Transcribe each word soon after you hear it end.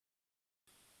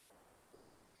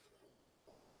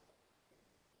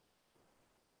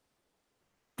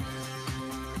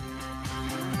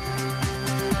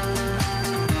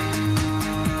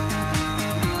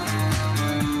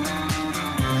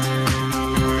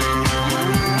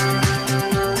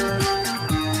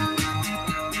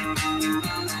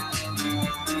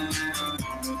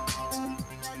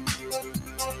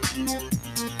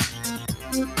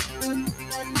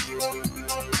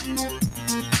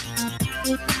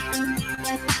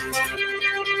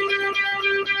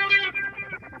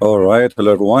All right,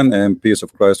 hello everyone, and peace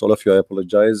of Christ, all of you. I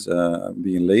apologize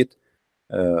being late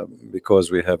because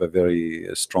we have a very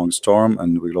strong storm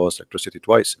and we lost electricity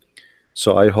twice.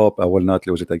 So I hope I will not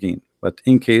lose it again. But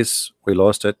in case we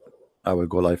lost it, I will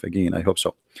go live again. I hope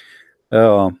so.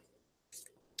 Uh,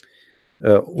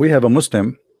 we have a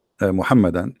Muslim,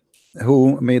 Muhammadan,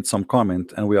 who made some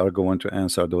comment, and we are going to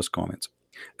answer those comments.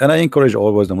 And I encourage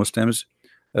always the Muslims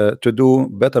to do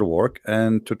better work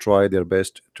and to try their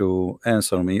best to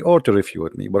answer me or to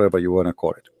refute me, whatever you want to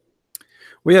call it.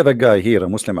 We have a guy here, a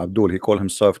Muslim Abdul. He called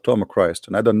himself Tom Christ,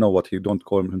 and I don't know what he don't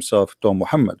call himself Tom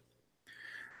Muhammad.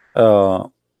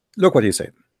 Look what he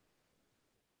said.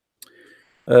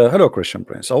 Hello, Christian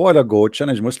Prince. A while ago,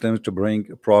 challenged Muslims to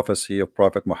bring prophecy of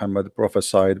Prophet Muhammad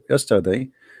prophesied yesterday.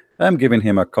 I'm giving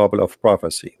him a couple of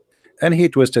prophecy, and he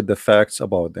twisted the facts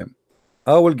about them.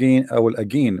 I will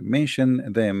again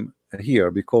mention them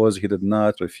here because he did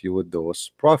not refute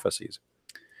those prophecies.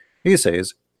 He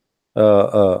says,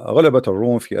 غلبت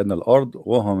الروم في أدنى الأرض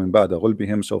وهم من بعد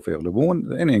غلبهم سوف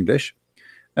يغلبون, in English,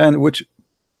 and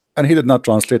he did not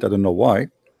translate. I don't know why.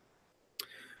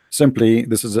 Simply,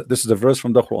 this is a verse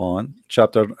from the Quran,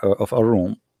 chapter of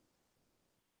Ar-Rum,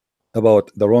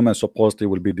 about the Romans supposedly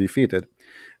will be defeated,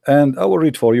 and I will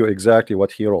read for you exactly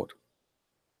what he wrote.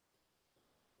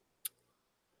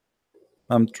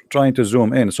 I'm trying to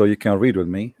zoom in so you can read with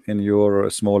me in your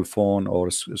small phone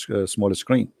or small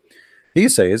screen. He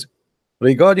says,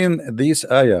 regarding these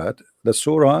ayat, the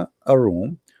Surah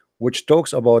Ar-Rum, which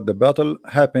talks about the battle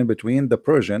happened between the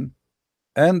Persian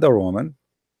and the Roman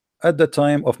at the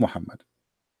time of Muhammad.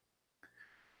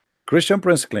 Christian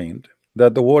Prince claimed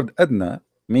that the word Adna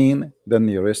mean the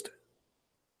nearest,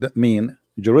 that mean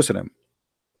Jerusalem,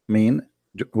 mean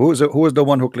who is the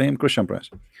one who claimed? Christian Prince,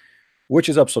 which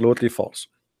is absolutely false,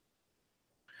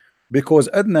 because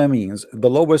Adna means the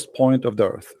lowest point of the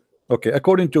earth. Okay,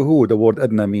 according to who the word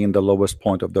Adna mean the lowest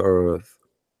point of the earth?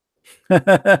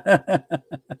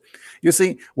 You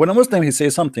see, when a Muslim he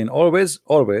says something, always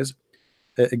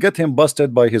get him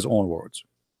busted by his own words.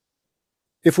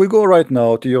 If we go right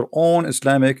now to your own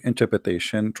Islamic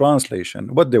interpretation,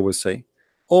 translation, what they will say,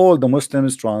 all the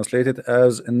Muslims translate it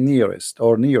as nearest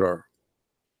or nearer.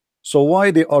 So why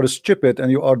they are stupid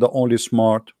and you are the only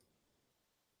smart?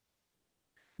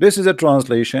 This is a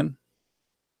translation.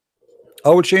 I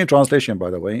will change translation, by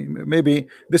the way. Maybe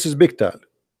this is Biktal.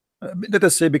 Let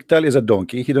us say Biktal is a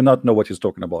donkey. He do not know what he's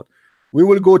talking about. We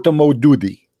will go to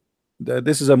Maududi.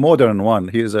 This is a modern one.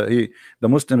 The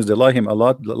Muslims they like him a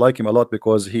lot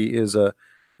because he is a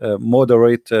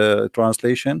moderate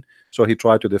translation. So he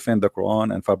tried to defend the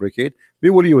Quran and fabricate. We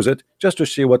will use it just to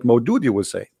see what Maududi will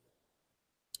say.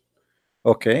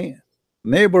 Okay,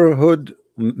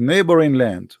 neighboring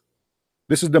land.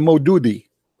 This is the Maududi.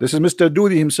 This is Mr.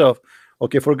 Doody himself.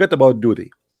 Okay, forget about Doody.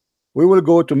 We will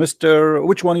go to Mr.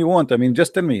 Which one you want? I mean,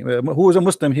 just tell me who is a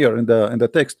Muslim here in the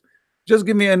text. Just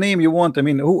give me a name you want. I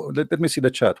mean, who? Let me see the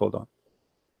chat. Hold on.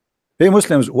 Hey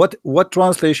Muslims, what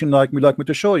translation like me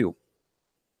to show you?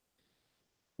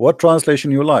 What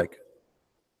translation you like?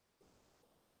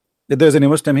 If there's any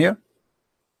Muslim here,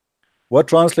 what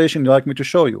translation you like me to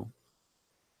show you?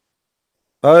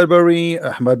 Albary,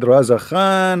 Ahmad Raza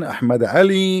Khan, Ahmad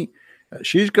Ali,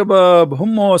 Shish Kebab,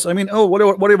 Hummus. I mean, oh,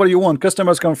 whatever you want.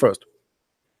 Customers come first.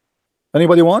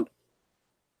 Anybody want?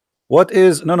 What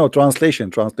is no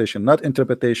translation, not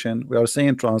interpretation. We are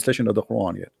saying translation of the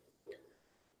Quran yet.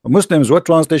 Muslims, what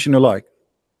translation you like?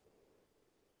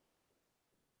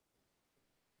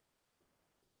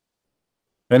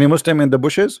 Any Muslim in the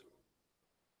bushes?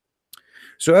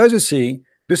 So as you see,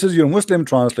 this is your Muslim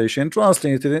translation,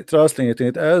 translating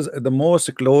it as the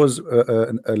most close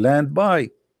land by.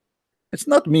 It's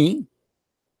not me.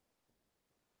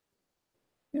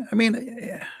 I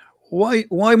mean,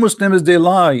 why Muslims they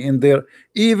lie in their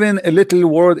even a little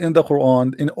word in the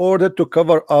Quran in order to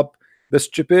cover up the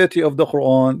stupidity of the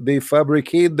Quran? They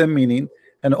fabricate the meaning,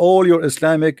 and all your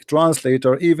Islamic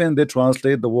translator even they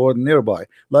translate the word nearby.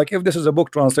 Like if this is a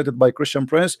book translated by Christian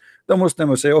Prince, the Muslim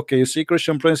will say, okay, you see,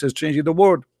 Christian Prince is changing the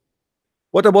word.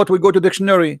 What about we go to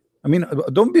dictionary? I mean,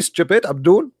 don't be stupid,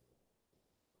 Abdul.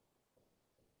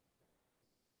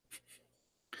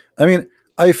 I mean,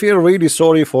 I feel really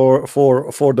sorry for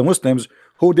the Muslims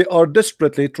who they are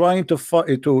desperately trying to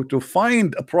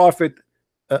find a prophet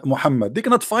Muhammad. They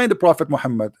cannot find the prophet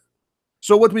Muhammad.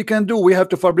 So what we can do, we have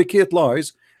to fabricate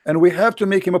lies and we have to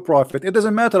make him a prophet. It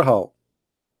doesn't matter how.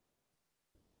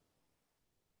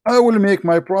 I will make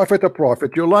my prophet a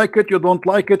prophet. You like it, you don't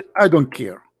like it, I don't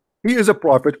care. He is a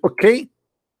prophet, okay?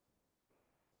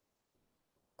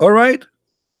 All right.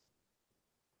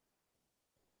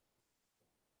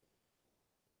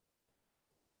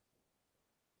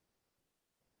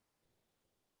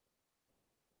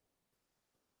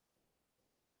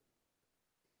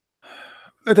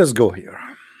 let us go here.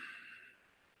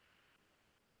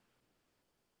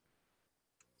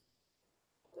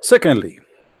 Secondly,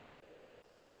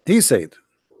 he said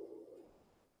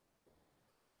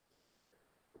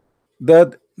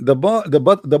that the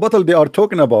battle they are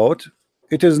talking about,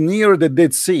 it is near the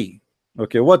Dead Sea.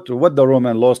 Okay, what the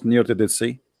Roman lost near the Dead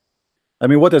Sea? I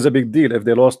mean, what is a big deal if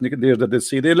they lost near the Dead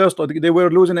Sea? They lost. They were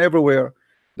losing everywhere.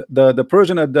 The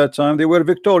Persian at that time, they were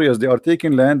victorious. They are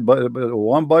taking land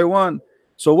one by one.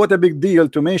 So what a big deal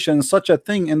to mention such a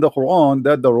thing in the Quran,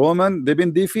 that the Roman they've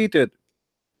been defeated.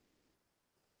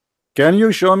 Can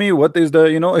you show me what is the,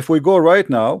 if we go right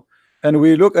now and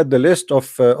we look at the list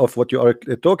of what you are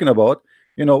talking about,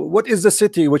 what is the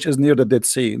city which is near the Dead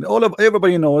Sea?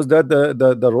 Everybody knows that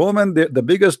the Roman, the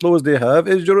biggest loss they have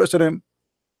is Jerusalem,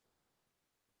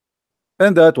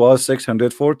 and that was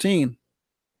 614.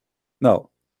 Now,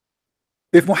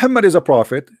 if Muhammad is a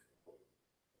prophet,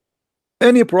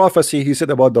 any prophecy he said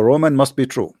about the Roman must be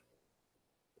true.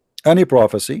 Any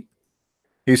prophecy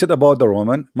he said about the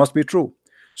Roman must be true.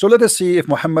 So let us see if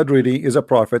Muhammad really is a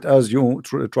prophet as you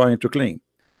trying to claim.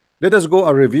 Let us go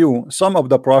and review some of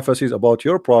the prophecies about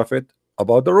your prophet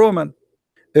about the Roman.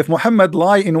 If Muhammad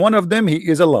lie in one of them, he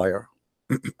is a liar.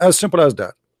 As simple as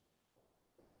that.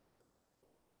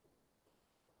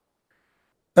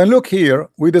 And look here,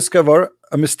 we discover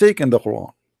a mistake in the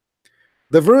Quran.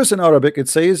 The verse in Arabic, it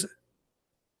says,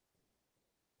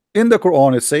 in the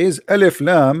Quran it says Alif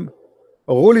Lam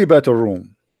Ghulibat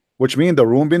Rum, which means the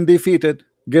Rum been defeated.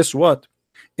 Guess what?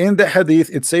 In the Hadith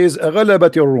it says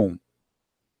Ghalabat Rum,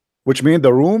 which means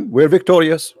the Rum were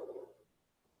victorious.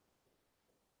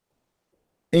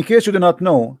 In case you do not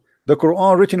know, the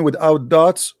Quran written without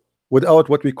dots, without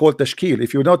what we call tashkil.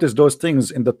 If you notice those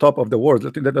things in the top of the words,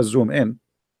 let us zoom in.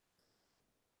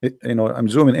 I'm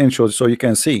zooming in so you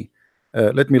can see.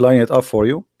 Let me line it up for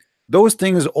you. Those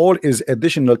things all is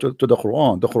additional to the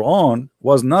Quran. The Quran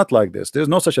was not like this. There's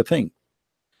no such a thing.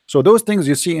 So those things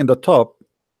you see in the top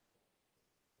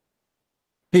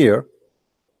here,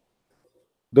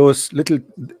 those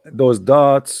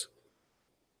dots,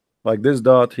 like this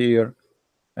dot here,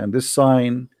 and this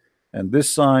sign, and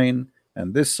this sign,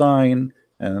 and this sign,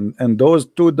 and those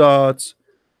two dots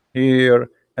here,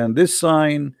 and this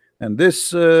sign, and this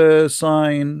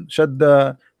sign,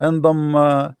 shadda, and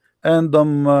dhamma, and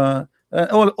dhamma,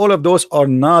 all of those are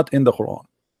not in the Quran.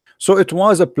 So it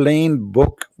was a plain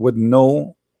book with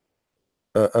no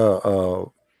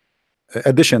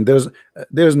addition.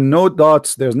 There's no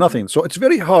dots, there's nothing. So it's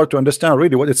very hard to understand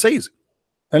really what it says.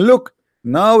 And look,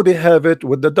 now they have it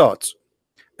with the dots,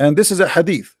 and this is a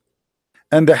hadith,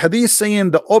 and the hadith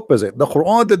saying the opposite. The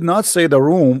Quran did not say the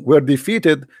Rome were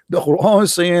defeated. The Quran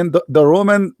is saying the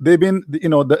Roman, they've been,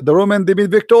 the Roman, they've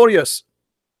been victorious.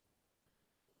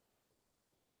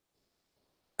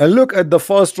 And look at the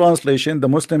first translation the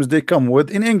Muslims they come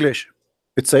with in English.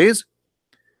 It says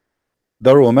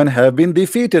the Roman have been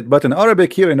defeated, but in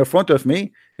Arabic here in the front of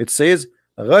me it says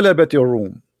غلبت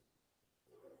الروم.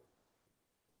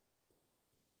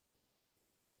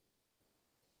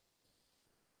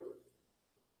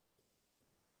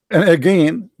 And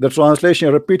again the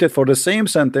translation repeated for the same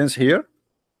sentence here,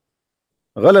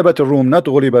 غلبت الروم, not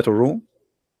غلبت الروم.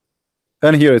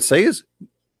 And here it says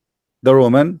the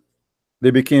Roman, they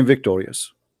became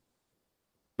victorious.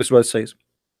 This is what it says.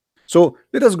 So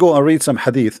let us go and read some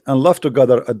hadith and laugh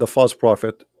together at the false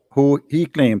prophet who he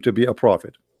claimed to be a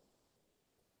prophet.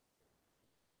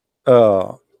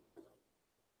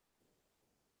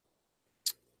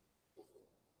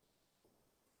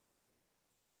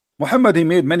 Muhammad, he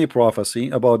made many prophecy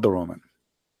about the Roman,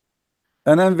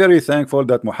 and I'm very thankful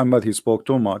that Muhammad he spoke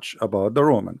too much about the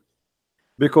Roman,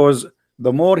 because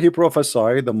the more he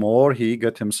prophesied, the more he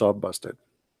get himself busted.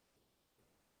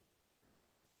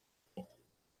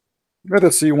 Let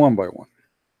us see one by one.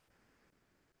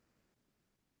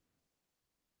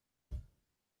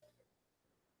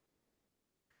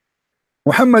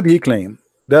 Muhammad he claimed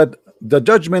that the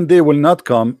judgment day will not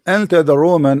come until the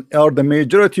Roman are the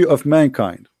majority of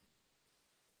mankind.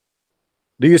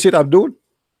 Do you see it, Abdul?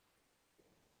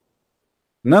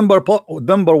 Number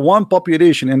one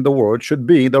population in the world should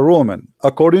be the Roman,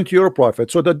 according to your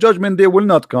prophet. So the judgment day will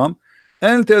not come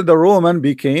until the Roman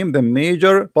became the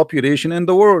major population in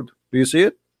the world. Do you see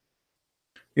it?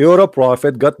 Your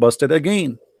prophet got busted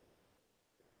again.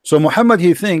 So Muhammad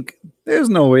he think there's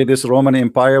no way this Roman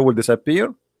Empire will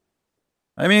disappear.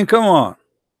 I mean, come on.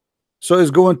 So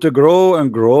it's going to grow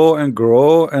and grow and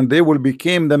grow, and they will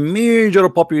become the major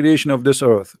population of this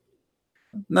earth.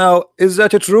 Now, is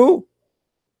that true?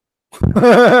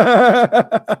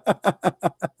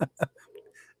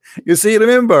 You see,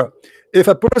 remember, If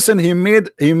a person he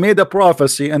made a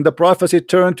prophecy and the prophecy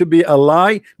turned to be a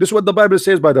lie, this is what the Bible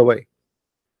says, by the way.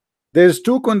 There's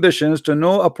two conditions to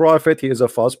know a prophet he is a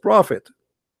false prophet.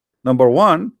 Number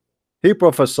one, he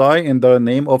prophesy in the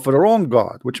name of the wrong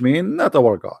God, which means not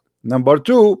our God. Number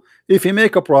two, if he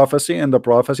make a prophecy and the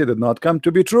prophecy did not come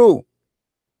to be true.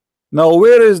 Now,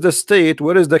 where is the state?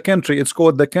 Where is the country? It's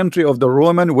called the country of the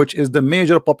Roman, which is the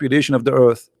major population of the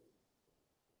earth.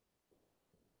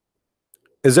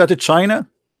 Is that China?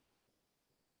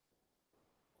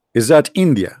 Is that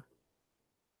India?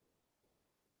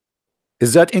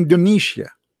 Is that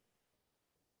Indonesia?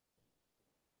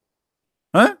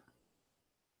 Huh?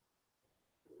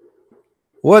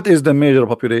 What is the major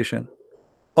population?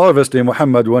 Obviously,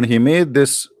 Muhammad, when he made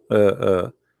this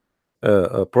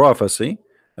prophecy,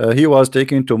 he was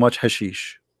taking too much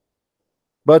hashish.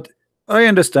 But I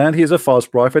understand he is a false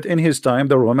prophet. In his time,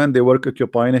 the Roman, they were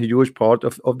occupying a huge part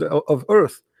of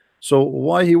earth. So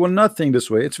why he will not think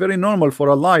this way? It's very normal for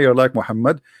a liar like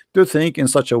Muhammad to think in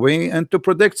such a way and to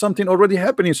predict something already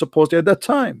happening supposedly at that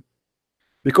time.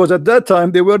 Because at that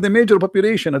time they were the major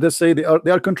population. Let's say they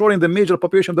are controlling the major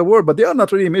population of the world, but they are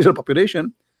not really a major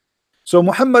population. So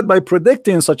Muhammad, by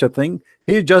predicting such a thing,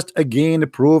 he just again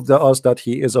proved to us that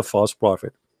he is a false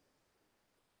prophet.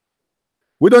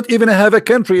 We don't even have a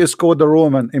country is called the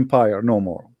Roman Empire no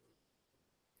more.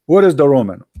 What is the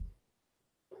Roman?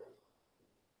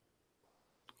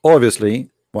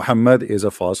 Obviously, Muhammad is a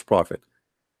false prophet.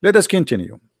 Let us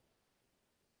continue.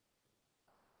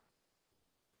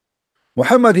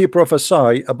 Muhammad, he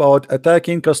prophesied about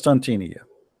attacking Constantinople.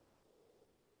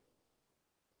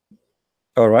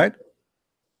 All right.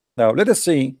 Now let us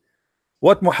see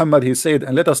what Muhammad he said,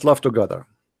 and let us laugh together.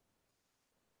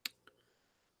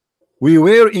 We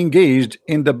were engaged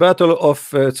in the battle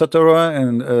of etc.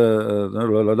 and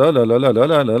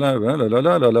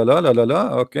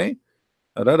okay.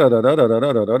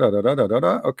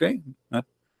 Okay.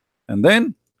 And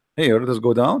then here, let us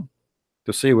go down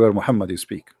to see where Muhammad is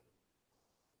speak.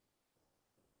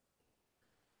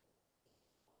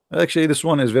 Actually, this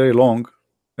one is very long.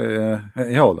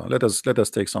 Hold on. Let us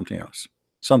take something else,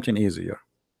 something easier.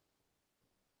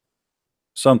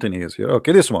 Something easier.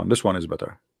 Okay, this one is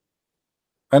better.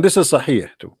 And this is Sahih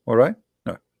too. All right.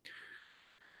 No.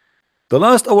 The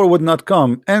last hour would not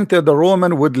come until the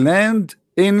Roman would land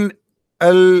in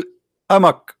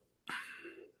Al-Amak.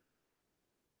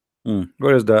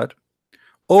 Where is that?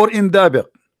 Or in Dabiq.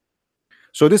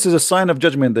 So this is a sign of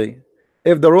judgment day.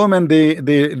 If the Roman they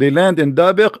land in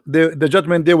Dabiq, the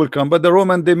judgment day will come. But the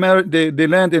Roman they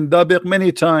land in Dabiq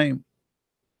many times.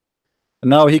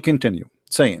 Now he continue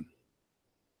saying,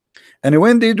 and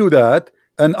when they do that,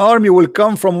 an army will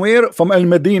come from where? From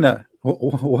Al-Medina.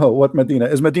 What Medina?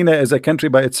 Is Medina is a country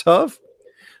by itself?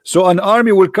 So an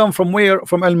army will come from where?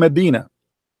 From Al-Medina,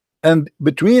 and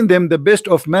between them the best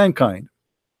of mankind.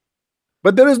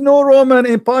 But there is no Roman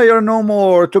Empire no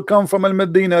more to come from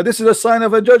Al-Medina. This is a sign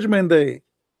of a judgment day.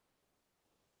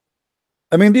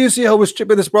 I mean, do you see how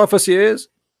stupid this prophecy is?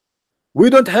 We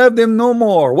don't have them no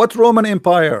more. What Roman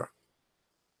Empire?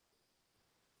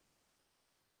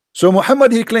 So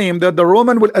Muhammad he claimed that the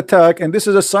Roman will attack, and this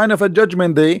is a sign of a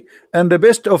judgment day, and the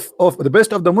best of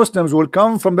the Muslims will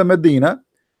come from the Medina,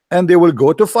 and they will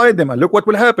go to fight them. And look what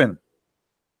will happen.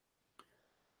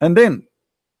 And then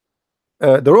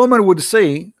the Roman would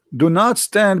say, do not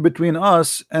stand between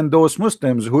us and those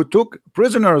Muslims who took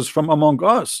prisoners from among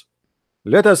us.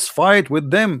 Let us fight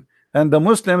with them. And the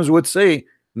Muslims would say,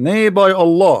 nay, by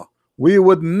Allah, we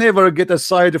would never get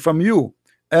aside from you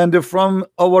and from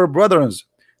our brothers,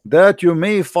 that you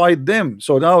may fight them.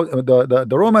 So now the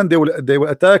Roman they will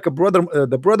attack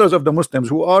the brothers of the Muslims.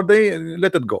 Who are they?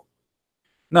 Let it go.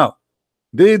 Now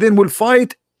they then will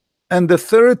fight, and the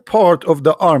third part of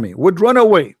the army would run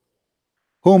away,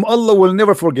 whom Allah will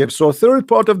never forgive. So third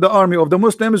part of the army of the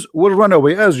Muslims will run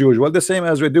away as usual, the same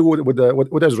as we do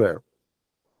with Israel.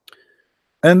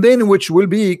 And then which will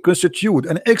be constitute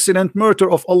an excellent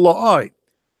murder of Allah,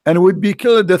 and would be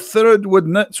killed. The third would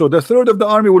not. So the third of the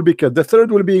army will be killed. The third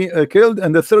will be killed,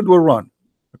 and the third will run.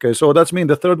 Okay, so that's mean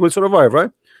the third will survive, right?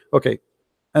 Okay,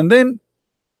 and then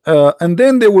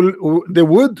they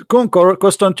would conquer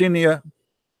Constantinople.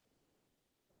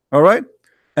 All right,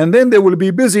 and then they will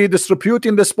be busy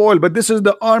distributing the spoil. But this is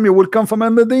the army will come from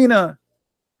Medina.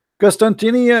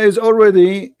 Constantinople is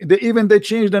already they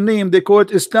changed the name. They call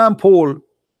it Istanbul.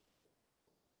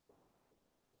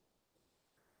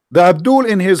 The Abdul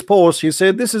in his post, he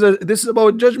said this is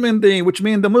about judgment day, which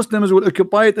means the Muslims will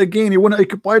occupy it again. You want to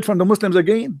occupy it from the Muslims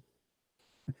again,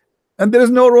 and there is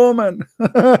no Roman.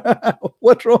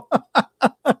 What Roman?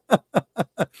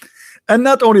 And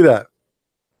not only that,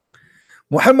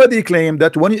 Muhammad he claimed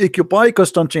that when you occupy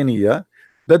Constantinople,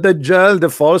 that the Dajjal, the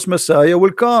false Messiah,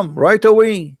 will come right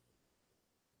away.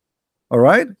 All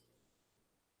right,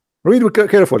 read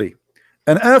carefully.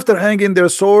 And after hanging their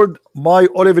sword by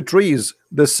olive trees,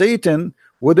 the Satan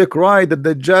would cry that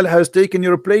the Dajjal has taken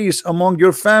your place among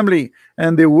your family,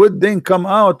 and they would then come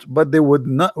out, but there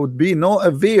would be no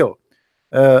avail.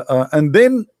 And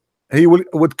then he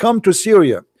would come to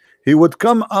Syria. He would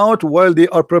come out while they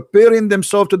are preparing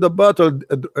themselves to the battle,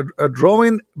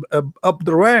 drawing up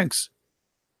the ranks.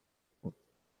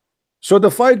 So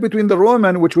the fight between the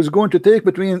Roman, which was going to take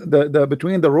between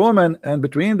the Roman and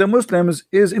between the Muslims,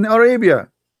 is in Arabia,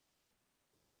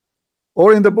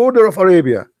 or in the border of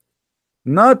Arabia,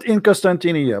 not in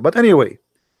Constantinople. But anyway,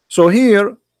 so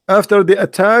here, after the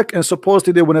attack and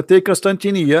supposedly they want to take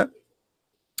Constantinople,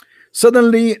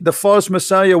 suddenly the false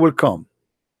Messiah will come.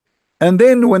 And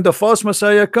then when the false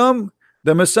Messiah come,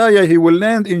 the Messiah, he will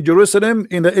land in Jerusalem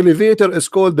in the elevator. Is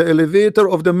called the elevator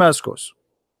of Damascus.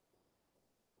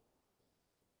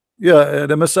 Yeah,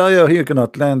 the Messiah here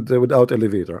cannot land without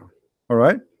elevator. All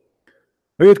right,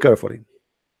 read carefully.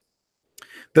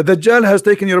 The Dajjal has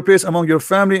taken your place among your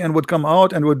family and would come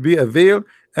out and would be a veil,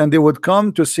 and they would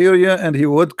come to Syria, and he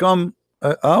would come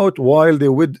out while they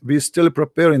would be still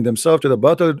preparing themselves to the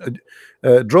battle,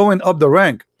 drawing up the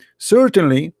rank.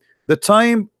 Certainly the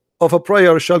time of a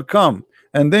prayer shall come,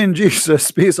 and then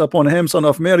Jesus, peace upon him, son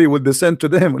of Mary, would descend to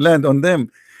them, land on them.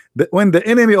 When the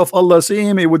enemy of Allah see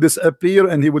him, he would disappear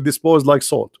and he would dispose like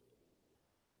salt.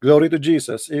 Glory to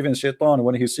Jesus. Even Shaitan,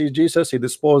 when he sees Jesus, he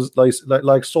disposed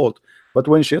like salt. But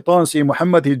when Shaitan see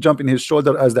Muhammad, he jump in his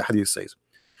shoulder, as the hadith says.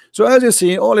 So as you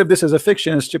see, all of this is a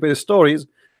fiction and stupid stories.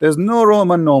 There's no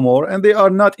Roman no more, and they are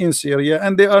not in Syria,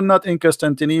 and they are not in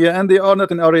Constantinople, and they are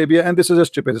not in Arabia, and this is a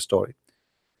stupid story.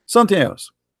 Something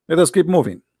else. Let us keep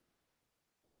moving.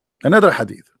 Another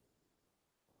hadith.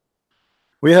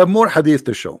 We have more hadith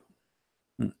to show.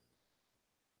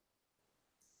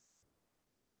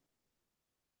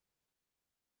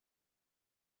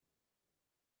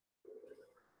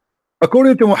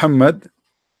 According to Muhammad,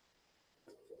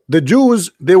 the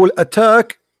Jews, they will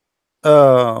attack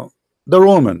the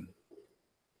Roman.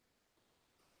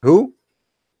 Who?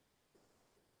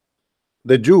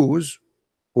 The Jews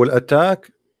will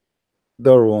attack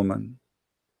the Roman.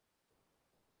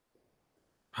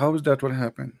 How is that will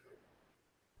happen?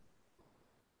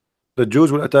 The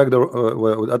Jews will attack the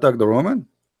Roman?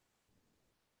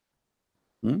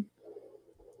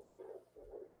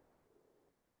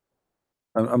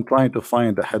 I'm trying to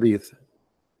find the hadith.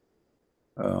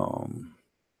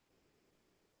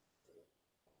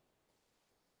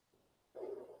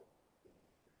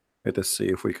 Let us see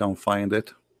if we can find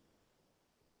it.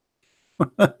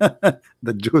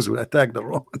 The Jews will attack the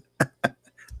Roman.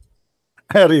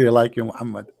 I really like you,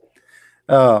 Muhammad.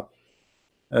 Let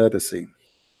us see.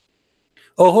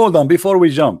 Oh, hold on before we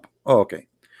jump. Oh, okay.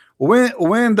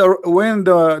 When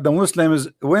the Muslims,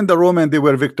 when the Roman, they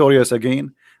were victorious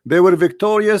again. They were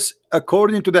victorious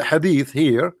according to the hadith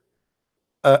here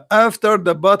after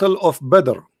the battle of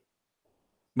Badr.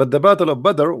 But the battle of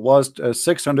Badr was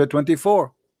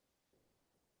 624.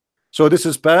 So this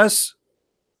is past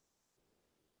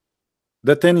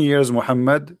the 10 years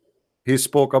Muhammad he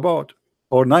spoke about,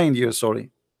 or 9 years,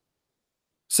 sorry.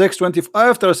 620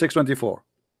 after 624.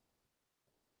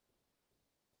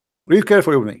 Read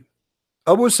carefully with me.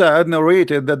 Abu Sa'ad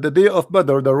narrated that the day of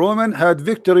Badr, the Roman had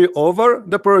victory over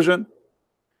the Persian.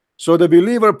 So the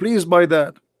believer pleased by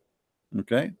that.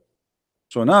 Okay.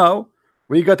 So now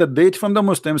we got a date from the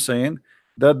Muslims saying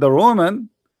that the Roman,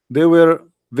 they were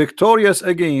victorious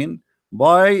again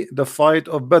by the fight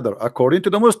of Badr, according to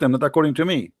the Muslim, not according to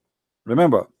me.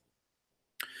 Remember,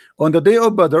 on the day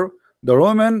of Badr, the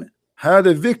Roman had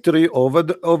a victory over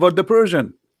the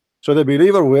Persian. So the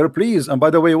believer were pleased. And by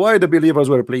the way, why the believers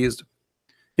were pleased?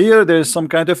 Here there is some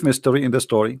kind of mystery in the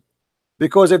story,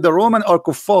 because if the Roman are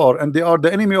kuffar and they are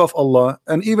the enemy of Allah,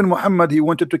 and even Muhammad, he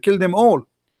wanted to kill them all.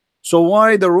 So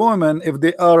why the Roman, if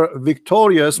they are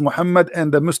victorious, Muhammad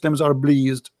and the Muslims are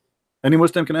pleased? Any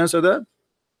Muslim can answer that?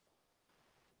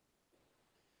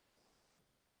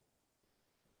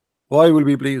 Why will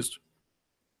be pleased?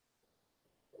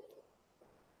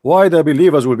 Why the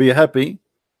believers will be happy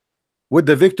with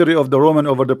the victory of the Roman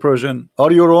over the Persian?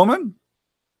 Are you Roman?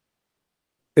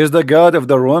 Is the God of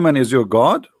the Roman is your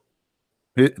God?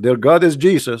 Their God is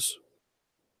Jesus.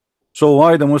 So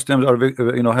why the Muslims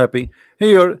are happy?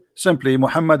 Here simply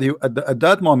Muhammad, at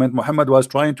that moment Muhammad was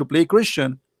trying to play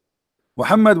Christian.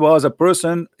 Muhammad was a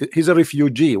person, he's a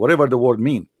refugee, whatever the word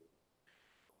mean.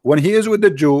 When he is with the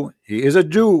Jew, he is a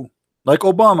Jew, like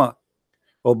Obama.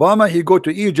 Obama, he go to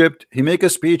Egypt, he make a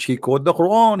speech, he quote the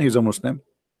Quran, he's a Muslim.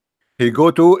 He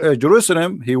go to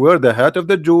Jerusalem, he wear the hat of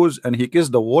the Jews, and he kiss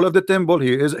the wall of the temple.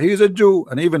 He is a Jew,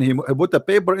 and even he put a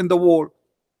paper in the wall.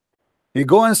 He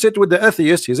go and sit with the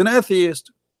atheist, he's an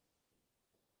atheist.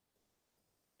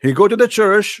 He go to the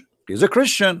church, he's a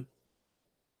Christian.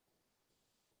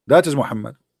 That is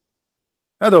Muhammad.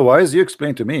 Otherwise, you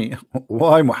explain to me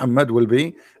why Muhammad will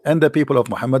be, and the people of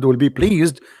Muhammad will be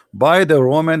pleased by the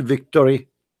Roman victory,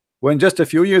 when just a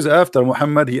few years after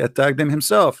Muhammad, he attacked them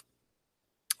himself.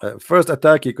 First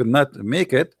attack, he could not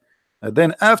make it.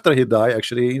 Then after he died,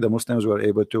 actually, the Muslims were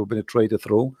able to penetrate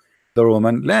through the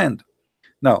Roman land.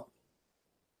 Now,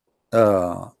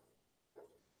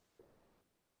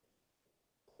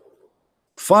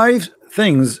 five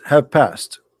things have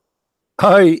passed,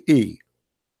 i.e.,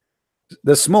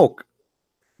 the smoke,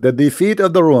 the defeat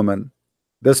of the Roman,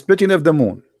 the splitting of the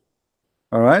moon.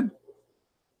 All right,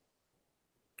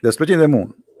 the splitting of the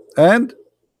moon, and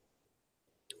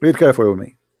read carefully with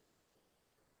me.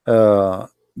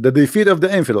 The defeat of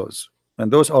the infidels,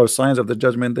 and those are signs of the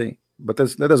judgment day. But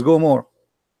let us go more.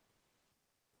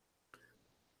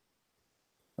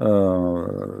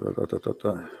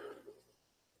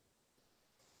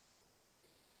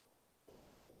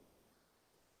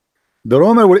 The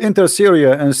Roman will enter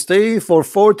Syria and stay for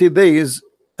 40 days,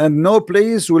 and no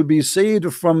place will be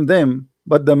saved from them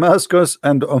but Damascus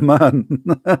and Oman.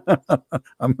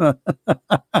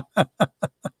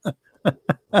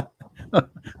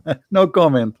 No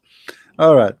comment.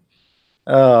 All right.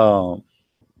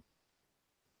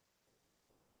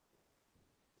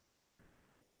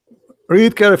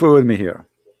 Read carefully with me here.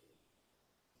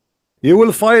 You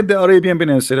will fight the Arabian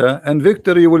Peninsula, and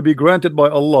victory will be granted by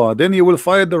Allah. Then you will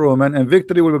fight the Roman, and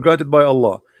victory will be granted by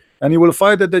Allah. And you will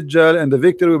fight the Dajjal, and the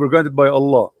victory will be granted by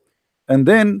Allah. And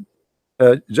then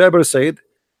Jabir said,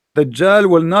 Dajjal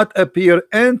will not appear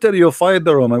until you fight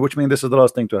the Roman, which means this is the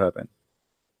last thing to happen.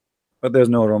 But there's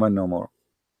no Roman no more.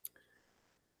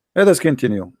 Let us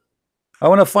continue. I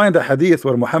want to find a hadith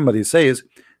where Muhammad, he says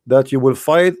that you will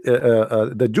fight,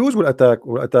 the Jews will attack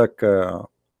the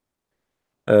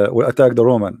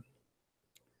Roman.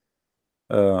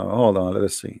 Hold on, let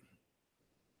us see.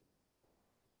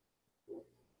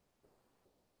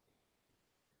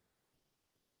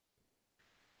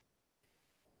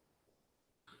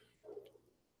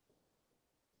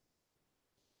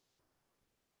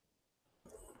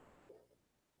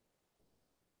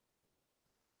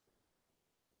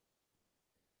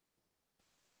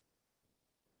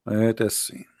 Let us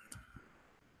see.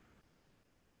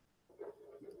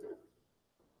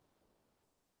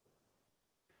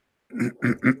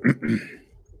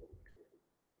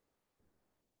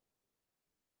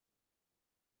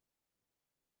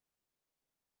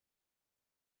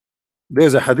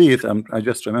 There's a hadith, I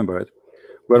just remember it,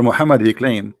 where Muhammad, he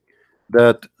claimed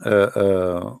that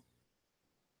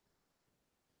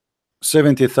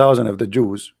 70,000 of the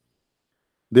Jews,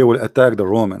 they will attack the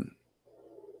Roman.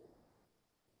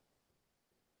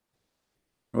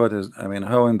 What is, I mean,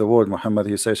 how in the world Muhammad,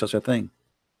 he say such a thing?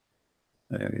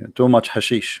 Too much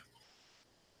hashish.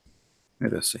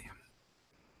 Let us see.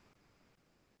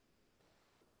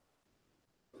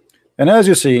 And as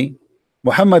you see,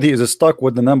 Muhammad, he is stuck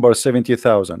with the number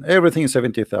 70,000. Everything is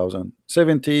 70,000.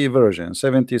 70 virgins,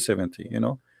 70, you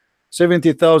know,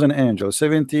 70,000 angels,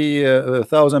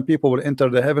 70,000 people will enter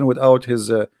the heaven without his,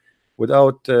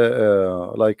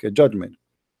 like a judgment.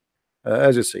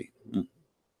 As you see.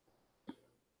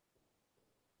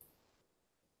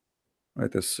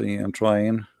 Let us see. I'm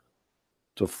trying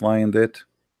to find it.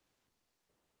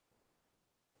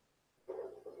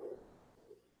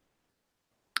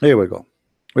 Here we go.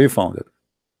 We found it.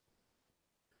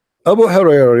 Abu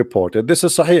Hurairah reported, this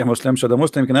is Sahih Muslim, so the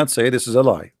Muslim cannot say this is a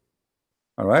lie.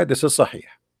 All right, this is Sahih.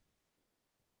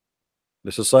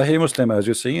 This is Sahih Muslim, as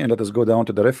you see, and let us go down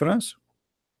to the reference.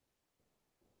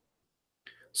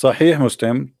 Sahih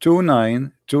Muslim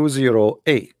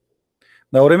 2920A.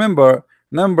 Now remember,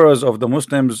 numbers of the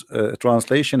Muslims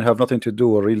translation have nothing to do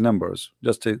with real numbers.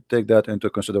 Just to take that into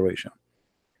consideration.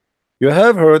 You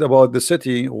have heard about the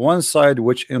city, one side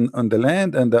which on the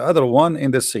land and the other one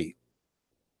in the sea.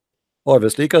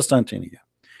 Obviously Constantinople.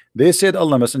 They said,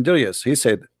 Allah Messenger, yes, he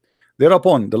said,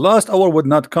 thereupon the last hour would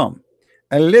not come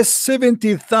unless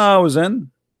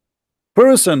 70,000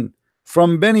 person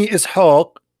from Beni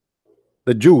Ishaq,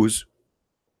 the Jews,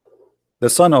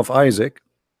 the son of Isaac,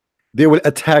 they will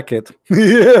attack it.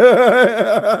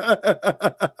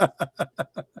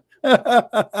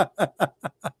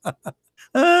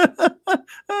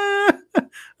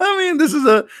 I mean, this is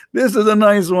a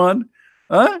nice one.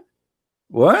 Huh?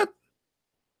 What?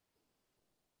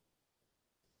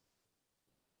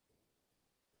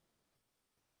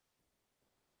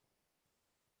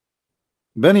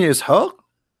 Bani Ishaq?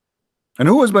 And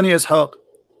who is Bani Ishaq?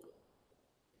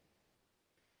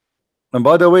 And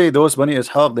by the way, those Bani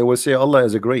Ishaq, they will say Allah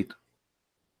is a great.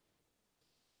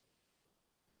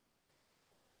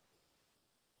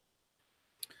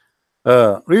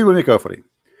 Read with me carefully.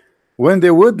 When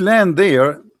they would land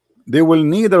there, they will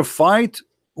neither fight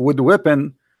with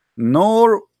weapon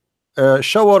nor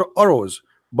shower arrows,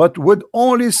 but would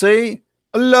only say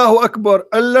Allahu Akbar,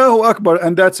 Allahu Akbar,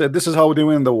 and that's it. This is how they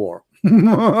win the war.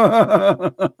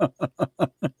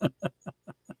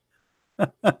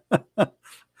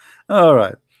 All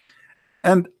right.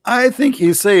 And I think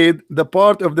he said the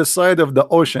part of the side of the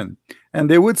ocean, and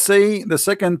they would say the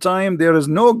second time, there is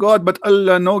no God but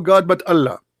Allah, no God but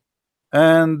Allah.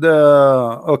 And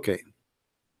okay,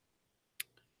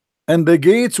 and the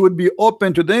gates would be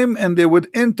open to them, and they would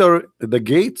enter the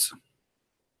gates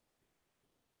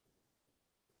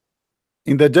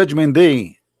in the judgment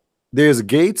day. There's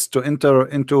gates to enter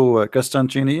into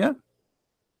Constantinople.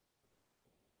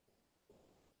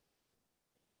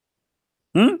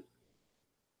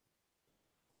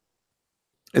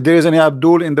 If there is any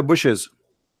Abdul in the bushes.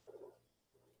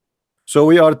 So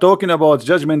we are talking about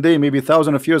judgment day, maybe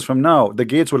thousands of years from now. The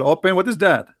gates will open. What is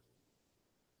that?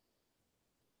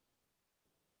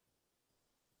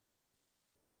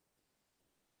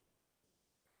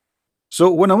 So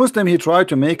when a Muslim he tried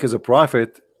to make as a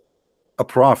prophet,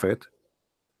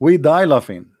 we die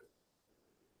laughing.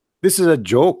 This is a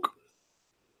joke.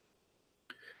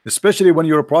 Especially when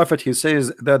you're a prophet, he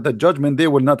says that the judgment day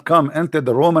will not come until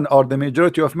the Roman are the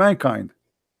majority of mankind.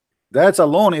 That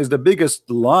alone is the biggest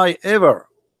lie ever.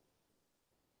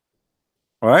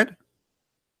 Right?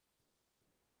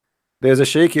 There's a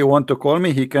sheikh he want to call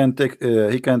me. He can text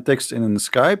in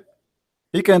Skype.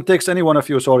 He can text any one of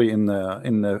you, sorry, in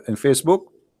Facebook,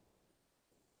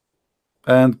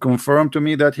 and confirm to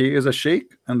me that he is a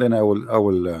sheikh, and then I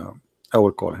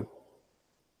will call him.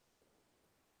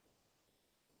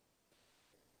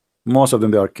 Most of them,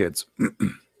 they are kids.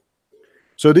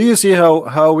 So do you see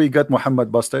how we got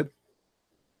Muhammad busted?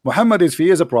 Muhammad, if he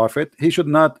is a prophet, he should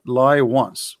not lie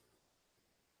once.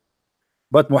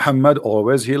 But Muhammad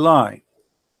always he lie.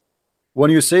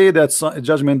 When you say that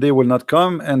judgment day will not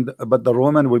come, but the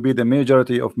Roman will be the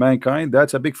majority of mankind,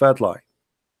 that's a big fat lie.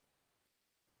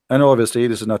 And obviously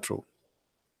this is not true.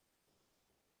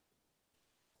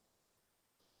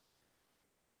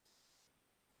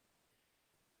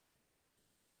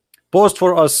 Post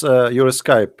for us your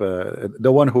Skype,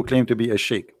 the one who claimed to be a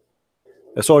sheikh.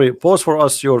 Sorry, post for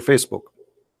us your Facebook.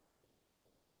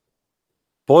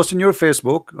 Post in your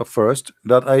Facebook first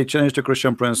that I changed to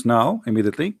Christian Prince now,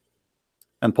 immediately,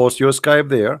 and post your Skype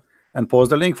there, and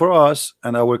post the link for us,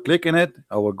 and I will click in it.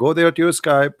 I will go there to your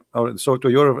Skype, or so to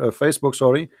your Facebook,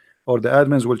 sorry, or the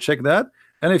admins will check that,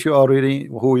 and if you are really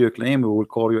who you claim, we will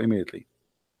call you immediately.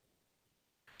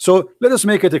 So let us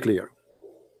make it clear.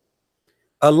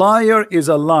 A liar is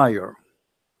a liar.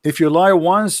 If you lie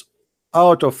once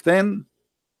out of 10,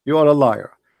 you are a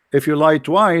liar. If you lie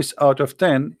twice out of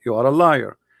 10, you are a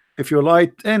liar. If you lie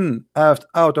 10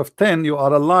 out of 10, you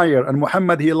are a liar. And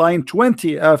Muhammad, he lied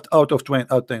 20 out of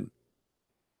 10.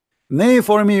 Name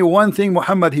for me one thing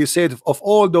Muhammad he said of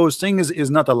all those things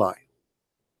is not a lie.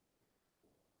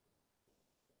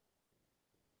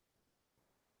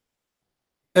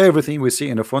 Everything we see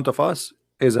in front of us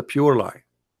is a pure lie.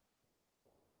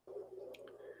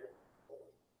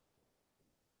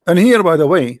 And here, by the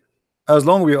way, as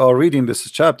long we are reading this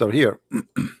chapter here,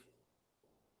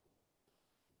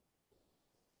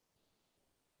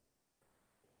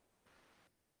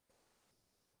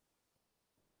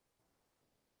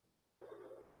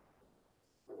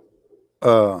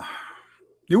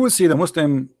 you will see the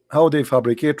Muslim how they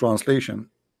fabricate translation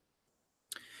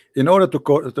in order to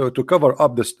cover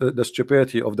up the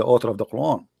stupidity of the author of the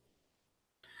Quran.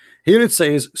 Here it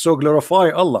says, so glorify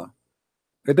Allah.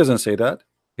 It doesn't say that.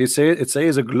 It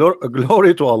says a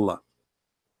glory to Allah.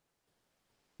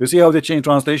 You see how they change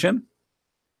translation?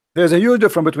 There's a huge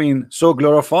difference between so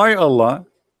glorify Allah,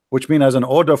 which means as an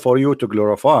order for you to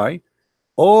glorify,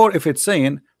 or if it's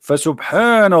saying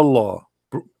Subhanallah,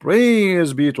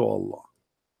 praise be to Allah.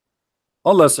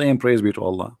 Allah saying praise be to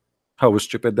Allah. How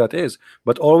stupid that is.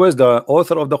 But always the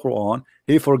author of the Quran,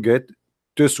 he forget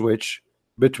to switch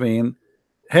between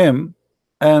him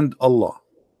and Allah,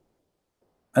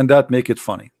 and that make it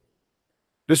funny.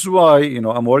 This is why, you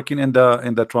know, I'm working in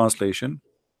the translation,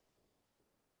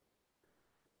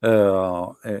 in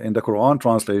the Quran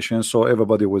translation, so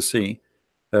everybody will see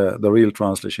the real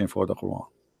translation for the Quran.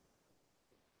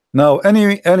 Now,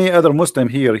 any other Muslim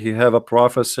here, he have a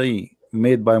prophecy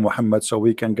made by Muhammad, so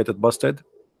we can get it busted.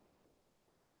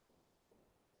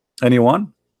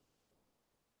 Anyone?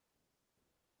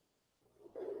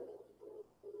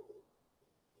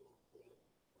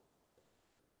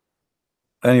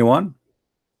 Anyone?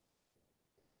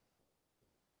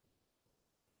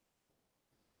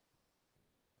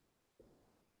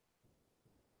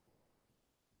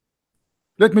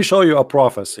 Let me show you a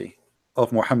prophecy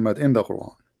of Muhammad in the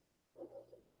Quran.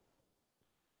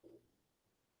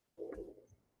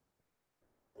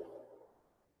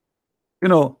 You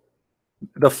know,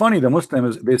 the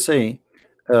Muslims, they say,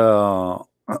 uh,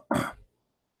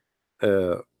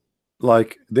 uh,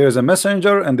 like there's a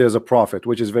messenger and there's a prophet,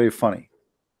 which is very funny.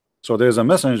 So there's a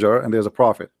messenger and there's a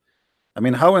prophet. I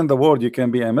mean, how in the world you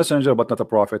can be a messenger but not a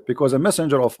prophet? Because a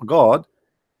messenger of God,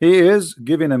 he is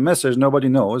giving a message nobody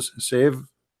knows save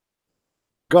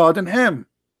God and him.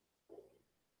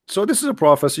 So this is a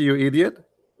prophecy, you idiot.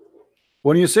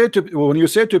 When you say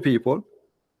to people,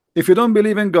 if you don't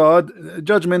believe in God,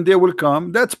 judgment day will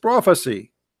come, that's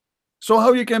prophecy. So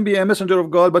how you can be a messenger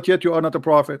of God but yet you are not a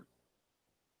prophet?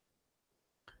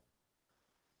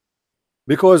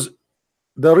 Because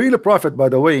the real prophet, by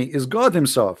the way, is God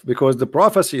himself, because the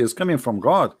prophecy is coming from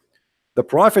God. The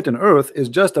prophet on earth is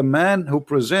just a man who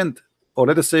present, or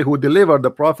let us say who delivered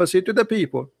the prophecy to the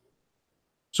people.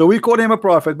 So we call him a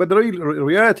prophet, but the real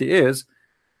reality is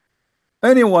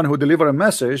anyone who deliver a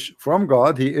message from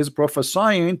God, he is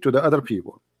prophesying to the other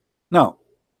people. Now,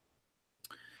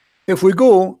 if we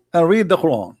go and read the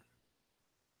Quran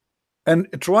and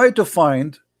try to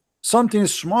find something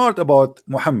smart about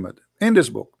Muhammad in this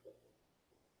book,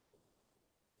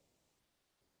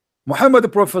 Muhammad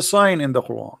prophesying in the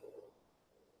Quran,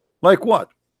 like what?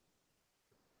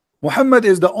 Muhammad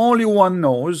is the only one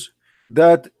knows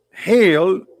that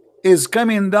hail is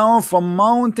coming down from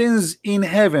mountains in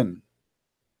heaven.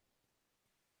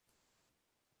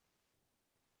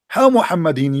 How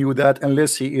Muhammad he knew that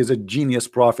unless he is a genius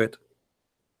prophet?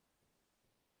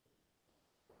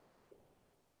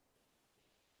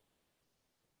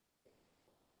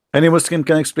 Any Muslim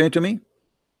can explain to me?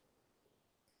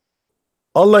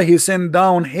 Allah he sent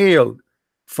down hail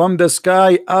from the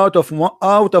sky out of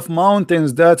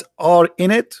mountains that are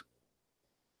in it.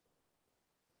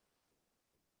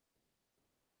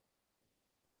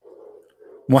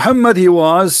 Muhammad he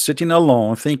was sitting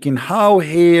alone thinking how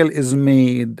hail is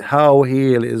made,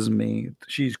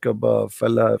 shish kebab,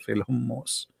 falafel,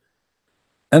 hummus,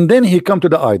 and then he come to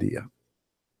the idea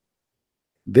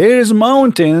there is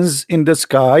mountains in the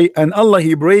sky and Allah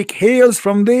he break hails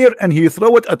from there and he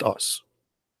throw it at us.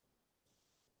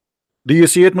 Do you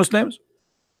see it, Muslims?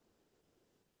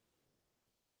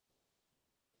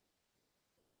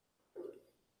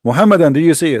 Muhammadan, do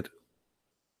you see it?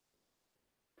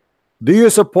 Do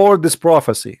you support this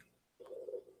prophecy?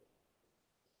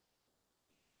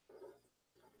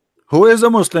 Who is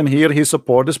a Muslim here? He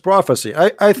support this prophecy.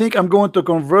 I think I'm going to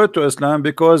convert to Islam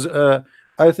because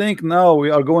I think now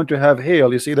we are going to have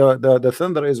hail. You see the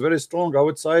thunder is very strong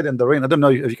outside and the rain. I don't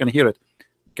know if you can hear it.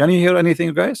 Can you hear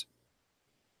anything, guys?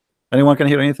 Anyone can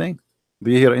hear anything?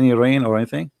 Do you hear any rain or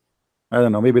anything? I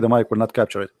don't know. Maybe the mic will not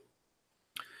capture it.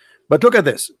 But look at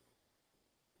this.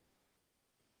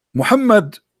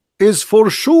 Muhammad is for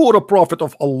sure a prophet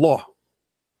of Allah.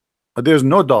 There's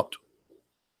no doubt.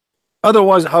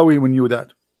 Otherwise, how we knew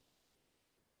that?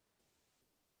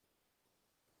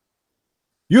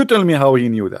 You tell me how he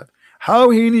knew that. How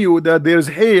he knew that there's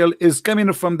hail is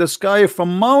coming from the sky,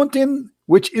 from mountain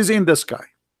which is in the sky.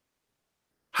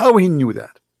 How he knew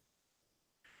that?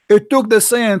 It took the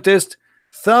scientists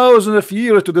thousands of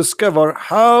years to discover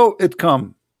how it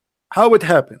come, how it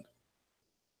happened.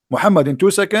 Muhammad in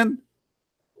 2 seconds,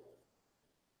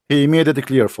 he made it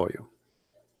clear for you.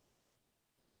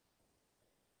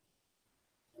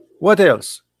 What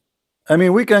else? I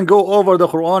mean, we can go over the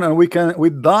Quran and we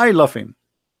die laughing.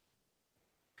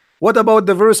 What about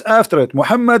the verse after it?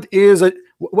 Muhammad is a,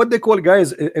 what they call,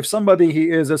 guys, if somebody he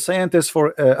is a scientist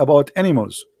for about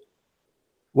animals,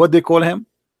 what they call him?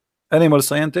 Animal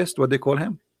scientist, what they call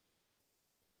him?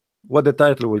 What the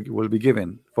title will be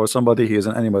given for somebody he is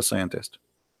an animal scientist?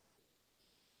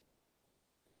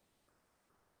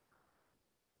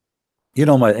 You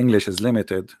know, my English is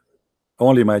limited.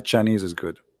 Only my Chinese is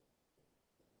good.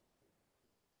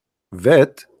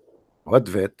 Vet? What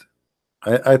vet?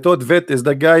 I thought vet is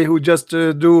the guy who just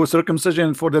do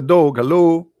circumcision for the dog.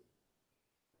 Hello?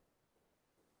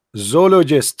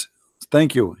 Zoologist.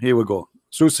 Thank you. Here we go.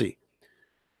 Susie.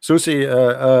 Susie,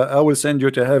 I will send you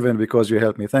to heaven because you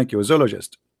helped me. Thank you.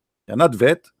 Zoologist. Yeah, not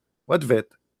vet. What vet?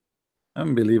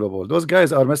 Unbelievable. Those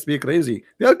guys must be crazy.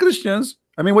 They are Christians.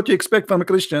 I mean, what do you expect from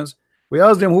Christians? We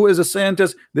ask them who is a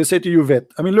scientist, they say to you vet.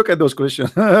 I mean, look at those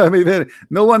questions. I mean,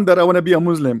 no wonder I want to be a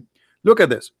Muslim. Look at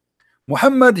this.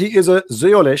 Muhammad, he is a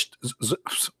zoologist.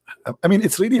 I mean,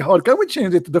 it's really hard. Can we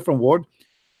change it to a different word?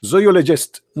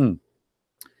 Zoologist.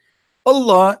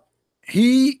 Allah,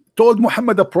 he told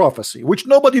Muhammad a prophecy which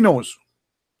nobody knows,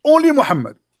 only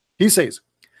Muhammad. He says,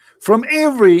 from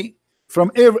every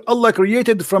Allah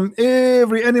created from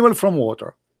every animal from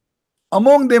water.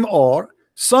 Among them are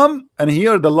some, and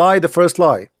here the lie, the first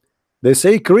lie, they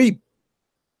say creep.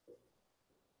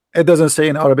 It doesn't say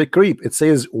in Arabic creep, it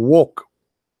says walk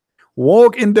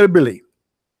in their belly.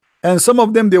 And some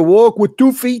of them they walk with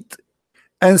 2 feet,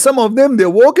 and some of them they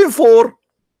walk in 4.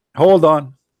 Hold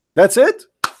on, that's it.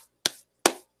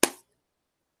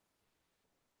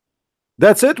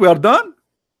 That's it, we are done.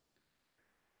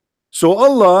 So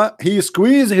Allah, he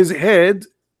squeezed his head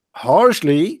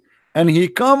harshly, and he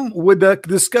come with a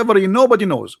discovery nobody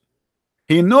knows.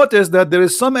 He noticed that there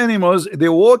is some animals they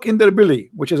walk in their belly,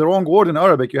 which is a wrong word in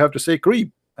Arabic. You have to say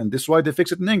creep, and this is why they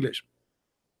fix it in English.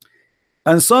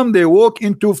 And some they walk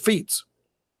in 2 feet,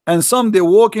 and some they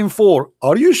walk in 4.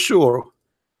 Are you sure?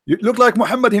 You look like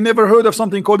Muhammad, he never heard of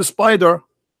something called a spider.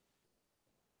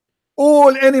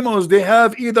 All animals they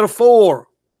have either 4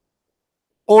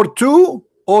 or 2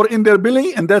 or in their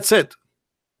belly, and that's it.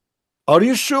 Are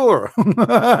you sure?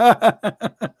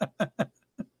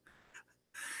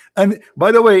 And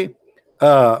by the way,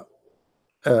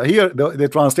 here they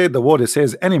translate the word, it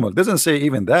says animal, it doesn't say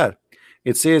even that.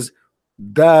 It says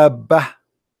dabba.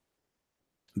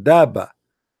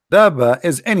 Dabba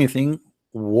is anything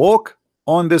walk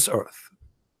on this earth,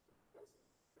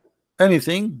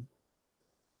 anything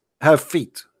have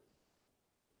feet.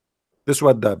 This is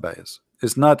what dabba is.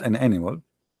 It's not an animal,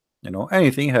 you know,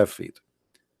 anything have feet.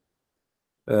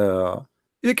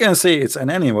 You can say it's an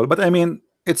animal, but I mean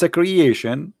it's a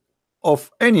creation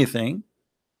of anything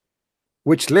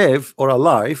which live or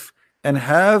alive and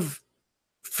have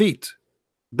feet.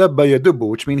 Dabba yadubu,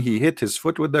 which means he hit his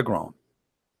foot with the ground.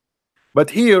 But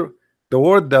here the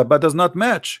word dabba does not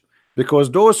match, because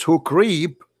those who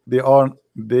creep,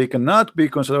 they cannot be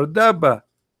considered dabba,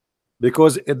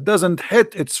 because it doesn't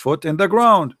hit its foot in the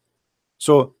ground.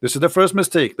 So this is the first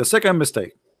mistake. The second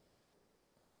mistake,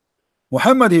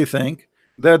 Muhammad, he think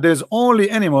that there's only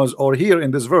animals, or here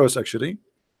in this verse actually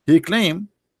he claimed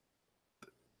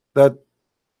that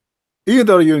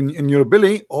either you in your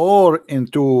belly or in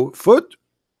 2 foot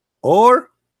or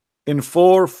in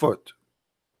 4 foot.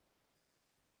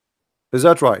 Is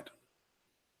that right?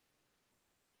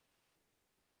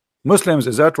 Muslims,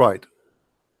 is that right?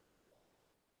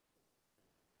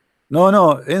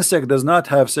 No, insect does not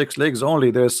have 6 legs only.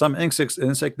 There's some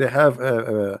insect they have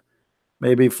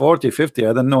maybe 40, 50,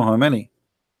 I don't know how many.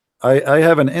 I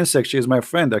have an insect, she is my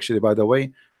friend actually, by the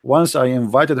way. Once I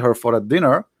invited her for a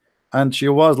dinner, and she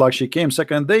was like, she came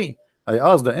second day. I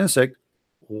asked the insect,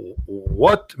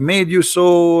 what made you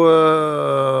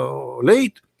so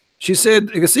late? She said,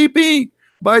 CP,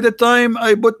 by the time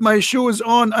I put my shoes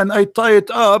on and I tie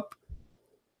it up,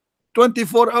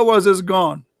 24 hours is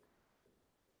gone.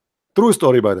 True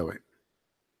story, by the way.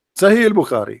 Sahih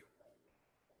al-Bukhari.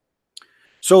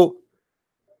 So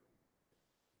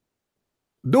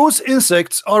those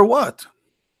insects are what?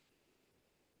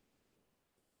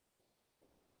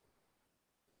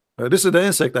 This is the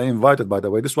insect I invited, by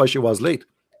the way. This is why she was late.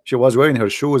 She was wearing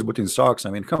her shoes, putting socks. I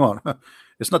mean, come on.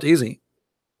 It's not easy,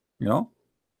 you know.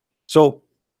 So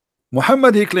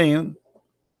Muhammad, he claimed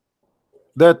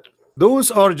that those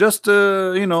are just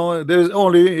you know, there's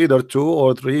only either 2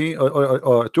 or 3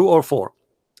 or 2 or 4.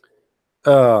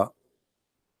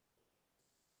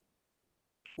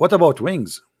 What about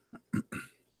wings?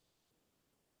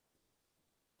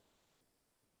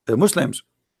 The Muslims,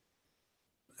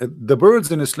 the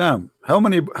birds in Islam, how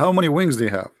many wings they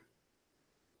have?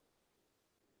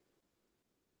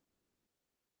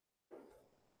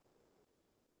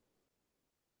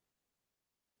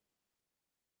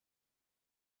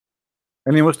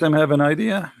 Any Muslim have an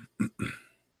idea?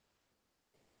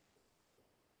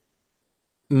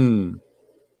 Hmm.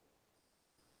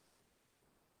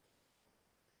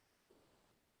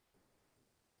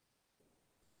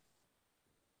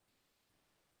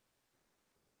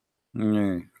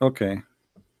 Okay.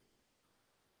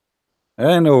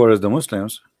 I know where is the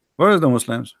Muslims. Where is the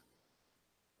Muslims?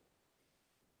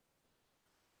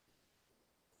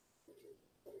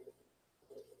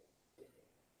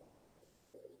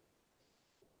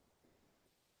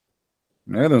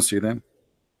 I don't see them.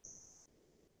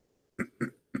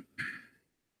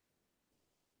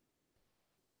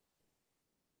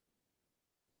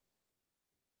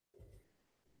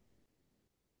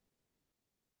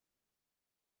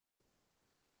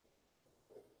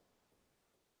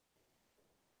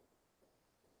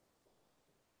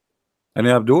 Any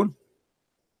Abdul?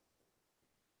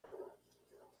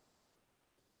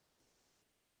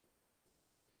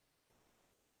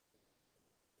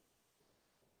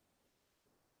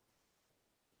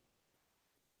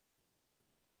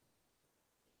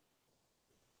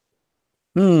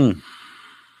 Hmm.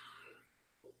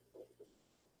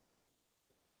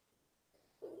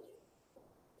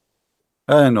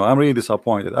 I don't know. I'm really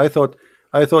disappointed. I thought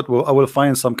well, I will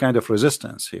find some kind of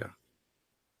resistance here.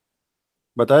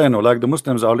 But I don't know. Like the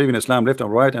Muslims are leaving Islam left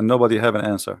and right, and nobody have an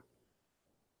answer.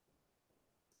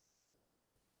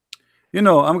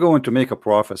 I'm going to make a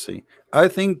prophecy. I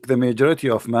think the majority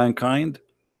of mankind,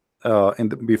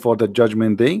 before the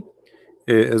judgment day,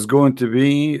 is going to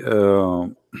be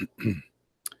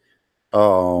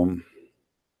um,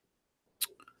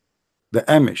 the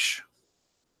Amish.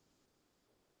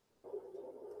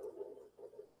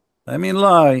 I mean,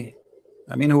 lie.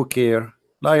 I mean, who care?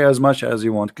 Lie as much as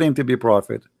you want. Claim to be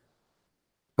prophet.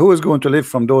 Who is going to live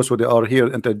from those who are here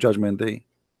until judgment day?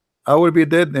 I will be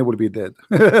dead. They will be dead.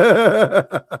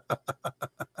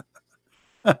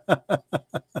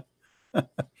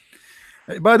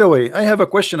 By the way, I have a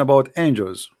question about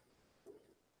angels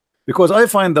because I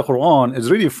find the Quran is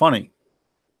really funny.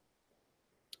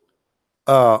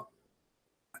 Uh,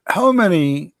 how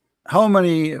many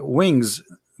wings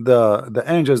the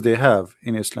angels they have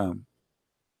in Islam?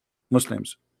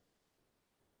 Muslims.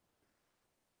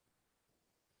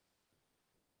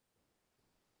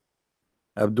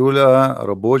 Abdullah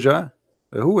Raboja.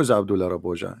 Who is Abdullah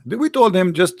Raboja? Did we told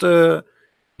him just did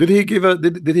he give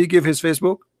his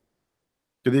Facebook?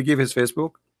 Did he give his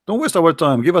Facebook? Don't waste our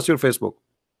time. Give us your Facebook.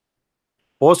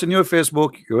 Post in your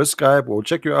Facebook, your Skype. We'll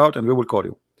check you out and we will call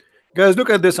you. Guys, look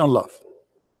at this and laugh.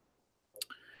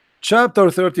 Chapter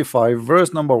 35,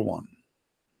 verse number 1.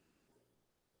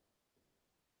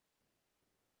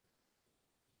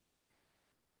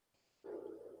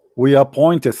 We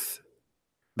appointeth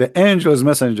the angels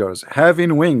messengers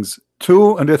having wings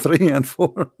 2 and 3 and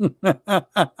 4.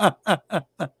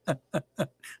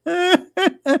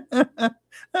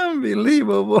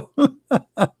 Unbelievable.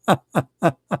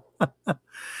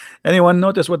 Anyone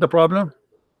notice what the problem?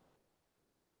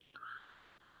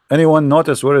 Anyone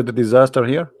notice where the disaster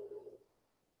here?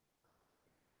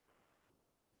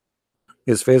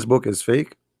 His Facebook is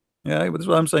fake. Yeah, that's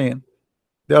what I'm saying.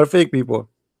 They are fake people.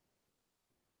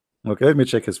 Okay, let me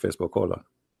check his Facebook. Hold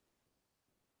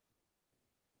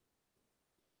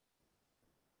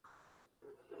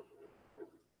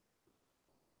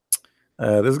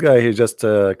on. This guy he just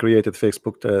created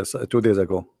Facebook 2 days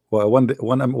ago. Well,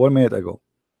 1 minute ago.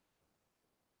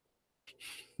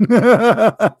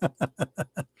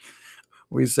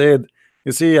 We said,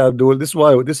 you see, Abdul, this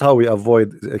is how we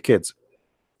avoid kids.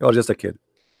 You're just a kid.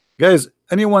 Guys,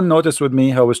 anyone notice with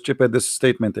me how stupid this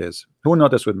statement is? Who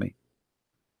noticed with me?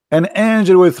 An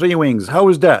angel with 3 wings. How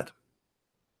is that?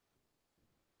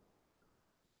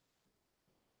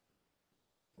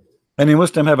 Any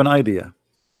Muslim have an idea?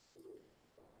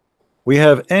 We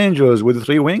have angels with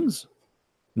 3 wings.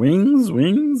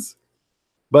 Wings.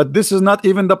 But this is not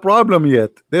even the problem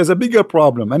yet. There's a bigger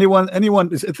problem. Anyone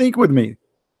think with me.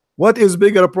 What is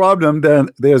bigger problem than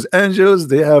there's angels?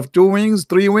 They have 2 wings,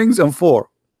 3 wings, and 4.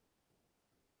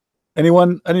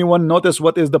 Anyone notice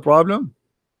what is the problem?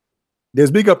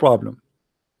 There's bigger problem.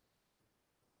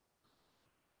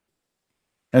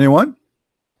 Anyone?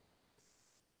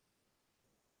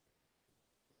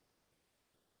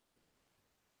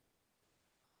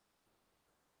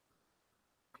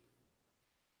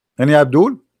 Any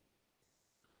Abdul?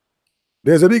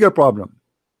 There's a bigger problem.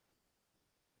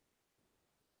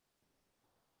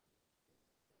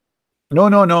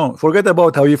 No. Forget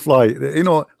about how he fly.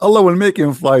 Allah will make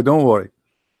him fly. Don't worry.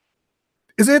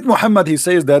 Is it Muhammad? He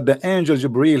says that the angel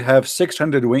Jibril have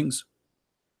 600 wings.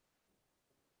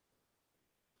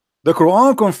 The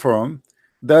Quran confirm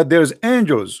that there's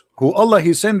angels who Allah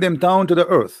he sent them down to the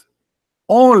earth.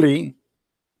 Only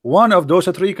one of those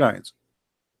 3 kinds.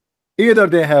 Either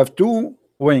they have 2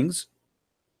 wings,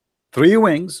 3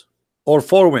 wings, or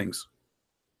 4 wings.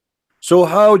 So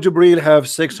how Jibril have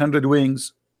 600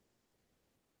 wings?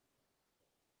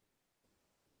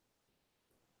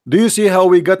 Do you see how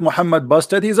we got Muhammad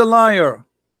busted? He's a liar.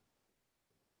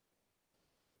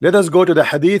 Let us go to the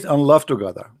hadith and laugh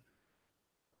together.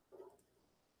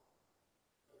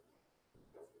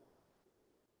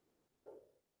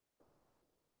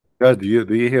 Guys, do you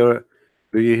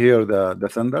hear the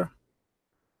thunder?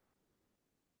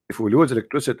 If we lose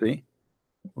electricity,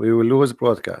 we will lose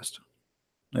broadcast.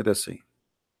 Let us see.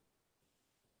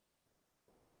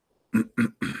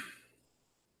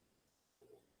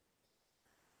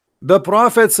 The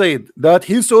Prophet said that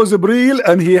he saw Jibril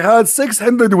and he had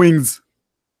 600 wings.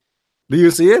 Do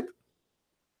you see it?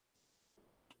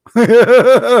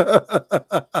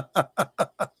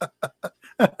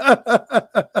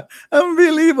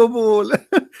 Unbelievable.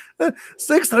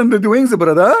 600 wings,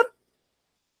 brother.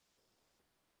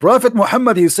 Prophet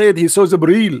Muhammad, he said he saw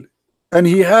Jibril and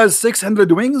he has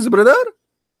 600 wings, brother.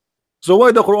 So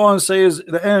why the Quran says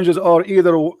the angels are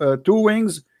either two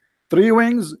wings, three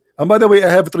wings? And by the way, I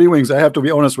have three wings. I have to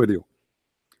be honest with you.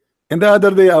 And the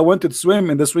other day I went to swim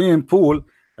in the swimming pool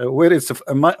where it's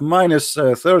minus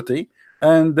 30,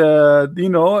 and you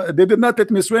know, they did not let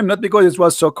me swim, not because it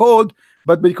was so cold,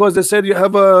 but because they said you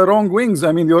have wrong wings.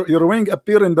 I mean, your wing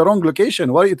appear in the wrong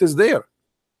location. Why it is there?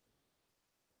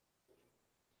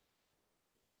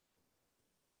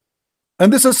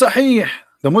 And this is Sahih.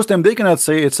 The Muslim, they cannot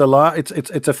say it's a lie.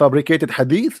 It's a fabricated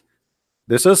hadith.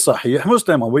 This is Sahih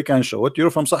Muslim, and we can show it.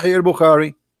 You're from Sahih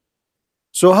al-Bukhari.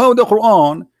 So how the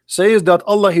Quran says that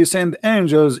Allah he sent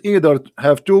angels either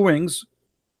have two wings,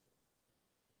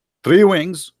 three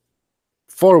wings,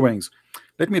 four wings.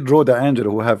 Let me draw the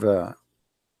angel who have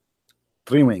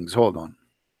three wings. Hold on.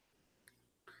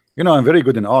 You know, I'm very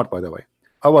good in art, by the way.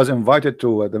 I was invited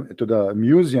to the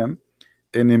museum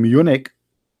in Munich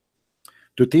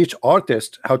to teach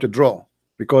artists how to draw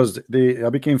because they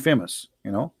became famous.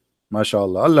 You know,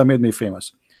 mashallah, Allah made me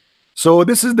famous. So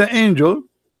this is the angel.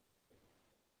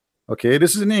 Okay,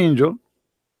 this is an angel,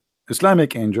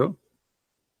 Islamic angel.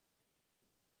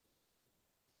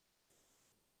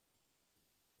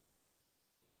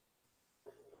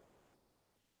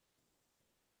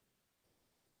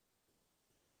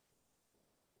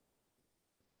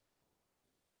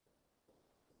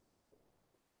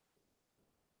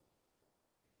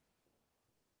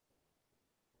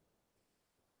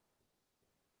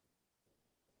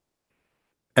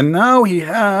 And now he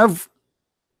have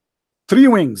three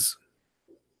wings.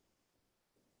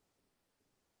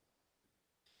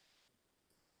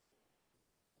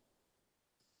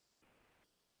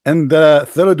 And the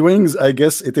third wings, I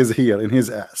guess it is here in his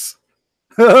ass.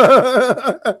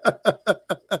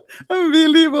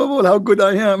 Unbelievable how good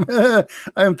I am.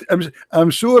 I'm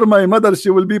sure my mother, she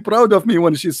will be proud of me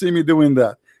when she see me doing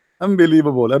that.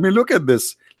 Unbelievable. I mean, look at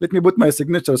this. Let me put my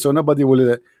signature so nobody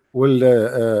will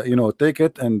you know, take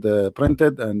it and print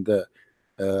it and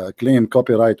claim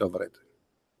copyright over it.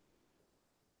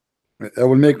 I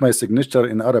will make my signature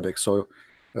in Arabic, so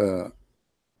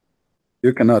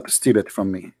you cannot steal it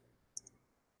from me.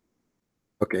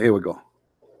 Okay, here we go.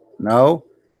 Now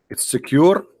it's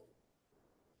secure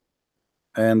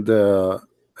and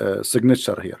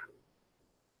signature here.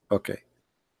 Okay,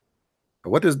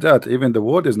 what is that? Even the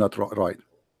word is not right.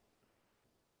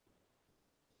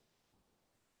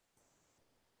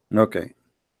 Okay,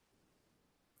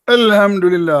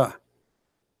 Alhamdulillah.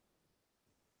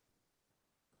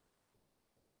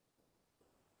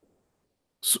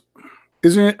 So,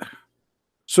 isn't it?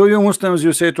 So you Muslims,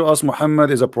 you say to us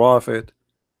Muhammad is a prophet,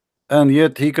 and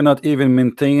yet he cannot even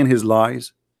maintain his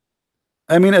lies.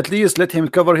 I mean, at least let him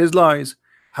cover his lies.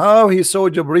 How he saw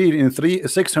Jibreel in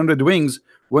 600 wings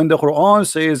when the Quran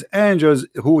says angels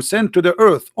who sent to the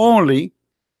earth only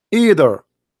either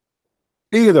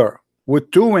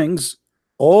with two wings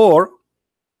or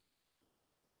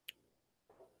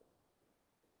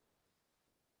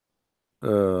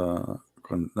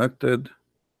connected.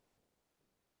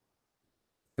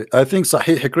 I think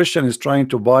Sahih Christian is trying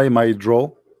to buy my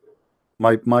draw,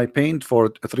 my paint for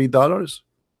 $3.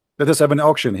 Let us have an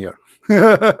auction here.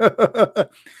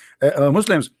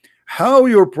 Muslims, how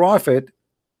your prophet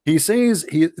he says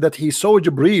that he saw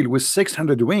Jibreel with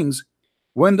 600 wings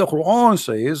when the Quran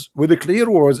says with the clear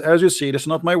words, as you see, it's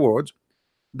not my words,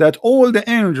 that all the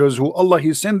angels who Allah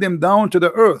he sent them down to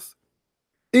the earth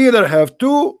either have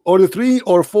two or three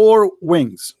or four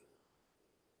wings.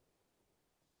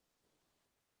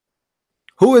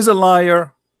 Who is a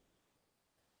liar?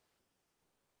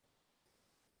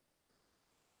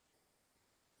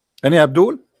 Any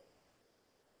Abdul?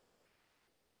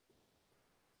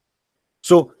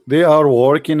 So they are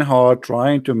working hard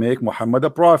trying to make Muhammad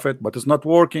a prophet, but it's not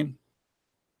working.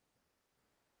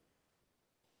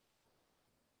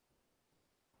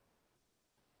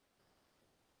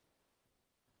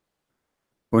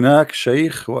 هناك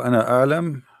شيخ وأنا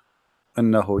أعلم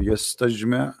أنه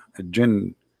يستجمع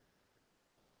الجن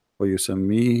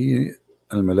ويسميه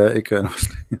الملائكة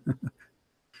المسلمين.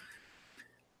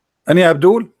 Any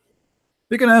Abdul?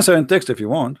 You can answer in text if you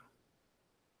want.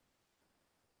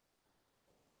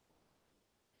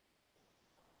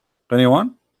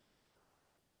 Anyone?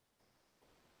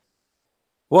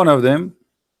 One of them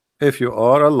if you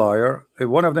are a liar, if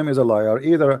one of them is a liar,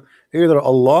 either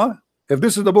Allah, if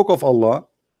this is the book of Allah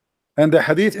and the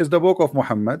hadith is the book of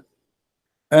Muhammad,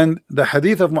 and the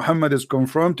hadith of Muhammad is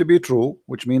confirmed to be true,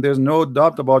 which means there's no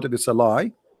doubt about it, it's a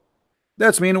lie,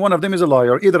 that's mean one of them is a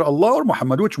liar, either Allah or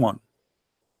Muhammad. Which one?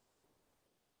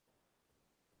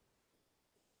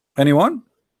 Anyone?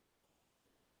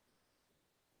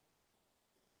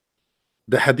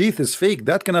 The hadith is fake,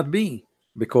 that cannot be,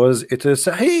 because it is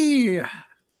sahih.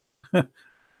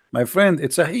 My friend,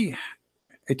 it's sahih.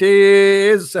 It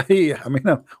is sahih. I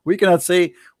mean, we cannot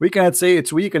say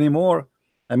it's weak anymore.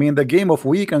 I mean, the game of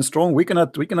weak and strong, we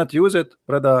cannot use it,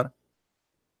 brother.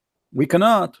 We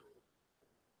cannot.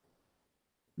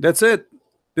 That's it.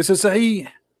 This is sahih.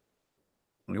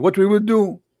 What we will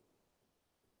do?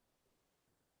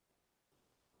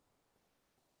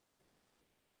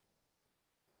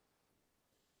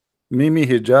 Mimi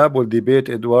Hijab will debate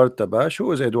Edward Tabash.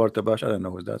 Who is Edward Tabash? I don't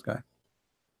know who's that guy.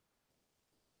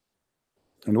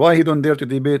 And why he don't dare to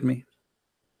debate me?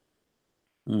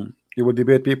 He will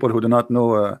debate people who do not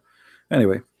know.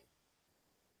 Anyway,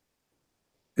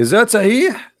 is that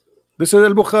Sahih? This is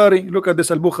Al-Bukhari. Look at this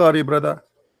Al-Bukhari, brother.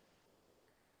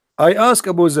 I asked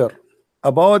Abu Zar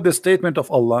about the statement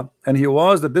of Allah, and he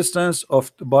was the distance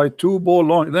of by 2 bow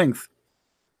length,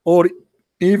 or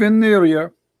even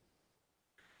nearer.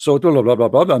 So blah blah blah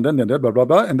blah, and then blah blah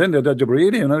blah, and then the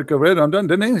Jibreel, and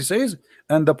then he says,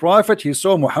 and the Prophet he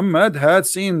saw Muhammad had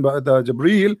seen by the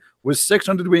Jibreel with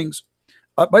 600 wings.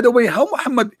 By the way, how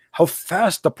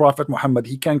fast the Prophet Muhammad,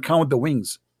 he can count the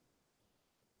wings.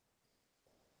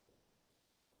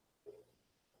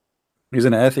 He's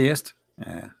an atheist.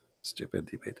 Yeah, stupid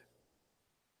debate.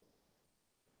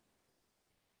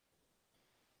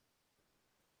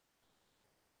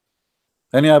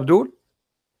 Any Abdul?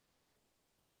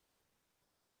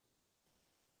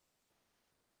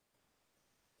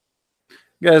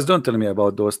 Guys, don't tell me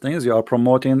about those things. You are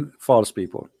promoting false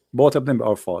people. Both of them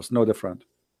are false, no different.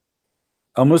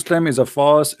 A Muslim is a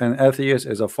false, an atheist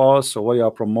is a false. So why you are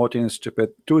promoting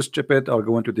stupid? Two stupid are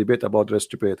going to debate about their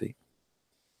stupidity.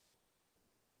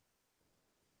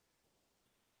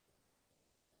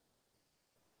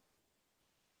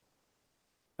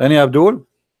 Any Abdul?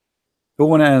 Who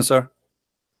want to answer?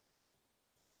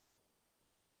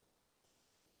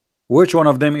 Which one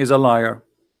of them is a liar?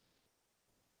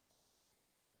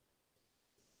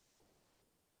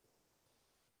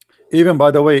 Even,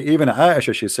 by the way, even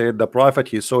Aisha, she said the Prophet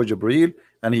he saw Jibreel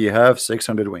and he have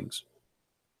 600 wings.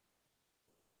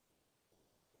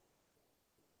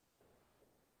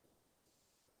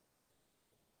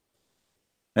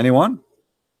 Anyone?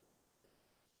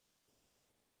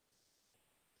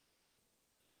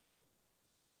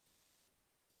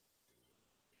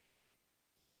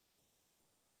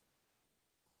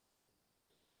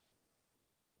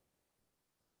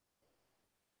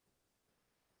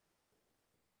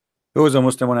 Who is a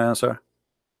Muslim want to answer?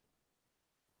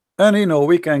 And you know,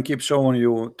 we can keep showing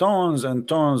you tons and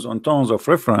tons and tons of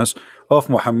reference of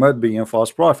Muhammad being a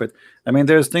false prophet. I mean,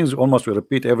 there's things almost we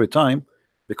repeat every time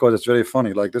because it's very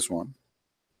funny, like this one.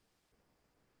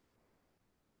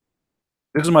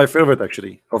 This is my favorite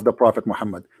actually of the Prophet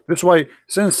Muhammad. That's why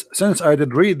since I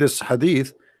did read this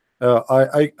hadith,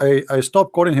 I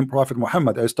stopped calling him Prophet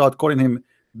Muhammad. I start calling him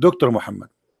Dr. Muhammad.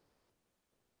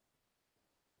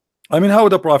 I mean, how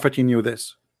the Prophet he knew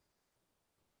this?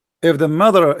 If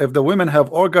the women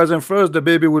have orgasm first, the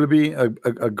baby will be a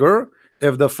girl.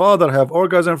 If the father have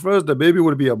orgasm first, the baby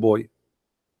will be a boy.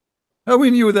 How we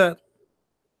knew that?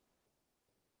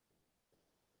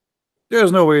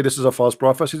 There's no way this is a false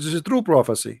prophecy. This is a true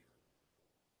prophecy.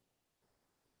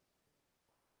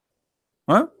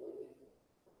 Huh?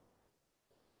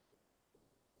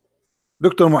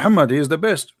 Dr. Muhammad, he is the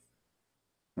best.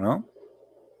 No?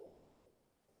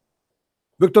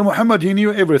 Dr. Muhammad, he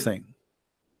knew everything.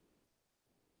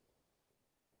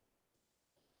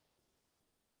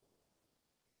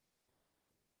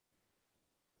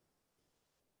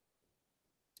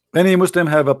 Any Muslim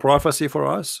have a prophecy for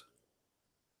us?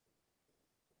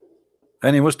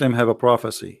 Any Muslim have a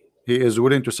prophecy? He is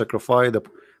willing to sacrifice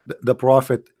the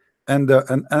prophet and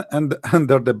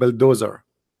under the bulldozer.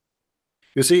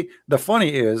 You see, the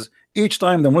funny is, each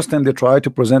time the Muslim they try to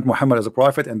present Muhammad as a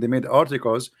prophet and they made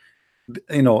articles,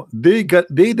 you know, they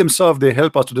themselves they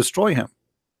help us to destroy him.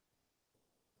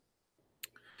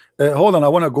 Hold on, I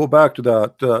want to go back to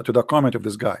the comment of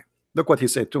this guy. Look what he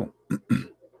said too.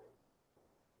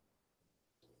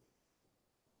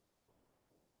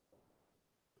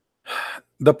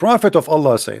 The Prophet of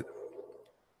Allah said,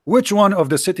 which one of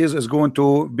the cities is going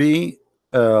to be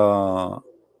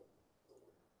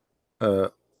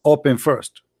open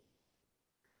first?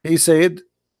 He said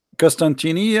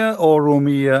Constantinia or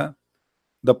Romia.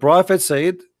 The Prophet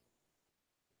said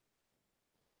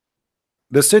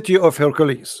the city of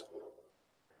Hercules,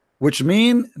 which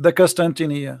mean the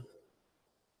Constantinia.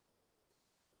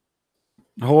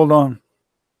 Hold on.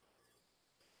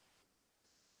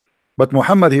 But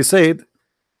Muhammad, he said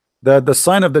that the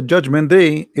sign of the judgment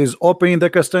day is opening the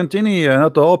Constantinia,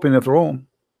 not the opening of Rome.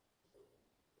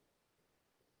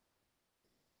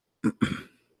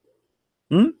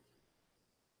 Hmm?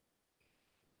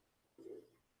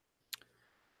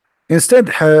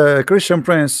 Instead, Christian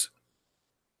Prince,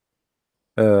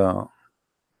 hold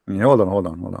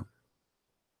on.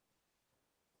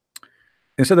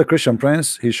 Instead of Christian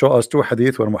Prince, he showed us two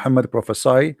hadith where Muhammad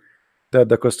prophesied that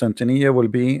the Constantinia will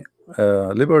be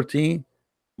liberty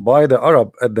by the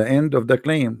Arab at the end of the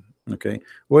claim. Okay.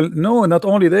 Well, no, not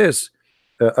only this.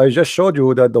 I just showed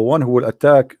you that the one who will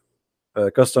attack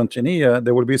Constantinia,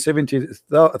 there will be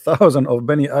 70,000 of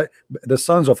the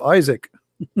sons of Isaac.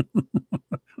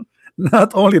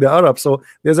 Not only the Arabs. So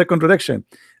there's a contradiction.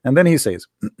 And then he says,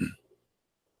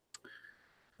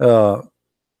 did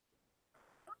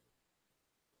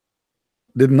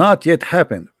not yet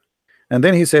happen. And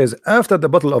then he says, after the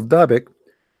battle of Dabek,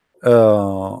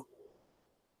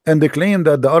 and they claim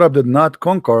that the Arab did not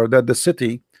conquer the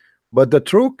city, but the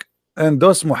Turk, and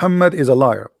thus Muhammad is a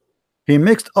liar. He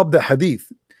mixed up the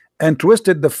hadith and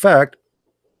twisted the fact.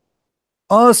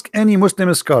 Ask any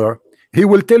Muslim scholar, he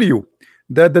will tell you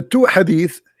that the two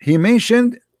hadith he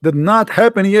mentioned did not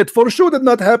happen yet. For sure did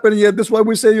not happen yet. That's why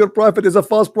we say your prophet is a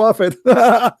false prophet.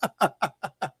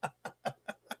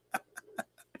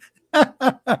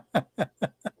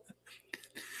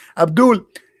 Abdul,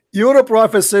 your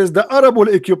prophet says the Arab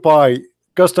will occupy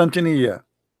Constantinia.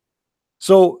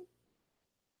 So,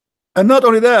 and not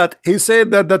only that, he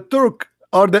said that the Turk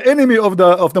are the enemy of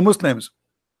the Muslims.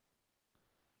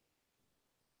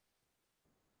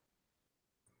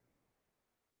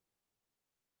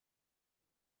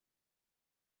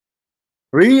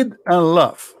 Read and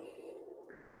laugh.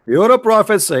 Your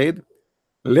prophet said,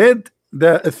 let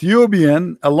the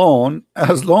Ethiopian alone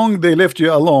as long they left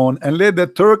you alone, and let the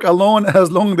Turk alone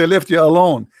as long they left you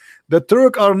alone. The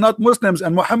Turk are not Muslims,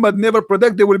 and Muhammad never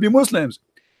predicted they will be Muslims.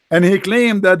 And he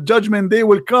claimed that judgment day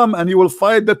will come and he will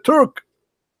fight the Turk.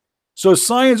 So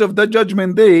signs of the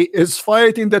judgment day is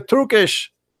fighting the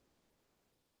Turkish.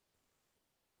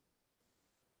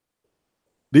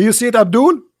 Do you see it,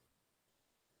 Abdul?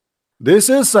 This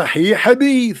is Sahih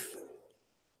Hadith.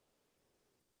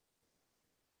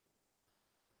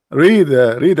 Read,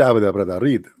 Abda, brother.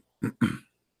 Read.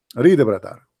 Read,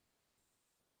 brother.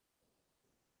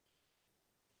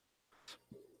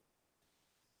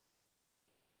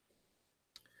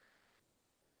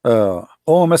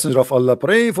 Oh, messenger of Allah,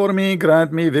 pray for me,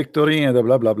 grant me victory, and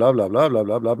blah blah blah blah blah blah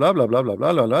blah blah blah blah blah blah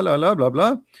blah blah blah blah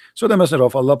blah. So the messenger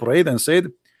of Allah prayed and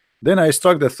said, then I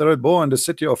struck the third bow in the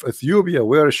city of Ethiopia,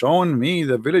 where shown me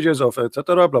the villages of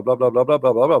etc. Blah blah blah blah blah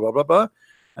blah blah blah blah blah blah.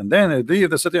 And then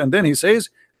leave the city, and then he says,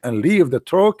 and leave the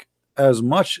Turk as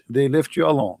much they left you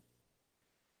alone.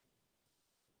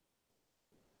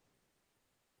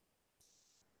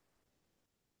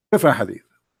 Different hadith.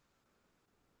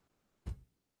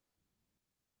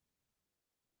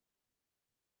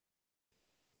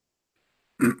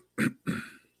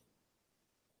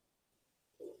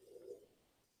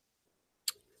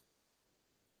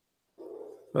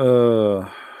 I'm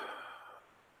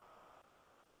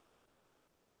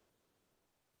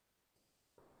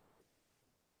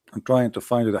trying to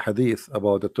find the hadith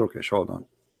about the Turkish. Hold on.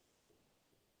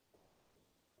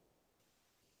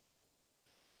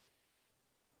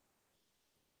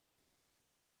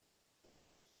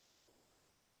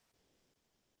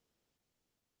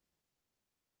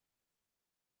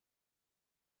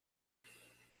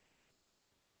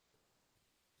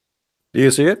 Do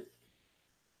you see it?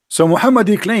 So Muhammad,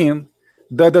 he claimed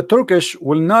that the Turkish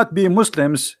will not be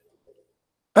Muslims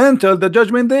until the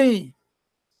judgment day.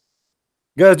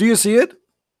 Guys, do you see it?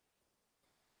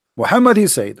 Muhammad, he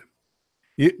said,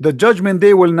 the judgment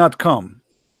day will not come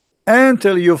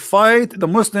until you fight the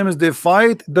Muslims, they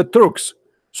fight the Turks.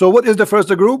 So what is the first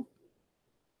group?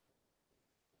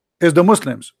 Is the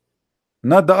Muslims,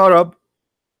 not the Arab,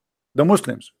 the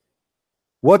Muslims.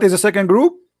 What is the second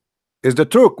group? Is the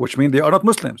Turk, which means they are not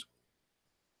Muslims.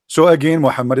 So again,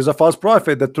 Muhammad is a false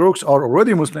prophet. The Turks are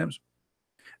already Muslims,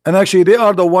 and actually they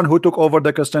are the one who took over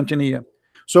the Constantinia.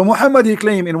 So Muhammad, he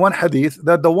claimed in one hadith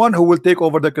that the one who will take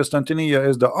over the Constantinia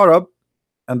is the Arab,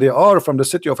 and they are from the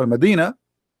city of Al-Medina,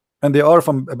 and they are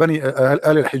from Bani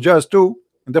al-Hijaz too,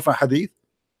 in different hadith.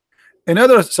 On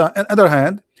other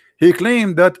hand, he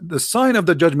claimed that the sign of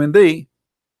the judgment day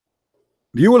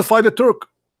You will fight the Turk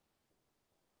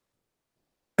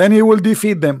and you will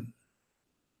defeat them.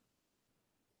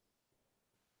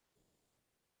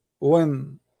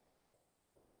 When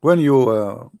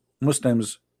you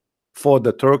Muslims fought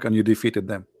the Turk and you defeated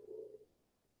them?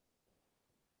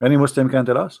 Any Muslim can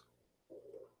tell us?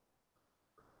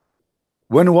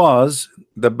 When was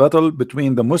the battle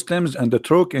between the Muslims and the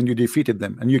Turk and you defeated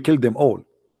them and you killed them all?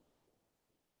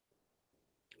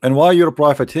 And why your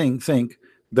prophet think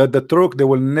that the Turk, they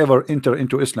will never enter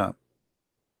into Islam?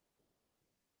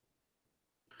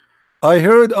 I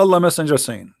heard Allah Messenger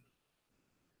saying,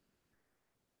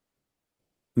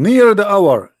 near the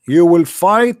hour you will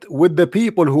fight with the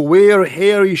people who wear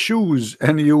hairy shoes,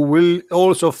 and you will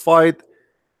also fight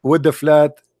with the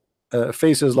flat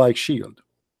faces like shield.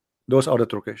 Those are the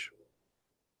Turkish,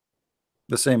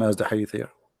 the same as the hadith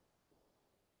here.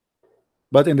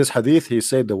 But in this hadith he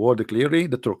said the word clearly,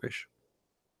 the Turkish.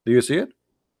 Do you see it?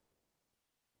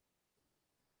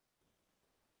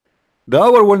 The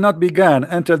hour will not begin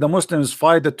until the Muslims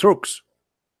fight the Turks,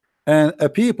 and a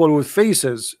people with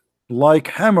faces like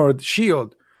hammered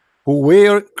shield, who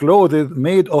wear clothes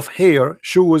made of hair,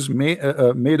 shoes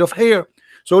made of hair.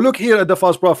 So look here at the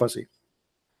false prophecy.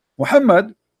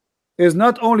 Muhammad is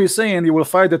not only saying he will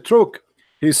fight the Turk,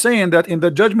 he's saying that in the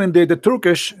judgment day the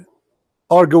Turkish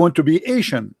are going to be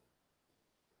Asian,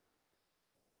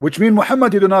 which means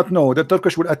Muhammad, you do not know the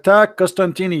Turkish will attack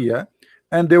Constantinople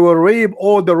and they will rape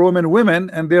all the Roman women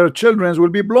and their children will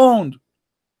be blonde.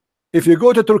 If you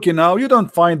go to Turkey now, you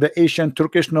don't find the Asian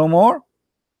Turkish no more.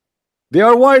 They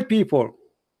are white people,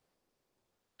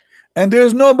 and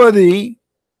there's nobody,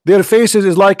 their faces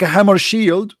is like a hammer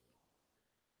shield,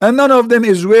 and none of them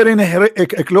is wearing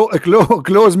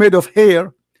clothes made of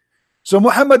hair. So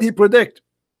Muhammad, he predict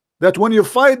that when you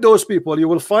fight those people, you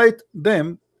will fight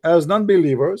them as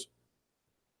non-believers.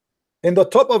 In the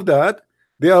top of that,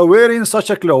 they are wearing such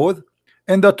a cloth,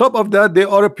 and the top of that, they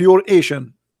are a pure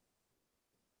Asian.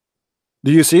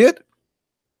 Do you see it?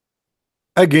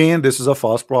 Again, this is a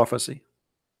false prophecy.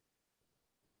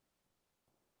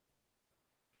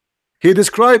 He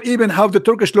described even how the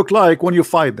Turkish look like when you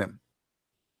fight them.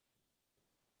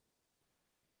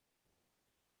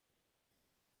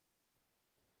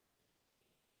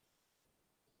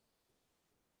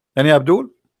 Any Abdul?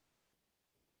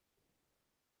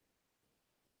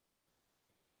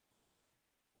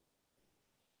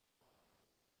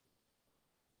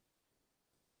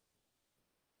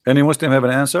 Any Muslim have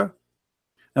an answer?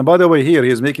 And by the way, here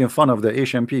he is making fun of the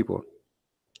Asian people.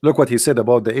 Look what he said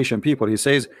about the Asian people. He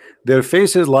says their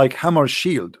faces like hammer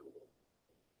shield.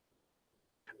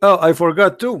 Oh, I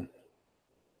forgot too.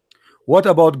 What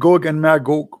about Gog and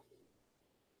Magog?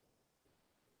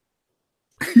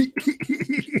 I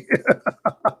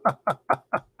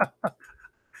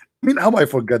mean, how I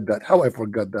forgot that? How I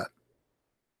forgot that?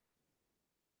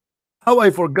 How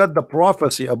I forgot the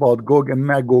prophecy about Gog and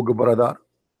Magog, brother?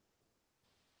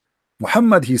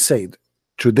 Muhammad, he said,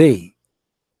 today,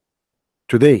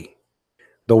 the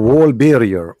wall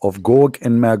barrier of Gog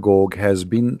and Magog has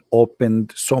been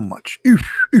opened so much. If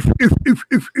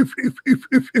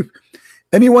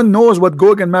anyone knows what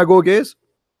Gog and Magog is?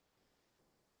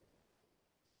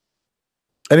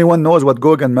 Anyone knows what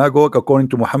Gog and Magog according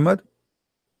to Muhammad?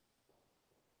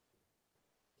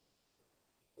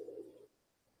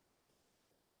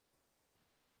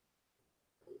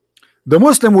 The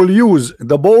Muslim will use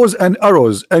the bows and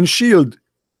arrows and shield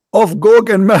of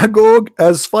Gog and Magog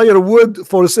as firewood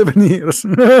for 7 years.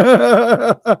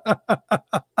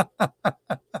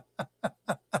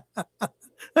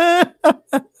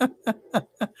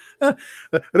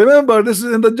 Remember, this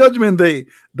is in the judgment day.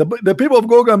 The people of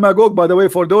Gog and Magog, by the way,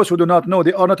 for those who do not know,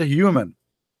 they are not a human.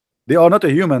 They are not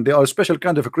a human. They are a special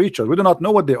kind of a creature. We do not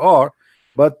know what they are,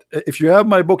 but if you have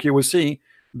my book, you will see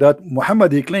that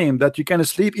Muhammad, he claimed that you can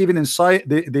sleep even inside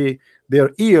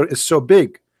their ear is so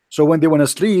big. So when they want to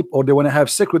sleep or they want to have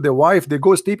sex with their wife, they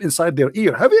go sleep inside their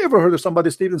ear. Have you ever heard of somebody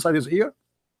sleep inside his ear?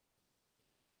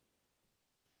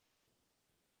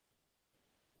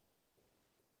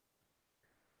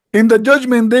 In the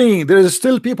judgment day, there is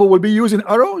still people will be using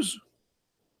arrows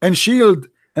and shield,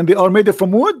 and they are made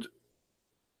from wood.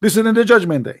 This is in the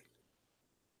judgment day.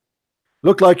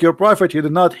 Look like your prophet, you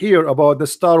did not hear about the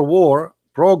Star War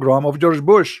program of George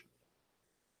Bush.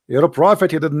 You're a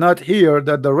prophet, you did not hear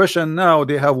that the Russian now,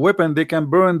 they have weapon, they can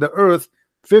burn the earth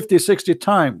 50-60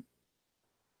 times.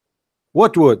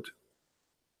 What would?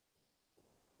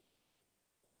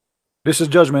 This is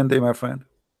judgment day, my friend.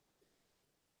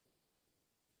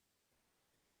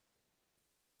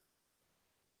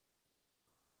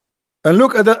 And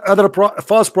look at the other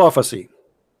false prophecy.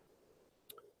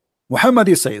 Muhammad,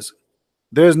 he says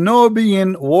There is no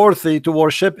being worthy to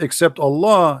worship except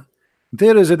Allah.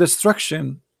 There is a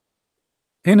destruction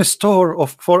in store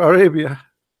of for Arabia,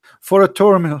 for a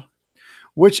turmoil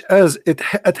which is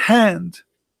at hand,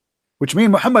 which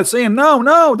means Muhammad saying,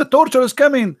 now the torture is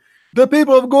coming. The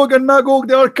people of Gog and Magog,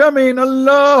 they are coming.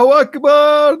 Allahu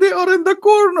Akbar. They are in the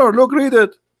corner. Look, read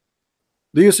it.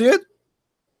 Do you see it?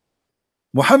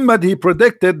 Muhammad, he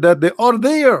predicted that they are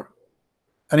there.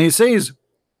 And he says,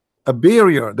 the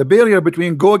barrier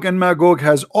between Gog and Magog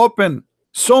has opened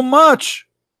so much.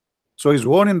 So he's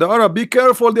warning the Arab, be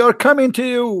careful, they are coming to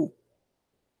you.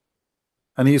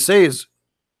 And he says,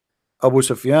 Abu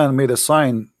Sufyan made a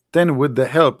sign 10 with the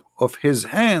help of his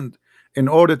hand in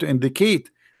order to indicate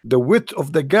the width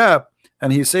of the gap,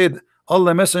 and he said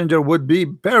Allah messenger would be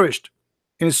perished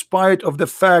in spite of the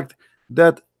fact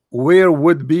that where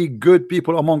would be good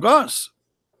people among us.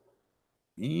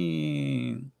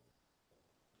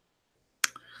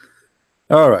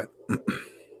 All right.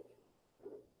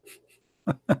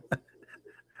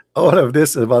 All of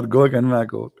this is about Gog and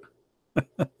Magog.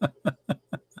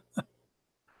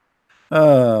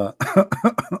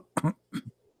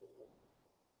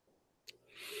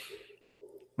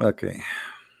 Okay.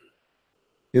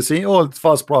 You see, all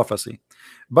false prophecy.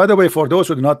 By the way, for those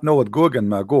who do not know what Gog and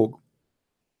Magog,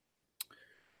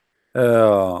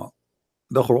 the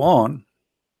Quran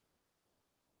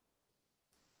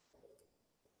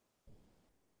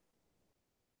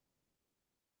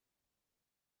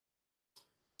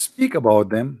speak about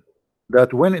them,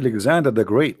 that when Alexander the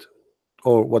Great,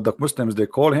 or what the Muslims they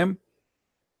call him,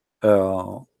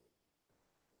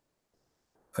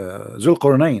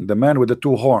 Zulqarnain, the man with the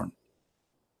two horn.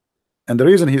 And the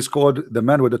reason he's called the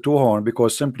man with the two horn,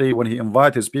 because simply when he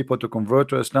invited his people to convert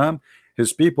to Islam,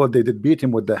 his people, they did beat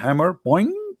him with the hammer,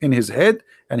 boing, in his head,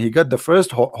 and he got the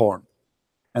first horn.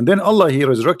 And then Allah, he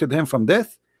resurrected him from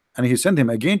death, and he sent him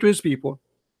again to his people.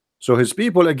 So his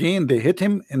people again, they hit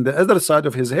him in the other side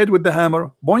of his head with the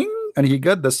hammer, boing, and he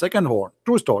got the second horn.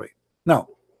 True story. Now,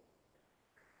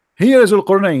 here is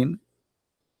Al-Qurnain.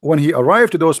 When he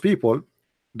arrived to those people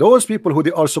who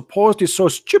they are supposedly so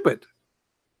stupid,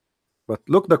 but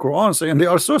look, the Quran saying they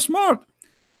are so smart.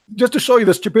 Just to show you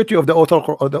the stupidity of the author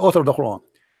of the Quran.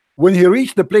 When he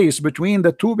reached the place between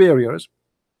the two barriers,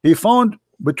 he found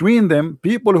between them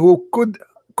people who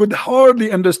could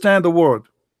hardly understand the word.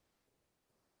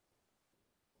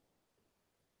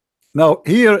 Now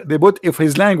here they put if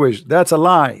his language, that's a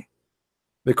lie,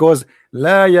 because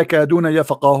لا يكادون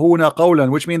يفقهون قولا,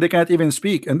 which means they can't even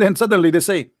speak. And then suddenly they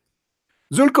say,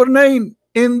 Zulkarnain,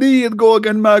 indeed Gog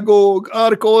and Magog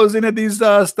are causing a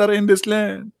disaster in this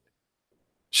land.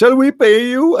 Shall we pay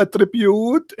you a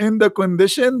tribute in the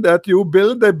condition that you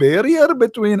build a barrier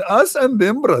between us and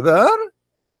them, brother?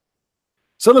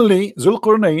 Suddenly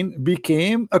Zulkarnain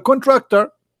became a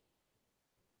contractor.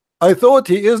 I thought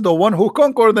he is the one who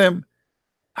conquered them.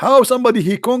 How somebody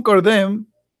he conquered them,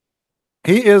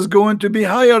 he is going to be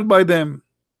hired by them.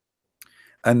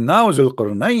 And now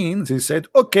Zulqarnain, he said,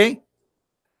 okay,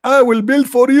 I will build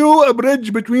for you a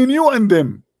bridge between you and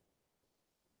them.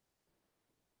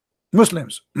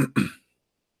 Muslims.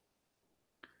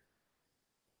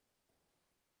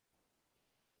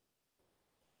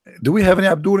 Do we have any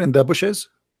Abdul in the bushes?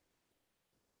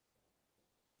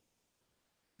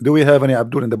 Do we have any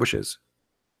Abdul in the bushes?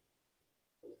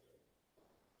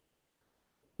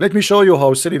 Let me show you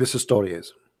how silly this story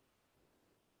is.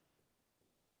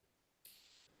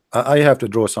 I have to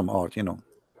draw some art, you know.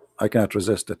 I cannot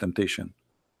resist the temptation.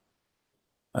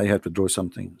 I have to draw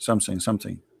something.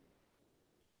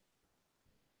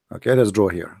 Okay, let's draw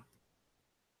here.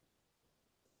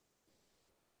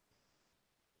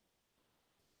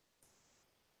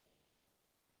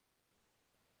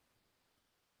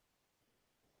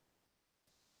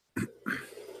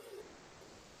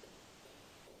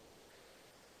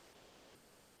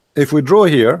 If we draw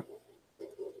here,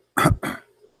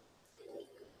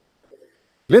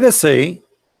 let us say,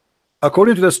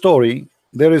 according to the story,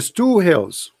 there is two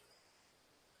hills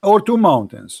or two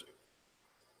mountains.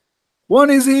 One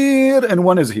is here and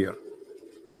one is here.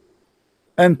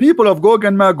 And people of Gog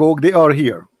and Magog, they are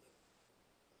here.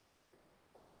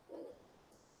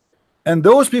 And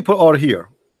those people are here.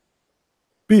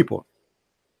 People.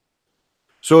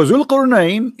 So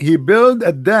Zulqarnain, he built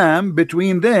a dam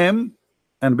between them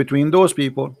and between those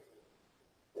people,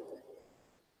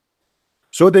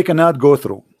 so they cannot go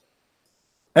through.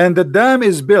 And the dam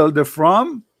is built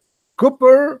from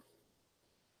copper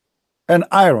and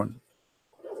iron.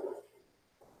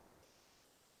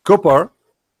 Copper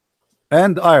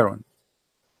and iron.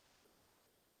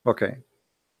 Okay.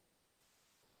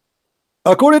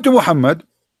 According to Muhammad,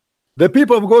 The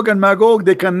people of Gog and Magog,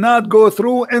 they cannot go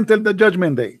through until the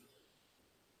judgment day.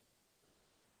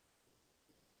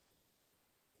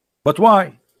 But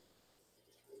why?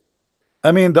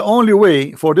 I mean, the only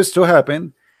way for this to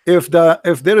happen, if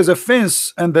there is a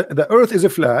fence and the earth is a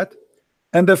flat,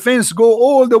 and the fence go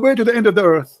all the way to the end of the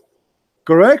earth,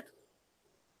 correct?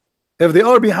 If they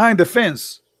are behind the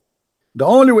fence, the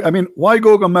only way, I mean, why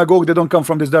Gog and Magog, they don't come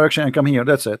from this direction and come here?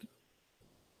 That's it.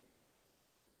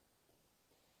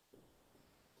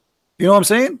 You know what I'm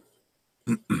saying?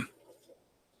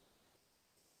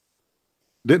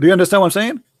 Do you understand what I'm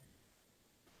saying?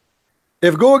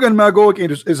 If Gog and Magog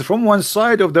is from one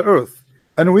side of the earth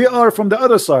and we are from the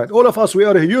other side, all of us, we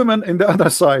are human in the other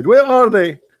side, where are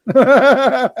they?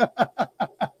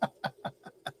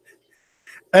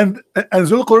 and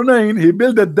Zulqarnain, he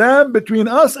built a dam between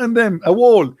us and them, a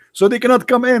wall, so they cannot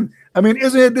come in. I mean,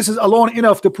 isn't it, this is alone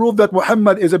enough to prove that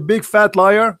Muhammad is a big fat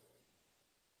liar?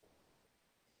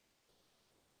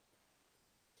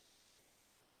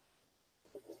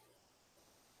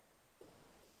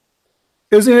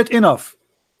 Isn't it enough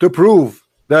to prove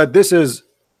that this is,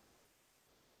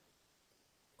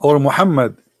 or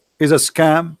Muhammad is a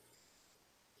scam?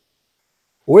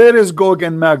 Where is Gog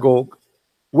and Magog,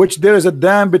 which there is a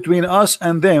dam between us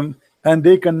and them, and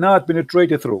they cannot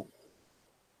penetrate it through?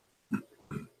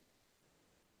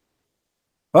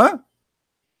 Huh?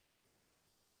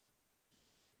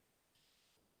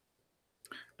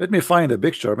 Let me find a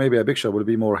picture. Maybe a picture will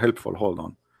be more helpful. Hold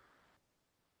on.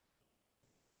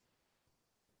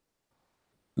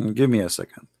 Give me a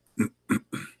second.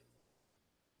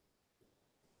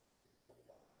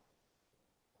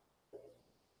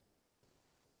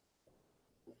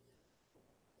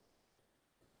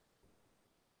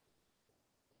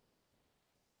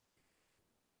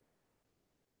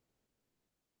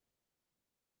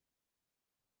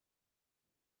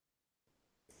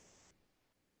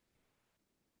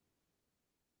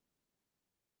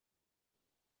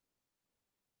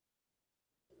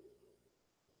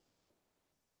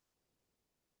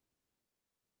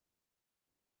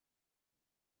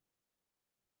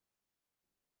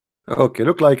 Okay,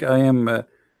 look like I am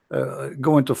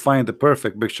going to find the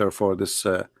perfect picture for this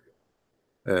uh,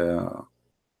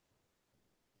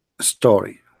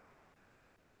 story.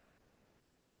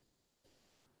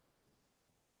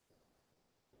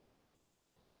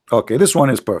 Okay, this one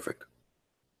is perfect.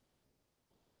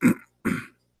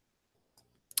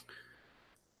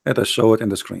 Let us show it in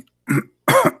the screen.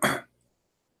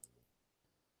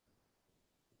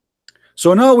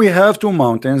 So now we have two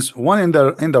mountains, one in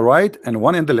the right and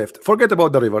one in the left. Forget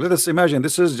about the river. Let us imagine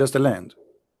this is just a land.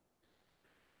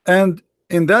 And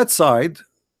in that side,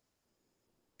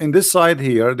 in this side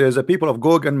here, there's a people of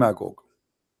Gog and Magog.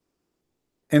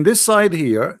 In this side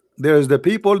here, there's the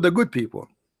people, the good people.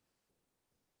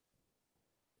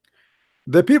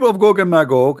 The people of Gog and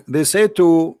Magog, they say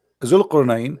to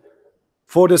Zulqarnain,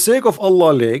 for the sake of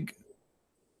Allah, leg,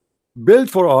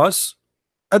 build for us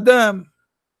a dam.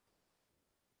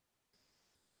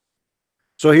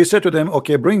 So he said to them,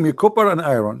 okay, bring me copper and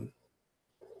iron.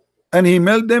 And he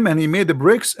melted them and he made the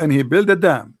bricks and he built a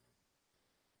dam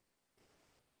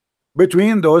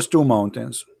between those two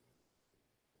mountains.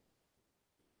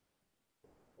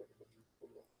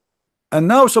 And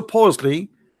now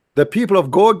supposedly the people of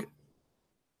Gog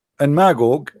and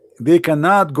Magog, they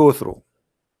cannot go through.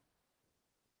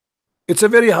 It's a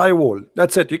very high wall.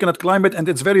 That's it. You cannot climb it, and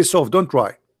it's very soft. Don't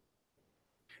try.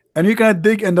 And you cannot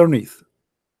dig underneath.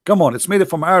 Come on, it's made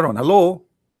from iron. Hello.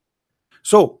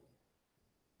 So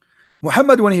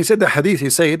Muhammad, when he said the hadith, he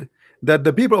said that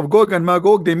the people of Gog and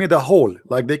Magog, they made a hole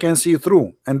like they can see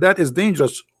through, and that is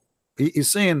dangerous. He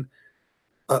is saying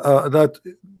that,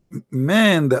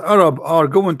 man, the Arab are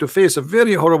going to face a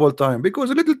very horrible time because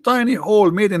a little tiny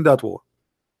hole made in that wall.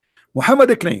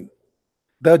 Muhammad claimed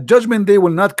that judgment day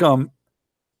will not come.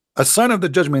 A sign of the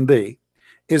judgment day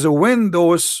is when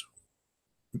those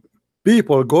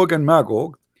people, Gog and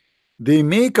Magog, they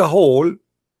make a hole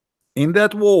in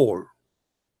that wall.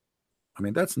 I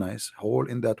mean, that's nice. Hole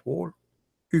in that wall.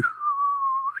 Ew.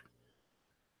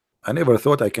 I never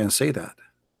thought I can say that.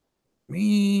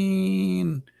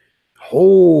 Mean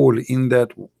hole in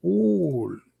that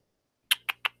wall.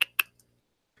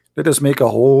 Let us make a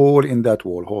hole in that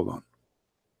wall. Hold on.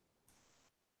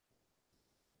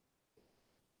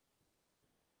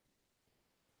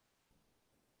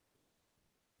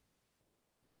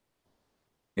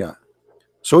 Yeah.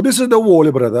 So this is the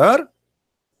wall, brother.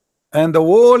 And the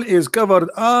wall is covered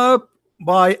up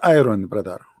by iron,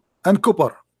 brother, and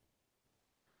copper.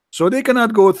 So they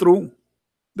cannot go through.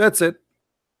 That's it.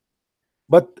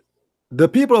 But the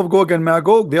people of Gog and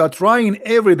Magog, they are trying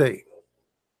every day.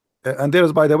 And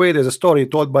there's, by the way, there's a story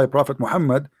told by Prophet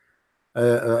Muhammad,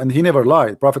 and he never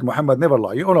lied. Prophet Muhammad never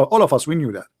lied. All of us, we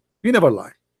knew that. He never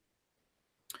lied.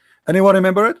 Anyone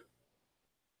remember it?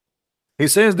 He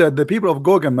says that the people of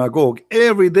Gog and Magog,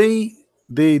 every day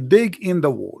they dig in the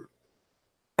wall.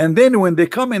 And then when they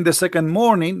come in the second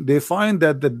morning, they find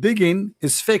that the digging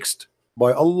is fixed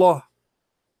by Allah.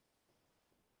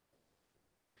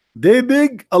 They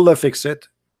dig, Allah fix it.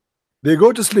 They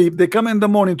go to sleep, they come in the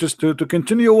morning to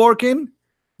continue working.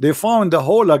 They found the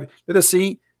hole. Like, let us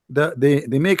see, they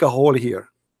make a hole here.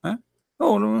 Huh?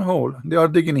 Oh, no, hole. They are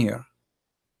digging here.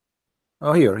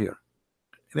 Oh, here.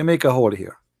 They make a hole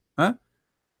here. Huh?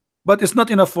 But it's not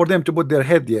enough for them to put their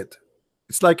head yet.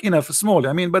 It's like enough, small.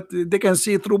 I mean, but they can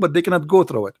see through, but they cannot go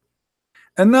through it.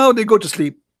 And now they go to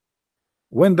sleep.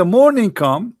 When the morning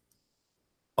come,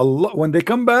 Allah, when they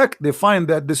come back, they find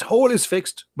that this hole is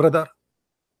fixed, brother.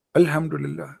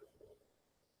 Alhamdulillah.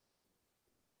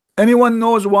 Anyone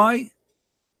knows why?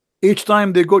 Each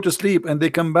time they go to sleep and they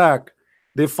come back,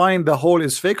 they find the hole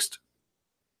is fixed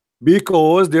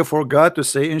because they forgot to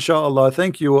say, Inshallah,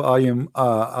 thank you, I am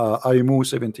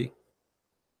 70.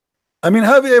 I mean,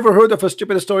 have you ever heard of a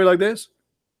stupid story like this?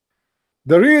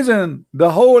 The reason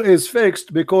the hole is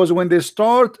fixed because when they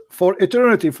start for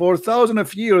eternity, for thousands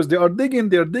of years, they are digging,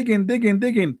 they're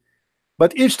digging.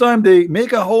 But each time they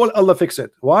make a hole, Allah fix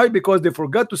it. Why? Because they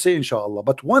forgot to say Inshallah.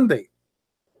 But one day,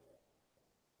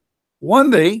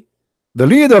 the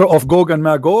leader of Gog and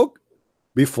Magog,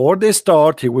 before they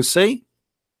start, he will say,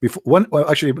 well,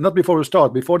 actually, not before we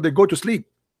start, before they go to sleep,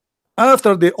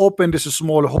 after they open this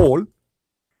small hole,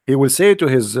 he will say to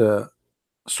his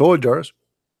soldiers,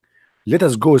 let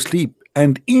us go sleep,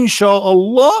 and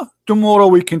Inshallah, tomorrow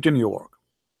we continue work.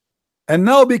 And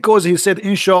now, because he said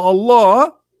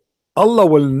Inshallah, Allah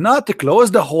will not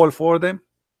close the hole for them,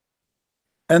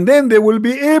 and then they will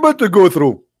be able to go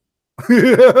through.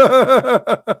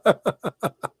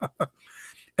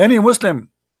 Any Muslim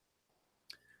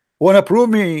want to prove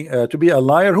me to be a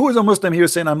liar? Who is a Muslim here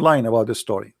saying I'm lying about this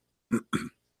story?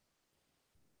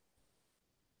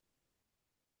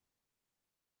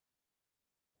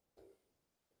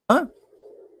 Huh?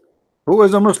 Who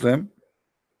is a Muslim?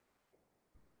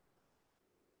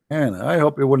 And I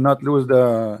hope it will not lose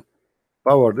the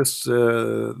power. This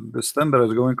thunder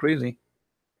is going crazy.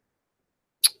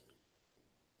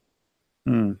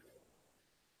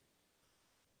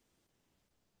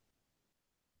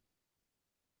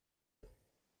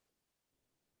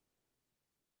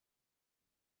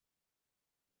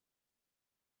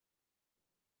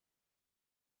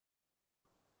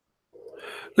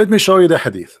 Let me show you the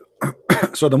hadith.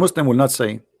 So the Muslim will not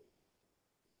say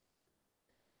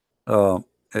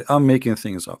I'm making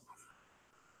things up.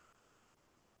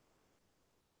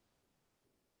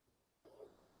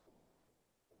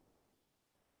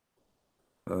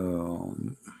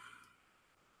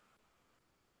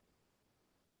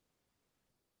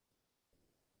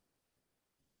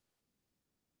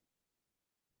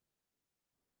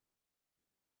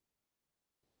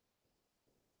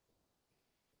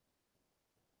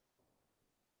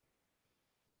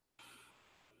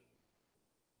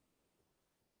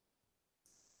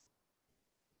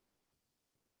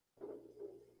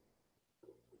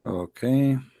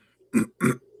 Okay.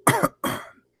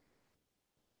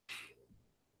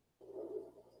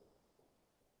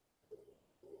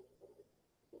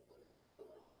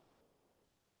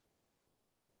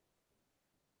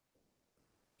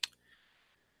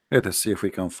 Let us see if we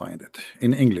can find it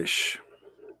in English.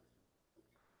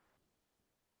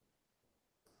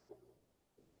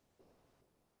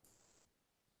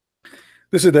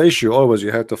 This is the issue. Always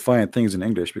you have to find things in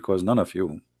English because none of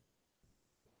you,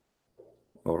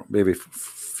 or maybe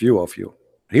few of you.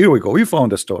 Here we go. We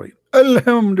found the story.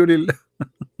 Alhamdulillah.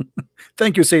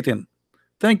 Thank you, Satan.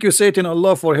 Thank you, Satan,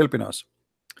 Allah, for helping us.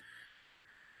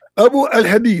 Abu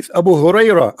al-Hadith, Abu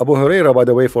Huraira. Abu Huraira, by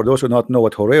the way, for those who not know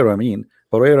what Huraira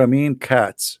mean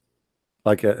cats.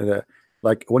 Like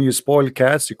when you spoil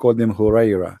cats, you call them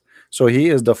Huraira. So he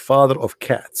is the father of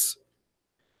cats.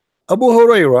 Abu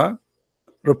Huraira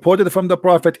reported from the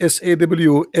Prophet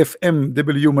SAW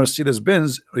FMW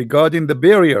Mercedes-Benz regarding the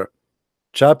barrier,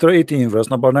 chapter 18, verse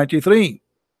number 93.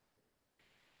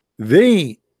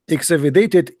 They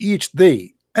excavated each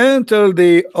day until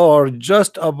they are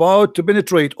just about to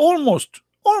penetrate, almost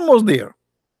there.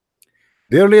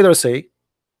 Their leaders say,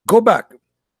 go back,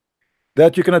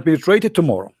 that you cannot penetrate it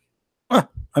tomorrow. I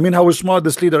mean, how smart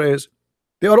this leader is.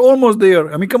 They are almost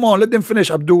there. I mean, come on, let them finish,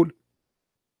 Abdul.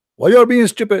 Why you are being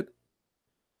stupid?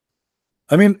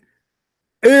 I mean,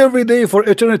 every day for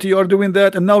eternity you are doing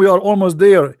that, and now you are almost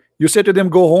there. You say to them,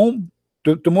 go home,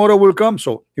 tomorrow will come.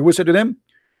 So he will say to them,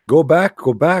 Go back,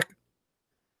 go back.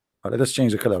 Let us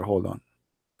change the color. Hold on.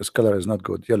 This color is not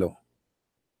good. Yellow.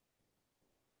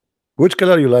 Which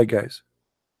color you like, guys?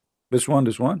 This one,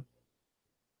 this one.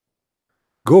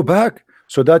 Go back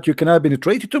so that you cannot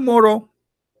penetrate it tomorrow.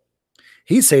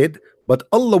 He said, but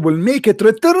Allah will make it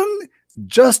return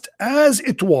just as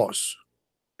it was.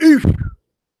 If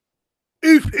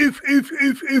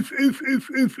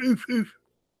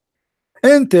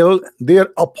until their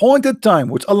appointed time,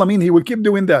 which Allah mean He will keep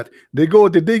doing that. They go,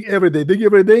 they dig every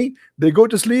day, they go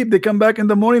to sleep, they come back in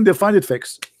the morning, they find it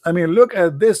fixed. I mean, look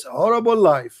at this horrible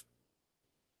life.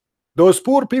 Those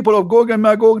poor people of Gog and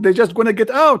Magog, they're just gonna get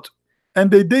out,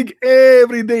 and they dig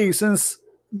every day since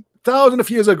thousands of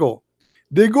years ago.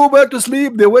 They go back to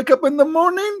sleep, they wake up in the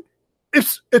morning,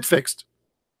 it's fixed.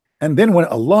 And then when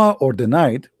Allah or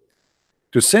denied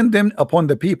to send them upon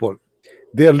the people,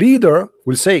 their leader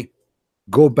will say,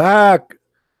 go back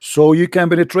so you can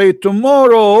penetrate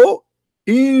tomorrow,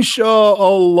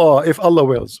 inshallah, if Allah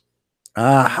wills.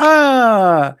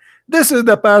 Aha! This is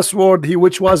the password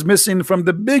which was missing from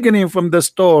the beginning, from the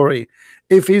story.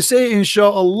 If he say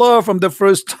inshallah from the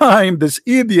first time, this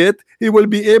idiot, he will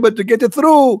be able to get it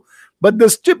through. But the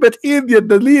stupid idiot,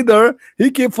 the leader,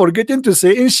 he keep forgetting to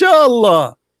say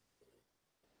inshallah.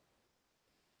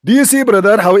 Do you see,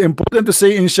 brother, how important to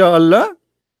say inshallah?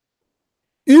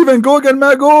 Even Gog and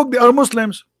Magog, they are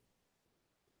Muslims.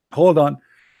 Hold on.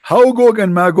 How Gog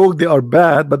and Magog, they are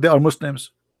bad, but they are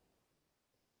Muslims?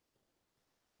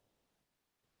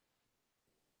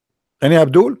 Any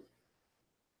Abdul?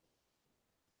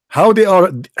 How they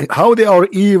are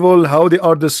evil, how they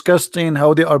are disgusting,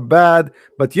 how they are bad,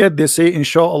 but yet they say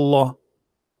inshallah.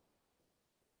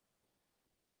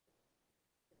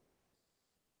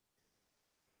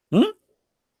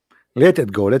 Let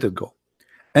it go, let it go.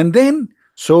 And then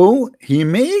so he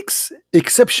makes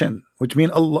exception, which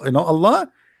means Allah,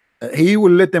 Allah, he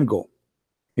will let them go.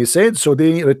 He said, so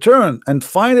they return and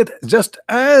find it just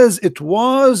as it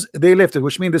was, they left it,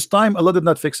 which means this time Allah did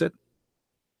not fix it.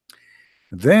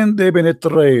 Then they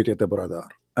penetrated, brother,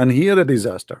 and here a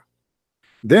disaster.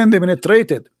 Then they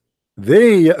penetrated.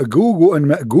 They, Ya'juj and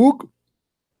Ma'juj,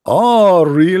 are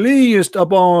released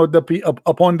upon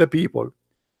the people,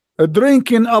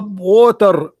 drinking up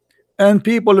water, and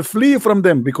people flee from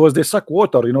them because they suck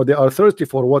water. They are thirsty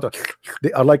for water.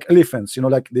 They are like elephants.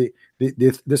 Like they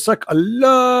suck a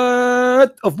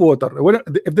lot of water.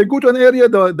 If they go to an area,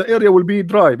 the area will be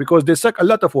dry because they suck a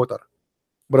lot of water,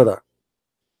 brother.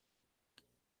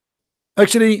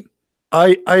 Actually,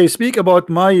 I speak about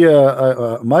my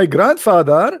my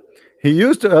grandfather. He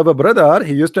used to have a brother.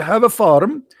 He used to have a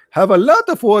farm, have a lot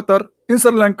of water in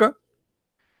Sri Lanka,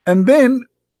 and then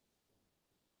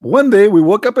one day we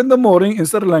woke up in the morning in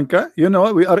Sri Lanka. We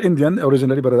are Indian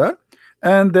originally, brother,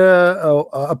 and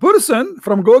a person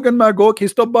from Gog and Magog, he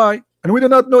stopped by, and we do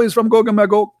not know he's from Gog and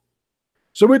Magog.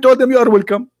 So we told him, you are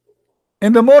welcome.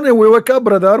 In the morning we woke up,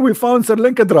 brother, we found Sri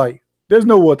Lanka dry. There's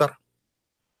no water.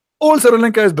 All Sri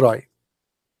Lanka is dry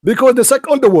because they suck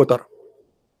all the water.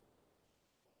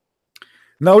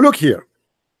 Now look here.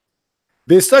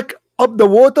 They suck up the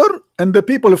water and the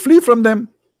people flee from them.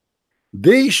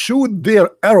 They shoot their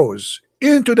arrows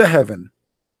into the heaven.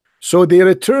 So they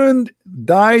returned,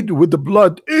 died with the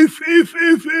blood. If.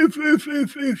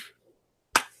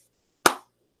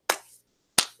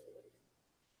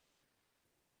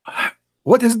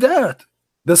 What is that?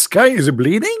 The sky is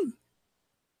bleeding?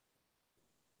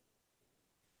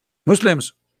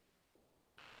 Muslims,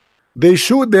 they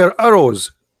shoot their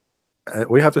arrows.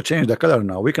 We have to change the color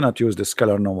now. We cannot use this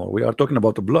color no more. We are talking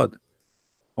about the blood.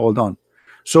 Hold on.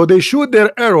 So they shoot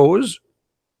their arrows,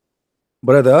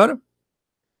 brother,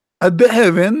 at the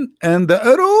heaven, and the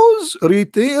arrows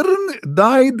return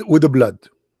died with the blood.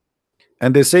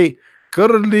 And they say,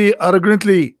 currently,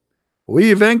 arrogantly,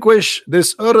 we vanquish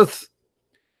this earth.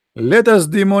 Let us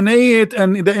demoniate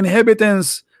and the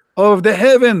inhabitants of the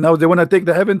heaven. Now they want to take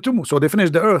the heaven too, so they finish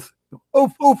the earth.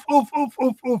 Oof.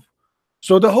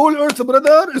 So the whole earth,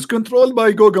 brother, is controlled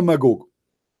by Gog and Magog.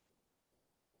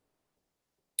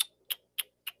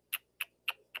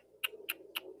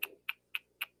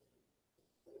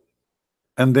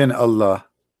 And then Allah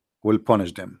will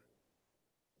punish them.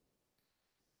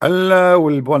 Allah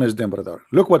will punish them, brother.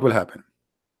 Look what will happen.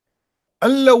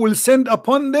 Allah will send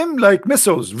upon them like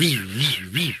missiles,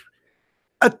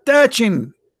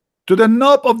 attaching to the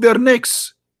knob of their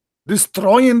necks,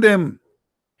 destroying them.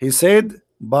 He said,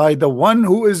 by the one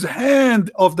who is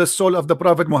hand of the soul of the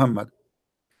Prophet Muhammad,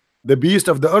 the beast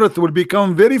of the earth will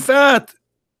become very fat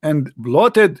and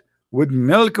bloated with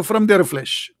milk from their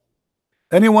flesh.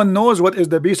 Anyone knows what is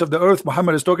the beast of the earth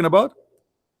Muhammad is talking about?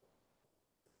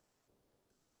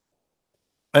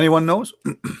 Anyone knows?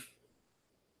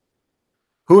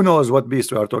 Who knows what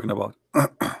beast we are talking about?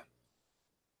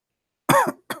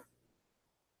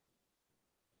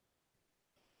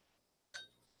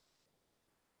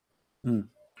 Hmm.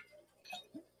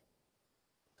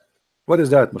 What is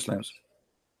that, Muslims?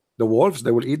 The wolves,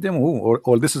 they will eat them? Who?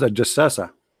 Or this is a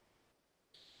jassasa.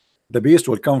 The beast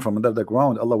will come from under the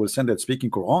ground. Allah will send it speaking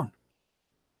Quran.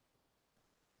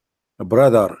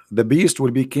 Brother, the beast will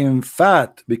become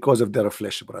fat because of their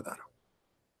flesh, brother.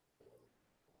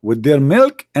 With their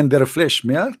milk and their flesh.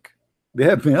 Milk? They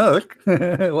have milk.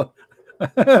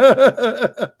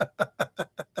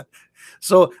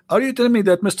 So are you telling me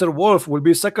that Mr. Wolf will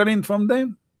be suckling from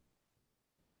them?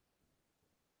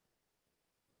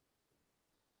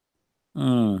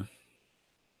 Hmm.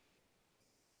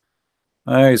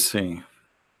 I see.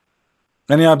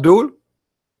 Any Abdul?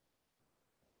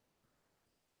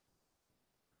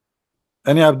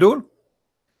 Any Abdul?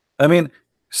 I mean,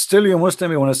 still you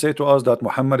Muslim, you want to say to us that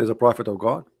Muhammad is a prophet of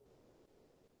God?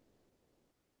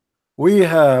 We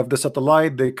have the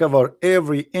satellite, they cover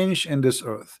every inch in this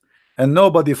earth, and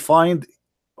nobody found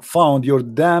your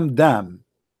damn dam.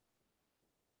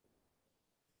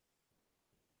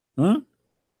 Hmm?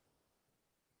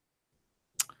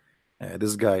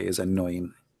 This guy is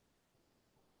annoying.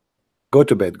 Go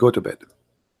to bed, go to bed.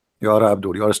 You are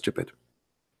Abdul, you are stupid.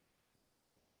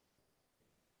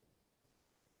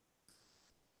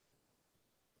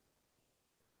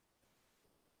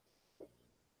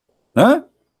 Huh?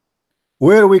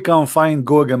 Where we can find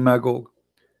Gog and Magog?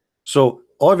 So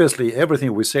obviously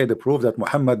everything we say to prove that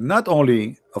Muhammad not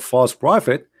only a false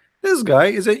prophet, this guy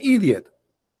is an idiot.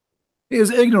 He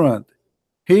is ignorant.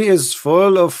 He is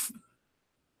full of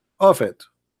it.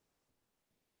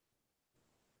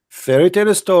 Fairy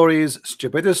tale stories,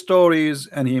 stupid stories,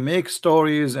 and he makes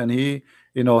stories, and he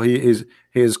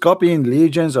is copying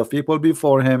legions of people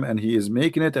before him, and he is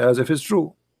making it as if it's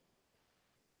true.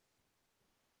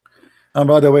 And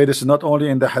by the way, this is not only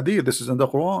in the hadith, this is in the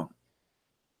Quran.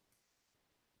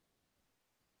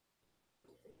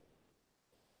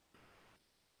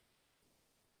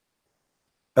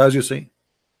 As you see.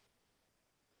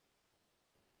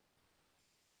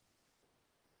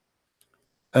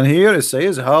 And here it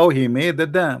says how he made the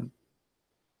dam.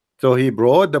 So he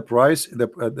brought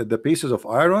the pieces of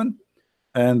iron,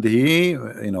 and he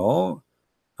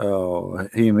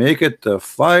make it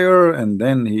fire, and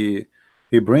then he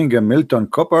bring a Milton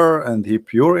copper, and he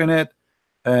pure in it,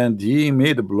 and he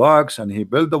made blocks, and he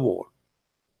built the wall.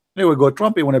 Here we go.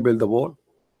 Trump, he want to build the wall.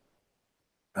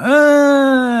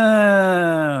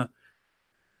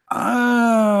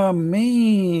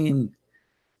 Mean.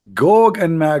 Gog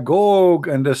and Magog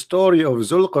and the story of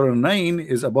Zulqarnain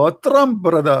is about Trump,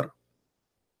 brother.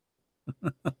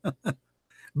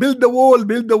 Build the wall,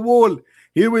 build the wall.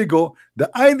 Here we go. The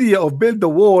idea of build the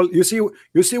wall. You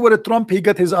see where Trump he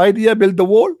got his idea, build the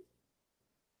wall?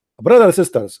 Brothers and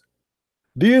sisters,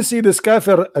 do you see this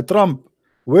kafir Trump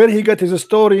where he got his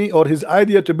story or his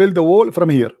idea to build the wall? From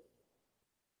here.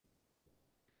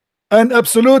 And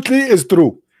absolutely is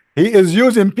true. He is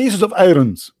using pieces of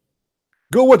irons.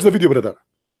 Go watch the video, brother.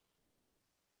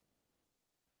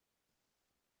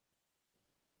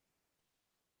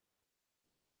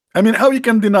 I mean, how you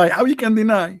can deny? How you can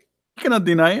deny? You cannot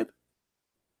deny it.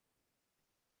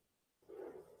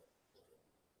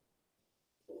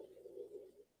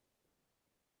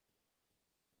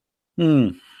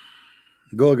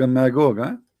 Gog and Magog,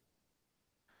 huh?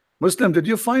 Muslim, did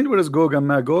you find where is Gog and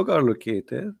Magog are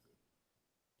located?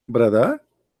 Brother?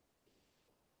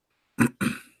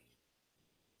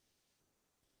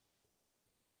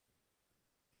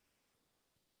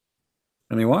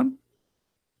 Anyone?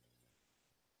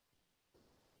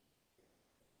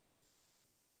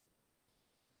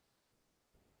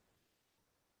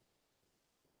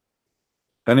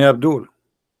 Any Abdul?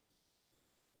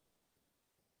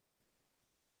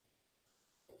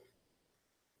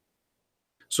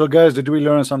 So guys, did we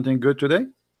learn something good today?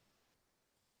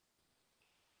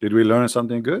 Did we learn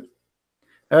something good?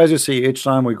 As you see, each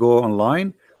time we go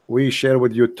online, we share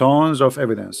with you tons of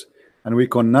evidence, and we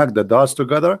connect the dots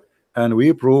together, and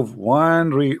we prove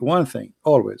one thing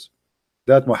always,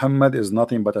 that Muhammad is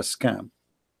nothing but a scam.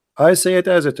 I say it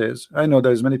as it is. I know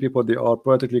there's many people, they are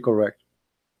politically correct.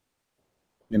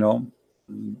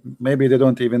 Maybe they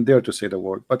don't even dare to say the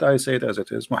word, but I say it as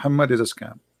it is. Muhammad is a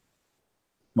scam.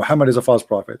 Muhammad is a false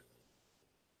prophet.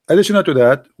 Additional to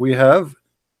that, we have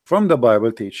from the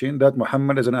Bible teaching that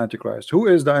Muhammad is an antichrist. Who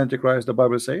is the antichrist? The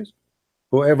Bible says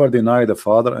whoever deny the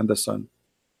Father and the Son.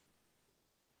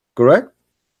 Correct?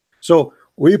 So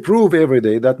we prove every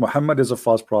day that Muhammad is a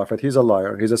false prophet. He's a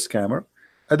liar. He's a scammer.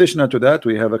 Additional to that,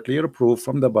 we have a clear proof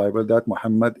from the Bible that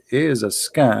Muhammad is a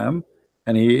scam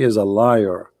and he is a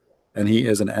liar and he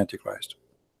is an antichrist.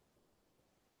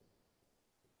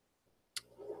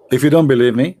 If you don't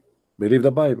believe me, believe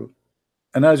the Bible.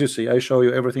 And as you see, I show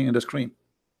you everything in the screen.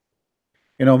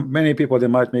 You know, many people, they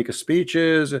might make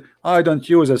speeches. I don't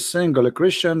use a single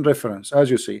Christian reference, as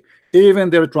you see, even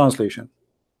their translation.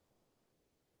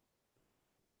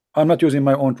 I'm not using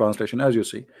my own translation, as you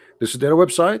see. This is their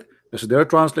website, this is their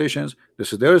translations,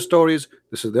 this is their stories,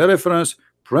 this is their reference,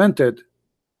 printed,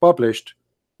 published,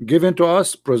 given to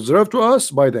us, preserved to us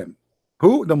by them.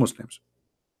 Who? The Muslims.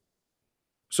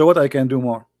 So what I can do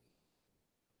more?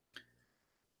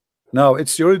 Now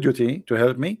it's your duty to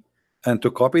help me and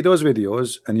to copy those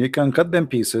videos, and you can cut them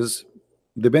pieces,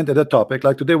 depend on the topic.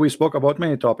 Like today we spoke about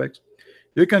many topics.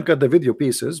 You can cut the video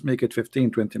pieces, make it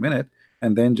 15-20 minutes,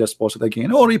 and then just post it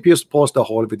again, or repost post the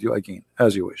whole video again,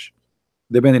 as you wish,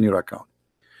 depending on your account.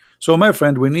 So my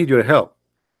friend, we need your help,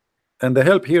 and the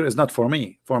help here is not for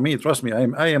me. For me, trust me,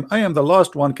 I am the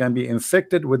last one can be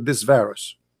infected with this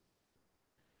virus.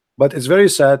 But it's very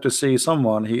sad to see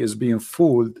someone, he is being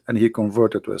fooled and he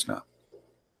converted to Islam.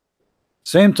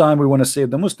 Same time, we want to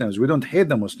save the Muslims. We don't hate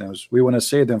the Muslims. We want to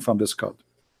save them from this cult.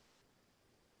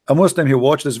 A Muslim, he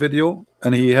watched this video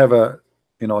and he have a,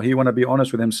 you know, he want to be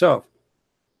honest with himself.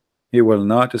 He will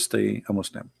not stay a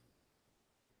Muslim.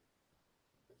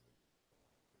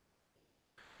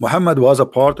 Muhammad was a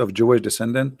part of Jewish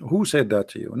descendant. Who said that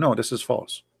to you? No, this is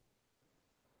false.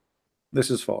 This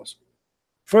is false.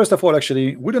 First of all,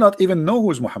 actually, we do not even know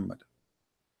who's Muhammad.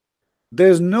 There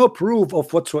is no proof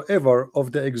of whatsoever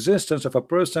of the existence of a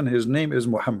person. His name is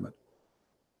Muhammad.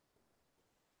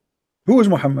 Who is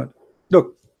Muhammad?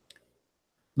 Look,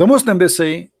 the Muslim, they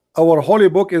say our holy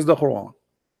book is the Quran.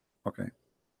 Okay.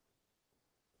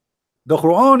 The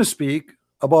Quran speak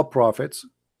about prophets.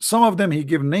 Some of them he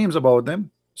give names about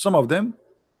them. Some of them,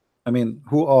 I mean,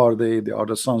 who are they? They are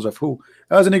the sons of who?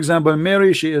 As an example,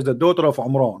 Mary, she is the daughter of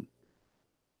Umran.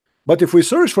 But if we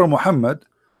search for Muhammad,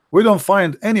 we don't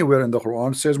find anywhere in the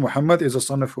Quran says Muhammad is a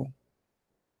son of who.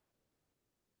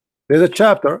 There's a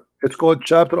chapter, it's called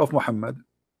chapter of Muhammad.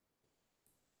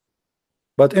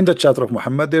 But in the chapter of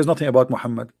Muhammad, there's nothing about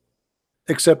Muhammad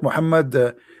except Muhammad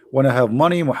when I have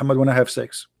money, Muhammad when I have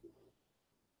sex.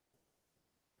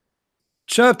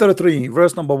 Chapter 3,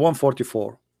 verse number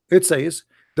 144, it says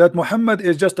that Muhammad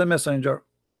is just a messenger,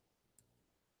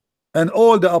 and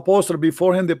all the apostles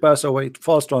before him, they pass away.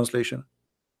 False translation,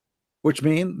 which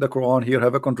means the Quran here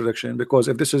have a contradiction, because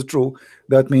if this is true,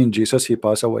 that means Jesus, he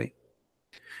passed away.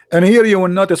 And here you will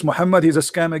notice Muhammad, he's a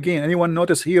scam again. Anyone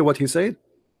notice here what he said,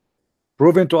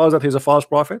 proving to us that he's a false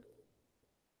prophet?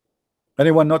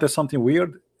 Anyone notice something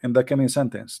weird in the coming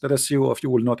sentence? Let us see if you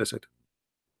will notice it.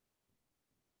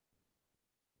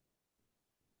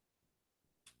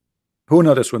 Who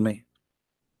noticed with me?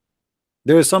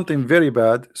 There is something very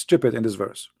bad, stupid in this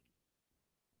verse.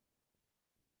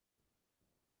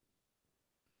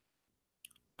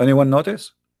 Anyone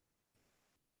notice?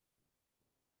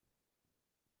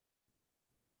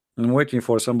 I'm waiting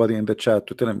for somebody in the chat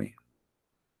to tell me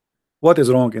what is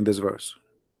wrong in this verse.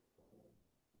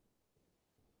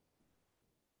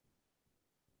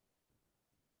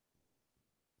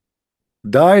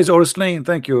 Dies or slain.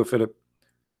 Thank you,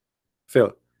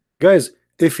 Phil. Guys,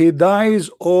 if he dies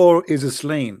or is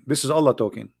slain, this is Allah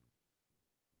talking.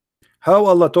 How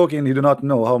Allah talking? He do not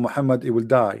know how Muhammad he will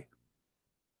die,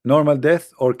 normal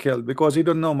death or killed, because he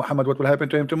don't know Muhammad what will happen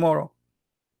to him tomorrow.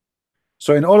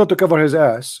 So in order to cover his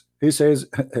ass, he says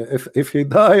if he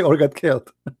die or get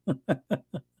killed.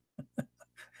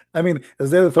 I mean, is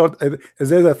there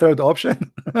a third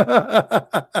option?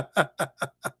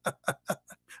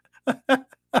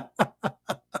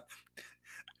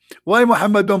 Why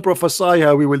Muhammad don't prophesy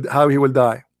how he will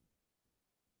die?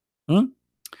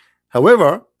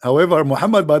 However,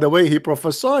 Muhammad, by the way, he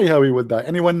prophesied how he will die.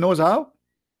 Anyone knows how?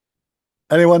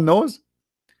 Anyone knows?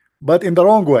 But in the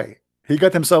wrong way. He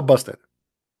got himself busted.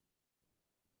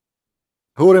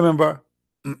 Who remember?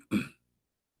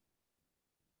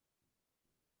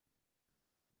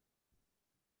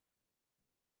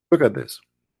 Look at this.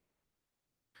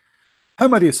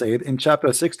 Muhammad, he said in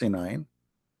chapter 69,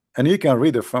 and you can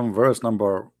read it from verse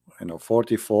number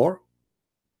 44.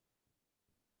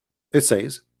 It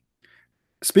says,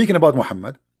 speaking about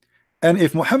Muhammad, and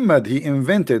if Muhammad he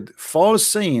invented false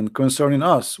saying concerning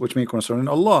us, which means concerning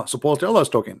Allah, supposedly Allah is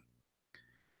talking,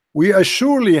 we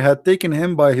assuredly had taken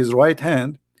him by his right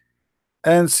hand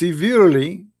and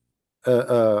severely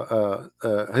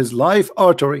his life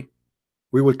artery.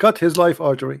 We will cut his life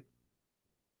artery.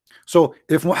 So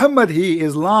if Muhammad he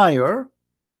is liar,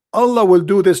 Allah will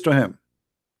do this to him.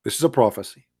 This is a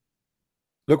prophecy.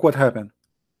 Look what happened.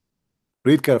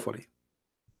 Read carefully.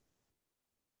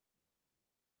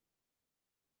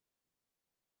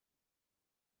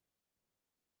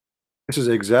 This is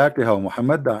exactly how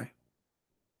Muhammad died.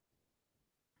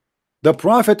 The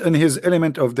Prophet in his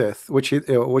element of death, which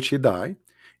he died,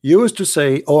 used to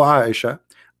say, "O Aisha,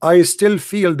 I still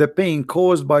feel the pain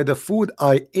caused by the food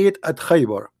I ate at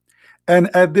Khaybar,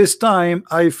 and at this time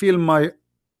I feel my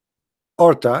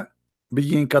aorta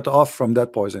being cut off from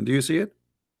that poison." Do you see it?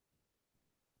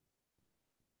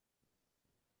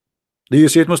 Do you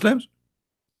see it, Muslims?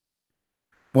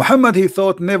 Muhammad, he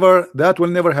thought never that will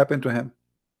never happen to him.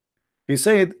 He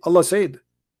said, Allah said,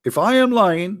 if I am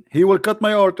lying, he will cut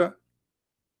my aorta.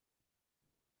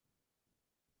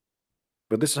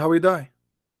 But this is how he died.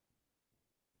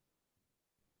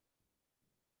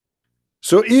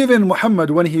 So even Muhammad,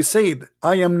 when he said,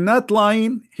 I am not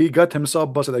lying, he got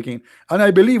himself busted again. And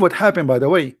I believe what happened, by the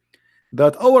way,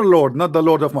 that our Lord, not the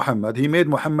Lord of Muhammad, he made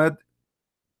Muhammad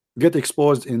get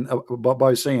exposed in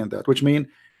by saying that, which means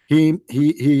he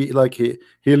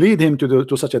lead him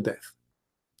to such a death.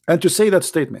 And to say that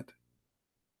statement,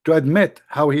 to admit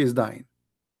how he is dying,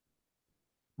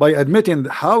 by admitting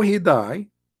how he died,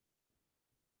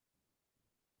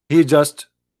 he just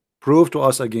proved to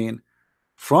us again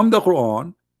from the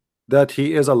Quran that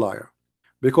he is a liar,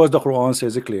 because the Quran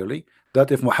says it clearly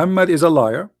that if Muhammad is a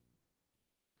liar,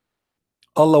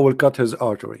 Allah will cut his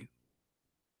artery,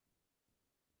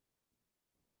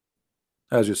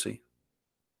 as you see.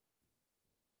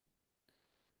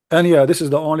 And yeah, this is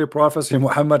the only prophecy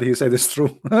Muhammad he said is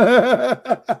true.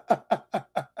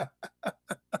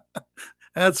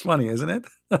 That's funny, isn't it?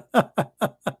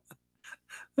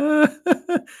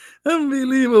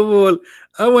 Unbelievable.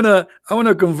 I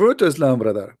wanna convert to Islam,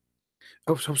 brother.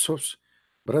 Oops.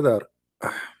 Brother,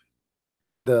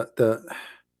 the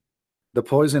the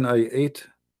poison I ate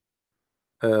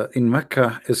in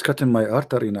Mecca is cutting my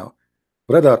artery now.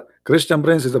 Brother, Christian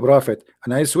Prince is the prophet,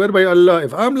 and I swear by Allah,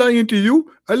 if I'm lying to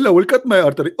you, Allah will cut my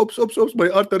artery. Oops, my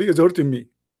artery is hurting me.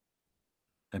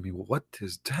 I mean, what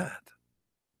is that?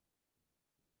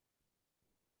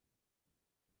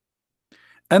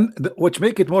 And which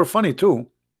make it more funny too,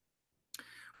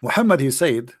 Muhammad, he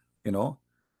said, I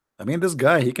mean, this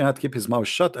guy, he cannot keep his mouth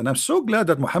shut, and I'm so glad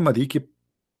that Muhammad,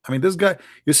 I mean, this guy,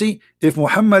 you see, if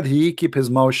Muhammad, he keep his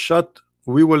mouth shut,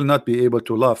 we will not be able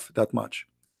to laugh that much.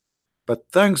 But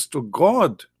thanks to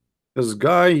God, this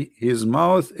guy, his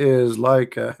mouth is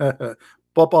like a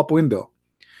pop-up window.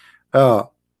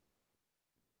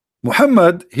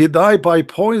 Muhammad, he died by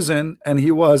poison, and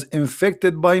he was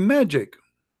infected by magic.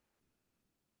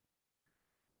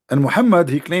 And Muhammad,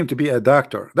 he claimed to be a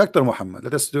doctor. Dr. Muhammad,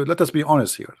 let us be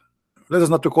honest here. Let us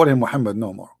not to call him Muhammad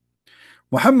no more.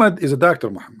 Muhammad is a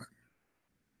doctor.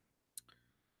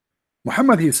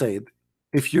 Muhammad, he said,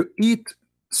 if you eat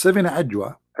 7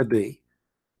 ajwa a day,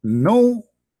 no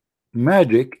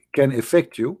magic can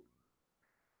affect you,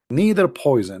 neither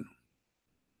poison.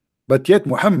 But yet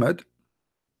Muhammad,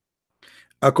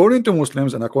 according to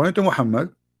Muslims and according to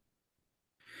Muhammad,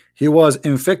 he was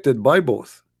infected by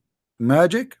both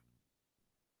magic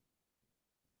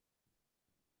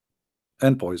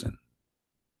and poison.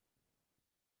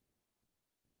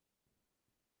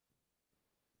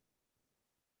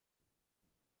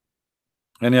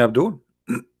 Any Abdul?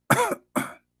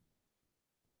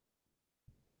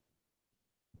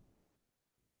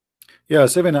 Yeah,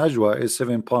 7 ajwa is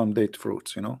 7 palm date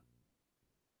fruits, The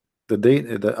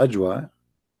ajwa,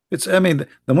 I mean,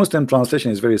 the Muslim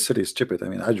translation is very silly, stupid. I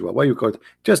mean, ajwa, why you call it?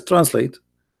 Just translate.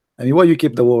 I mean, why you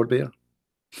keep the word there?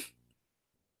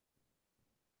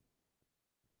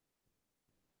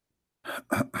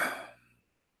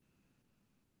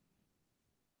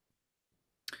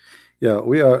 Yeah,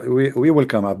 we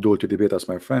welcome Abdul to debate us,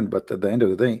 my friend, but at the end of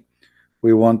the day,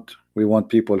 we want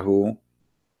people who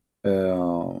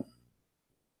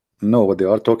know what they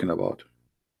are talking about.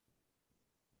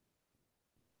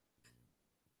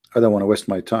 I don't want to waste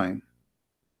my time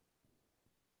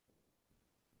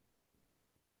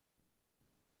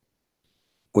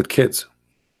with kids.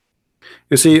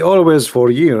 You see, always for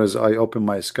years I open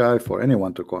my sky for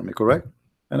anyone to call me, correct?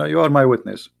 And you are my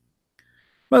witness.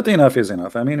 But enough is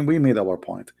enough. I mean, we made our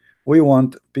point. We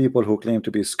want people who claim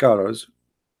to be scholars.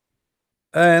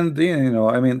 And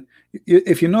I mean,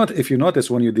 if you notice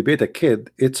when you debate a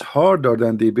kid, it's harder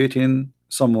than debating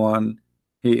someone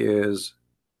he is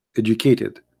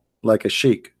educated, like a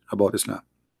sheikh, about Islam,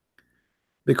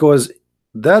 because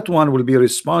that one will be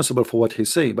responsible for what he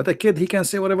say. But a kid, he can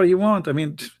say whatever he want. I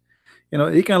mean,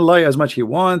 he can lie as much he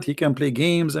want, he can play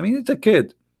games. I mean, it's a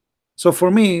kid. So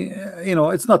for me,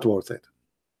 it's not worth it.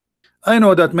 I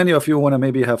know that many of you want to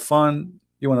maybe have fun,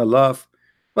 you want to laugh,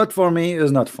 but for me,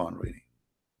 it's not fun, really.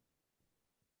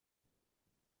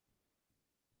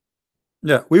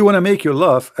 Yeah, we want to make you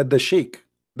laugh at the Sheikh.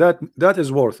 That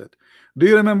is worth it. Do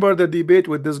you remember the debate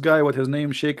with this guy? What his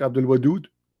name? Sheikh Abdul Wadud.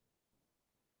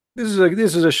 This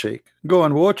is a Sheikh. Go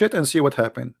and watch it and see what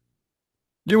happened.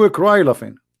 You will cry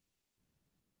laughing.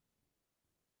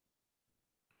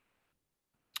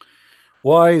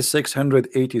 Why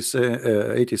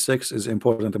 686 is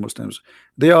important to Muslims?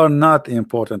 They are not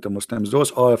important to Muslims.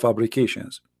 Those are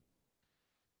fabrications.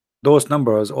 Those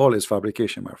numbers all is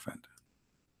fabrication, my friend.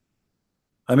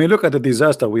 I mean, look at the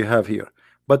disaster we have here.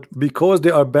 But because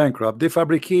they are bankrupt, they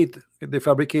fabricate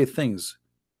things.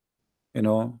 You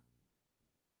know,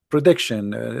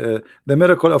 prediction, the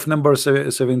miracle of number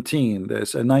 17,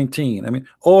 there's 19. I mean,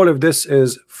 all of this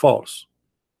is false.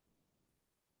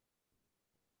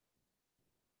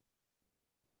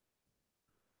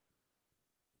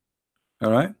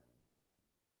 All right.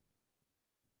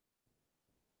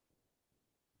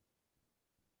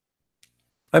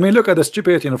 I mean, look at the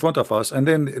stupidity in front of us, and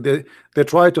then they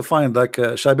try to find like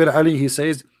Shabir Ali. He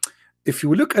says, if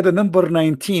you look at the number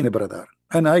 19, brother,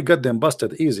 and I got them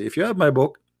busted easy. If you have my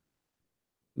book,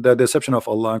 The Deception of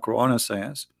Allah, Quran and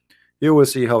Science, you will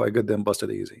see how I got them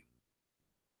busted easy.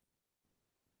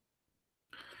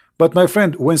 But my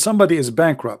friend, when somebody is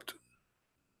bankrupt,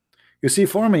 you see,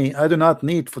 for me, I do not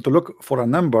need to look for a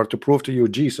number to prove to you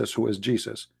Jesus, who is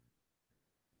Jesus.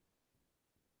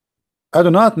 I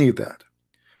do not need that.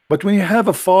 But when you have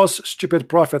a false, stupid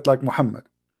prophet like Muhammad,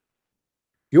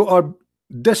 you are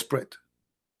desperate.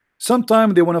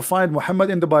 Sometimes they want to find Muhammad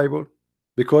in the Bible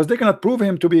because they cannot prove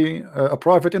him to be a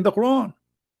prophet in the Quran.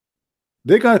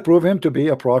 They cannot prove him to be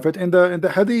a prophet in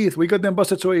the Hadith. We got them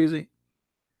busted so easy.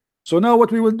 So now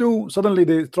what we will do? Suddenly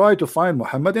they try to find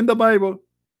Muhammad in the Bible,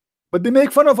 but they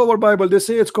make fun of our Bible. They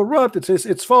say it's corrupt. It says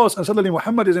it's false, and suddenly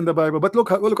Muhammad is in the Bible. But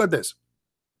look at this.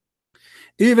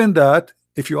 Even that,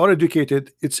 if you are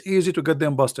educated, it's easy to get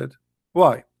them busted.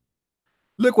 Why?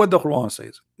 Look what the Quran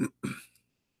says.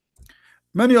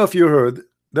 Many of you heard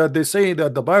that they say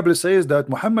that the Bible says that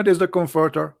Muhammad is the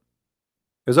comforter.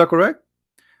 Is that correct?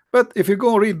 But if you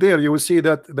go read there, you will see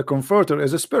that the comforter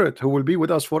is a spirit who will be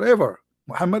with us forever.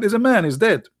 Muhammad is a man, is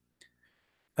dead.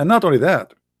 And not only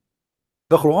that,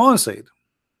 the Quran said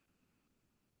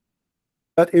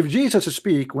that if Jesus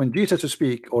speak, when Jesus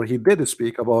speak, or he did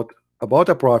speak about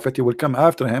a prophet, he will come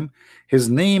after him. His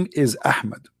name is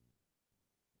Ahmad.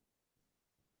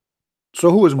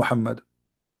 So who is Muhammad?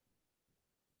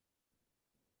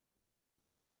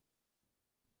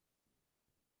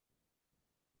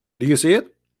 Do you see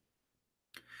it?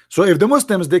 So if the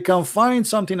Muslims, they can find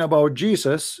something about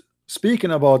Jesus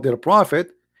speaking about their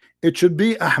prophet, it should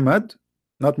be Ahmad,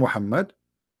 not Muhammad,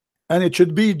 and it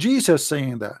should be Jesus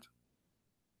saying that.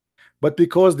 But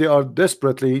because they are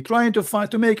desperately trying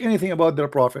to make anything about their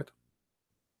prophet.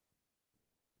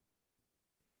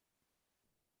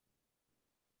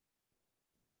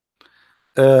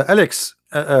 Alex,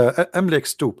 Amlex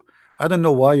Stoop, I don't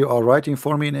know why you are writing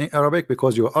for me in Arabic,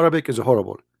 because your Arabic is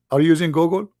horrible. Are you using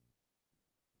Google?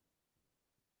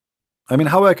 I mean,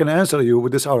 how I can answer you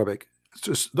with this Arabic?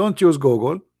 Just don't use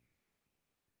Google.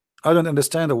 I don't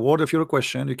understand a word of your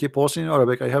question. You keep posting in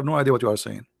Arabic. I have no idea what you are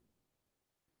saying.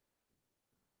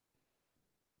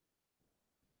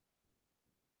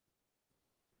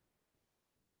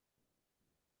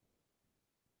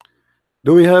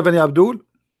 Do we have any Abdul?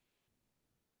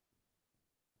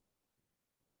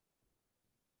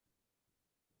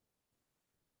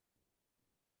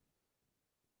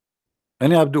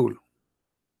 Any Abdul?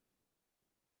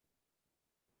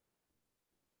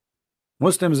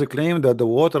 Muslims claim that the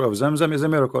water of Zamzam is a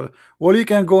miracle. Well, you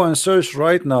can go and search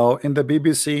right now in the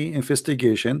BBC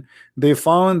investigation. They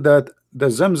found that the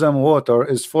Zamzam water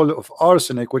is full of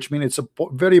arsenic, which means it's a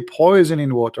very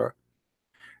poisoning water.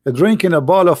 Drinking a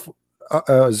bottle of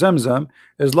Zamzam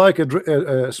is like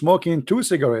smoking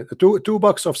two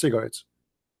bucks of cigarettes.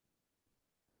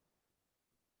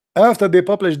 After they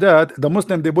published that, the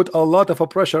Muslim, they put a lot of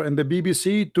pressure in the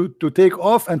BBC to take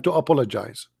off and to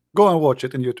apologize. Go and watch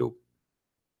it in YouTube.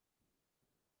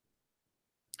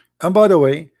 And by the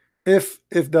way, if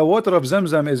the water of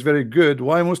Zamzam is very good,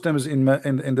 why Muslims in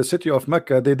the city of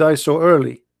Mecca, they die so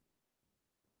early?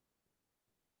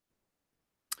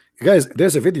 Guys,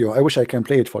 there's a video. I wish I can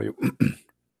play it for you.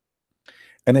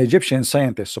 An Egyptian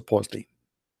scientist, supposedly,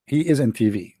 he is in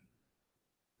TV.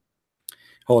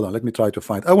 Hold on, let me try to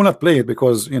find. I will not play it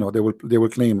because you know they will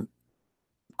claim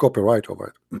copyright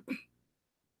over it.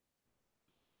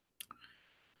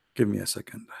 Give me a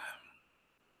second.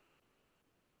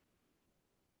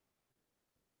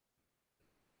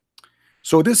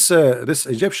 So this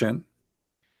Egyptian,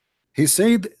 he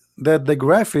said that the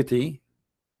graffiti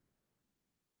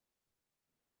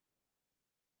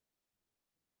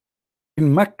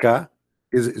in Mecca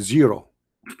is zero,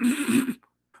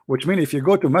 which means if you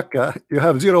go to Mecca, you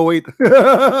have zero weight.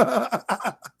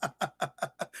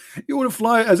 You will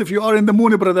fly as if you are in the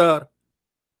moon, brother.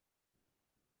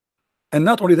 And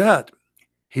not only that,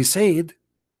 he said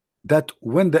that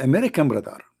when the American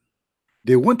brother,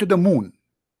 they went to the moon,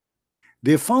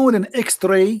 they found an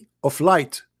X-ray of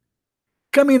light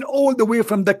coming all the way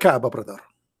from the Kaaba, brother,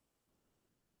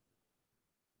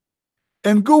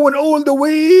 and going all the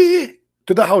way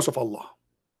to the house of Allah.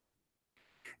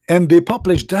 And they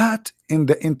published that in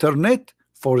the internet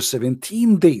for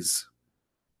 17 days.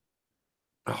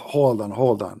 Hold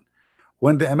on.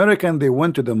 When the American, they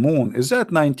went to the moon, is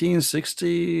that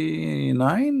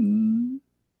 1969?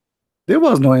 There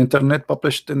was no internet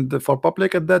published for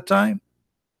public at that time.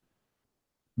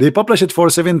 They published it for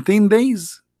 17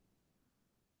 days.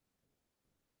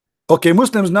 Okay,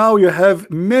 Muslims, now you have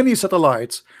many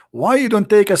satellites. Why you don't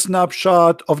take a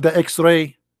snapshot of the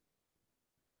X-ray?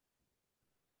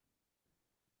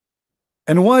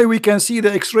 And why we can see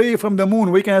the X-ray from the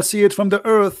moon, we can see it from the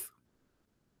earth?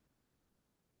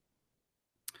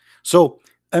 So,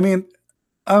 I mean,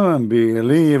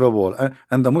 unbelievable.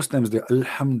 And the Muslims, they,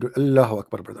 Alhamdulillah, Allahu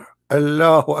Akbar, brother.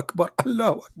 Allahu Akbar,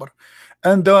 Allahu Akbar.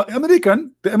 And the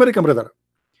American brother,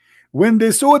 when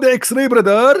they saw the X-ray,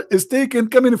 brother, is taken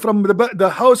coming from the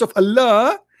house of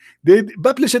Allah, they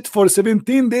publish it for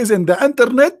 17 days in the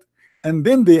internet, and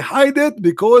then they hide it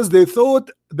because they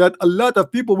thought that a lot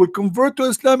of people will convert to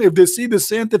Islam if they see the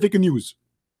scientific news.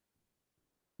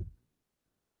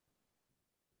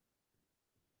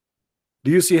 Do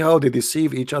you see how they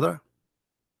deceive each other?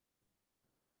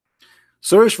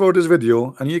 Search for this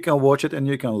video and you can watch it and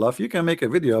you can laugh. You can make a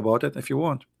video about it if you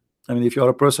want. I mean, if you are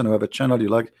a person who have a channel, you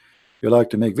like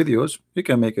to make videos, you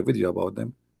can make a video about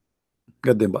them.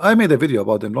 Get them. I made a video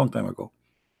about them long time ago.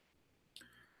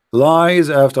 Lies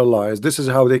after lies. This is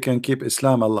how they can keep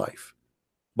Islam alive,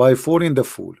 by fooling the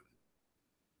fool.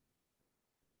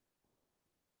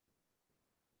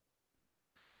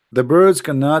 The birds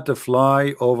cannot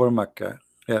fly over Mecca.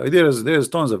 Yeah, there's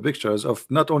tons of pictures of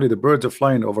not only the birds are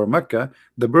flying over Mecca,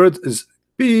 the bird is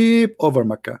beep over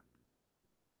Mecca,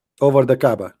 over the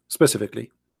Kaaba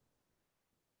specifically.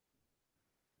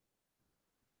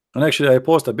 And actually, I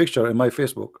post a picture in my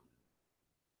Facebook.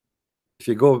 If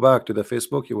you go back to the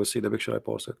Facebook, you will see the picture I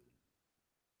posted.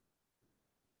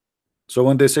 So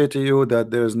when they say to you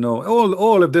that there's no,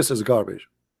 all of this is garbage.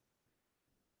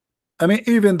 I mean,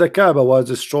 even the Kaaba was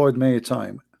destroyed many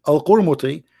times.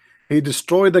 Al-Qurmuti, he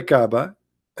destroyed the Kaaba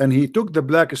and he took the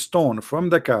black stone from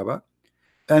the Kaaba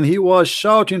and he was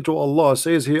shouting to Allah,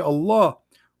 says he, Allah,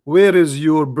 where is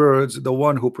your birds, the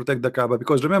one who protect the Kaaba?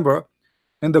 Because remember,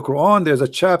 in the Quran, there's a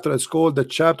chapter, it's called the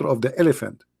chapter of the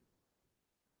elephant.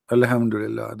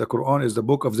 Alhamdulillah, the Quran is the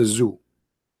book of the zoo.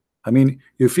 I mean,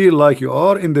 you feel like you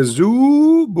are in the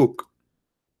zoo book.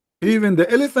 Even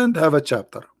the elephant have a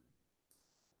chapter.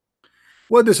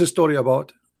 What is the story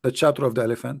about? The chapter of the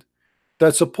elephant.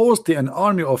 That supposedly an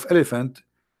army of elephant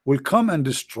will come and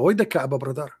destroy the Kaaba,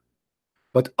 brother.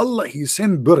 But Allah, he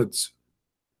sent birds,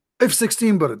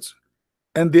 F-16 birds,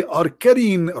 and they are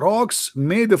carrying rocks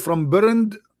made from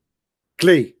burned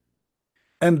clay,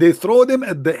 and they throw them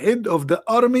at the head of the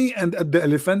army and at the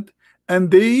elephant, and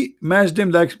they mash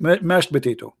them like mashed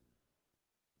potato.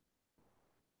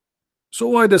 So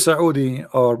why the Saudi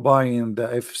are buying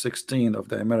the F-16 of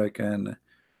the American?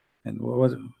 And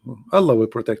what, Allah will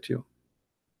protect you.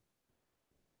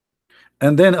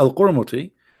 And then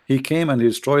Al-Qurmuti, he came and he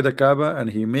destroyed the Kaaba and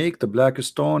he made the black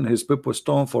stone his Pippo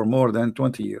stone for more than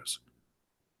 20 years.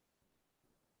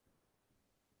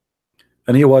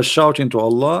 And he was shouting to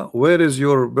Allah, where is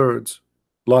your birds,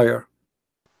 liar?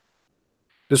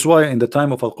 This is why in the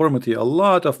time of Al-Qurmuti, a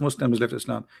lot of Muslims left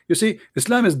Islam. You see,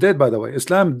 Islam is dead, by the way.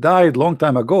 Islam died long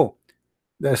time ago.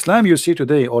 The Islam you see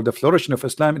today, or the flourishing of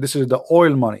Islam, this is the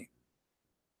oil money.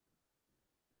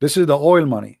 This is the oil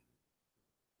money.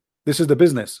 This is the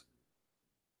business.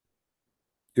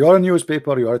 You are a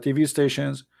newspaper, you are TV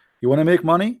stations, you want to make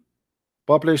money,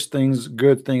 publish things,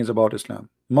 good things about Islam.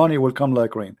 Money will come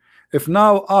like rain. If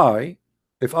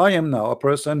I am now a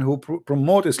person who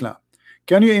promote Islam,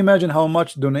 can you imagine how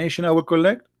much donation I will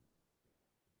collect?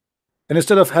 And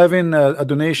instead of having a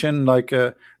donation like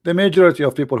the majority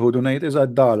of people who donate is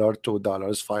 $1, $2,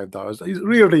 $5,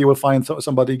 rarely you will find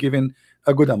somebody giving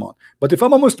a good amount. But if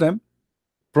I'm a Muslim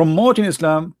promoting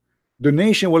Islam,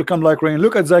 donation will come like rain.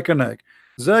 Look at Zakir Naik.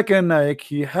 Zakir Naik,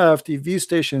 he have TV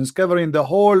stations covering the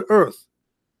whole earth.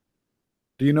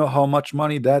 Do you know how much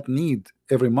money that need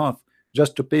every month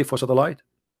just to pay for satellite?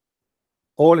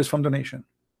 All is from donation.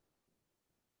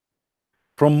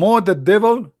 Promote the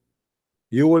devil,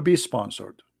 you will be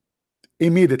sponsored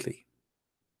immediately.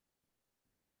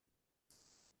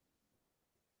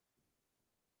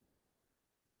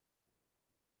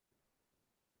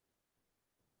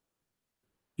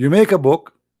 You make a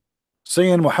book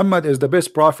saying Muhammad is the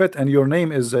best prophet and your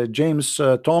name is James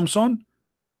Thompson,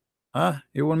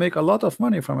 you will make a lot of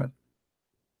money from it,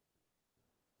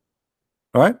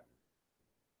 right?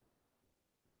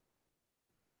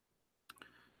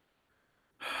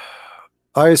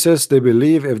 ISIS, they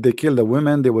believe if they kill the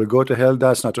women they will go to hell.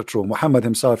 That's not true. Muhammad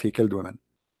himself, he killed women.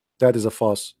 That is a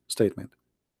false statement.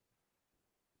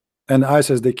 And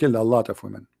ISIS, they killed a lot of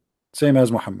women, same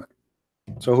as Muhammad.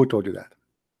 So who told you that?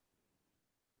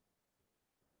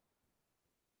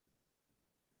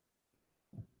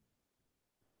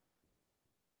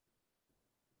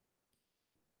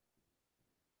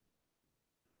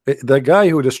 The guy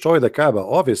who destroyed the Kaaba,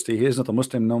 obviously he is not a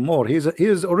Muslim no more. He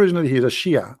is originally he's a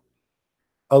Shia.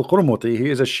 Al-Qurmuti,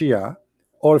 he is a Shia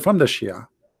or from the Shia,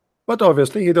 but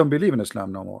obviously he don't believe in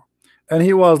Islam no more. And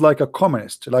he was like a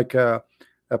communist, like a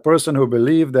person who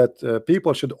believed that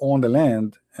people should own the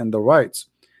land and the rights,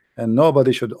 and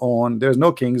nobody should own. There's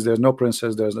no kings, there's no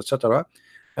princes, there's etc.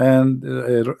 And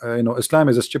you know, Islam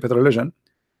is a stupid religion,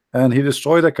 and he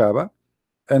destroyed the Kaaba.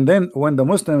 And then when the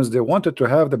Muslims they wanted to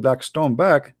have the black stone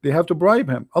back, they have to bribe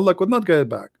him. Allah could not get it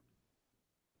back.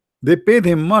 They paid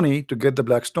him money to get the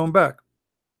black stone back.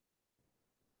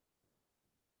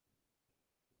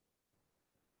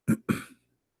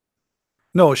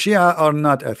 No, Shia are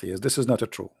not atheists. This is not a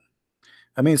true.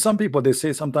 I mean, some people they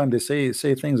say sometimes they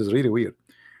say things is really weird.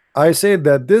 I said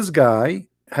that this guy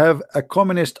have a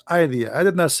communist idea. I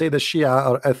did not say the Shia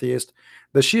are atheist.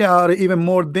 The Shia are even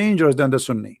more dangerous than the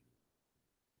Sunni.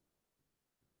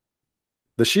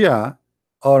 The Shia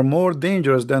are more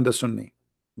dangerous than the Sunni.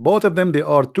 Both of them, they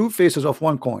are two faces of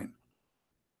one coin.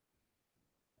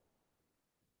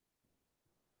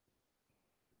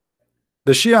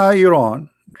 The Shia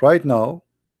Iran right now,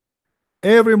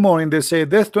 every morning they say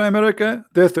death to America,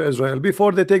 death to Israel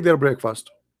before they take their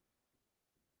breakfast.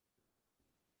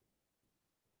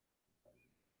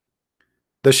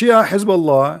 The Shia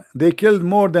Hezbollah, they killed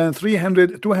more than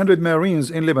 200 Marines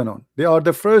in Lebanon. They are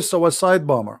the first suicide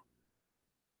bomber.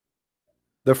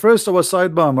 The first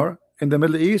suicide bomber in the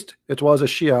Middle East, it was a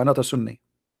Shia, not a Sunni.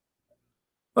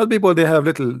 But people, they have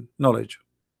little knowledge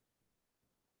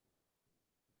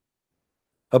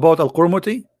about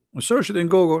Al-Qurmuti. Search it in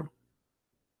Google.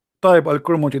 Type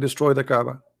Al-Qurmuti destroy the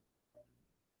Kaaba.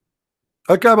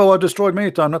 Al-Kaaba was destroyed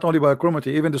many times, not only by Al-Qurmuti,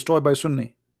 even destroyed by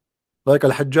Sunni, like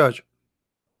Al-Hajjaj.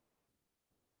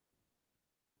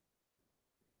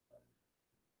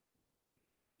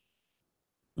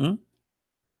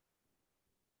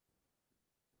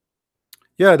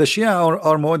 Yeah, the Shia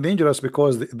are more dangerous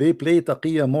because they play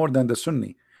taqiyya more than the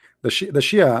Sunni. The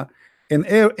Shia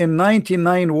in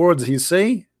 99 words he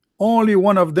say, only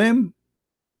one of them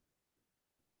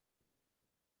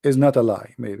is not a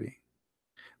lie. Maybe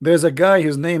there's a guy,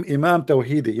 his name Imam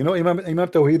Tawhidi. You know Imam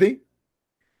Tawhidi?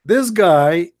 This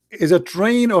guy is a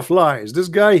train of lies. This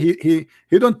guy he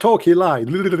don't talk, he lied.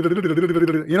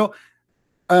 You know,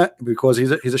 because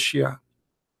he's a Shia.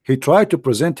 He tried to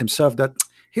present himself that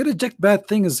he reject bad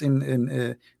things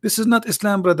in this is not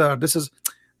Islam, brother. This is,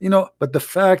 you know, but the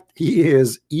fact he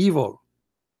is evil.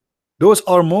 Those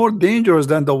are more dangerous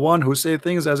than the one who say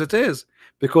things as it is,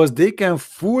 because they can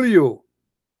fool you.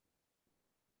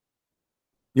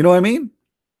 You know what I mean?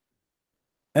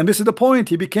 And this is the point.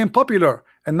 He became popular,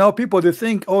 and now people they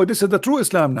think, oh, this is the true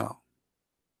Islam now.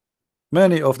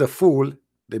 Many of the fool,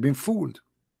 they've been fooled.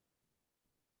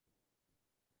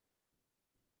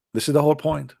 This is the whole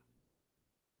point.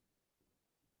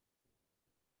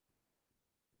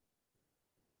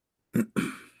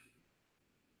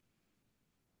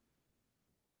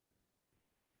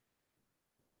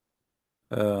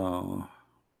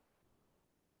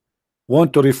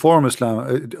 Want to reform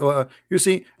Islam. You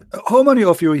see, how many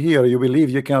of you here you believe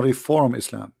you can reform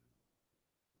Islam?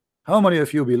 How many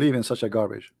of you believe in such a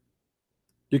garbage?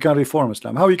 You can reform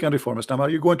Islam. How you can reform Islam? Are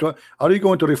you going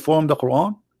to reform the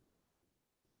Quran?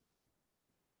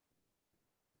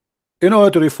 In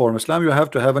order to reform Islam, you have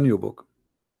to have a new book.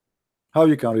 How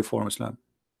you can reform Islam?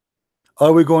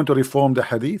 Are we going to reform the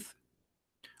Hadith?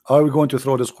 Are we going to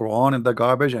throw this Quran in the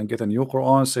garbage and get a new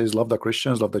Quran says love the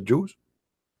Christians, love the Jews?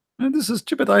 And this is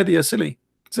stupid idea, silly.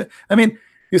 I mean,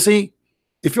 you see,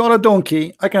 if you are a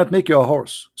donkey, I cannot make you a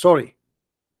horse. Sorry.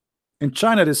 In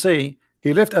China, they say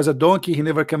he left as a donkey, he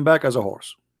never came back as a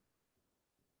horse.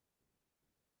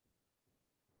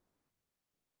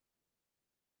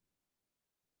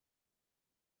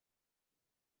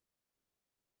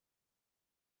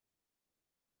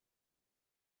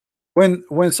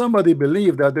 When somebody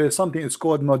believe that there is something it's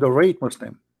called moderate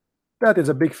Muslim, that is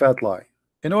a big fat lie.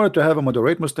 In order to have a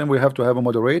moderate Muslim, we have to have a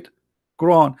moderate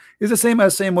Quran. It's the same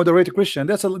as saying moderate Christian.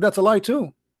 That's a lie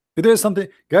too. If there is something,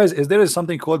 guys, is there is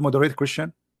something called moderate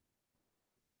Christian?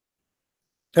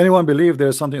 Anyone believe there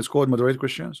is something it's called moderate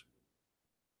Christians?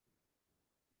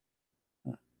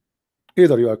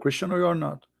 Either you are Christian or you are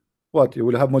not. What, you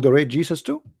will have moderate Jesus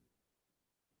too?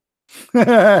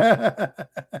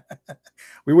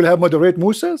 We will have moderate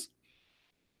Musas,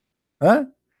 huh?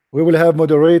 We will have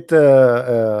moderate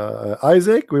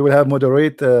Isaac. We will have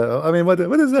moderate. I mean, what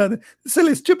is that?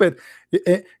 Silly, stupid.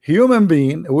 Human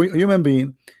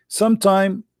being.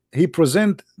 Sometime he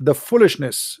present the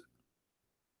foolishness.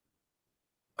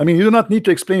 I mean, you do not need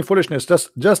to explain foolishness.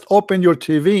 Just open your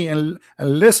TV and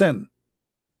listen.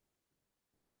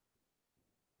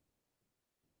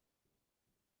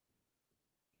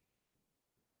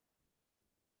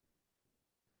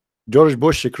 George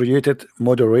Bush created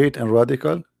moderate and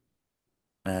radical.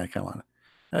 Come on,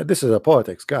 this is a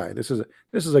politics guy. This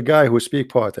is a guy who speak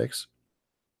politics.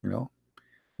 You know,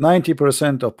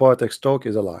 90% of politics talk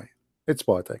is a lie. It's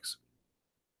politics.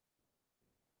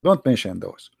 Don't mention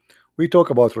those. We talk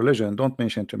about religion. Don't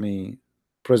mention to me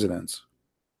presidents.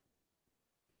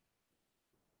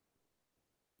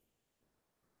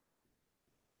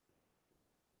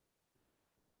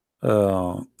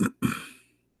 Uh,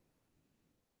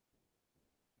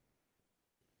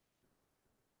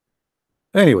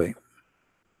 anyway,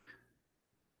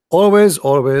 always,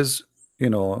 you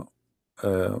know,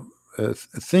 uh,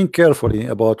 think carefully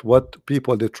about what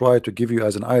people they try to give you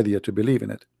as an idea to believe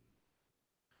in it.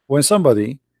 When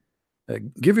somebody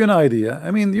give you an idea,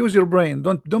 I mean, use your brain.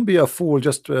 Don't be a fool.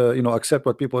 Just accept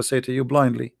what people say to you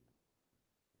blindly.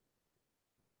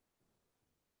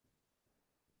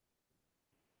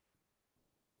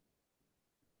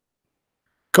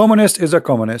 Communist is a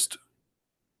communist.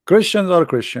 Christians are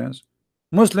Christians.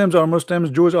 Muslims are Muslims.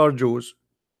 Jews are Jews.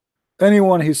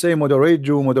 Anyone he say moderate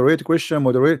Jew, moderate Christian,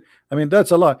 moderate, I mean,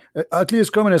 that's a lie. At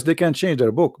least communists, they can change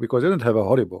their book because they don't have a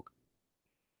holy book.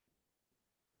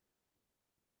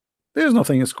 There's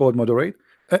nothing is called moderate.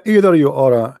 Either you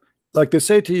are a, like they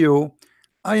say to you,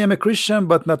 I am a Christian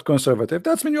but not conservative.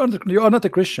 That's mean you are not a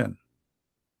Christian.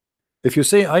 If you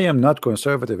say I am not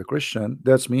conservative a Christian,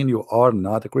 that's mean you are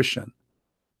not a Christian.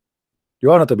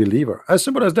 You are not a believer. As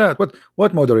simple as that.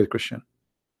 What moderate Christian?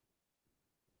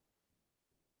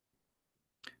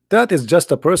 That is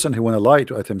just a person who want to lie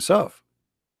to at himself.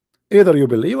 Either you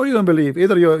believe or you don't believe.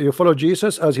 Either you follow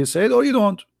Jesus as he said or you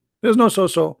don't. There's no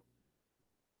so.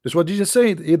 That's what Jesus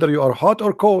said. Either you are hot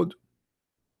or cold.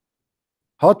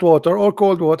 Hot water or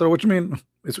cold water, which mean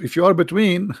if you are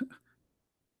between,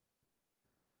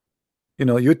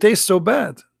 you taste so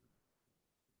bad.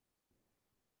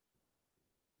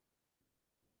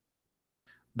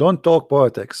 Don't talk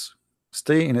politics.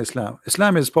 Stay in Islam.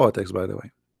 Islam is politics, by the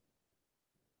way.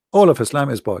 All of Islam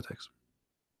is politics.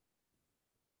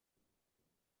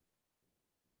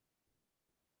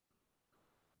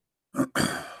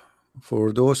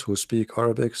 For those who speak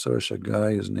Arabic, search a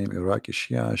guy, his name Iraqi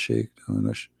Shia Sheikh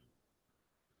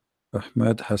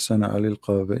Ahmed Hassan Ali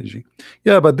Al-Qabeji.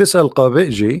 Yeah, but this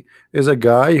Al-Qabeji is a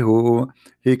guy who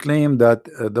he claimed that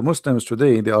the Muslims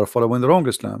today they are following the wrong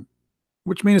Islam,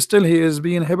 which means still he is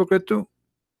being hypocrite too.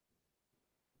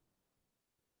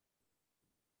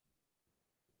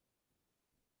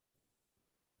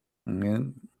 I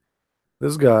mean,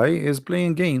 this guy is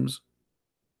playing games.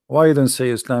 Why you don't say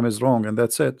Islam is wrong and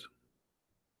that's it?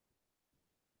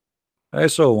 I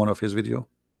saw one of his video.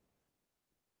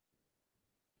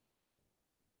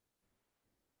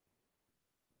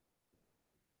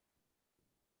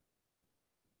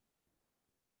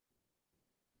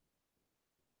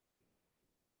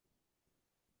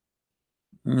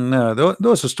 No,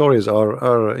 those stories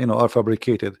are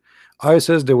fabricated.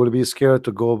 ISIS they will be scared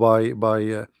to go by.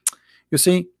 You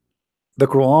see, the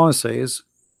Quran says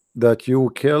that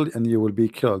you killed and you will be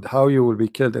killed. How you will be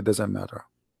killed, it doesn't matter.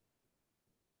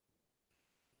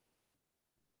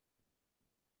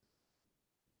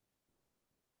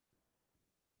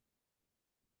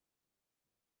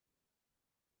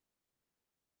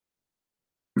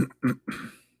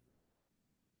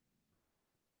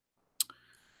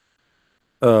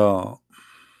 Uh,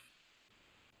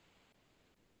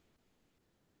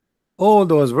 all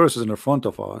those verses in front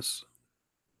of us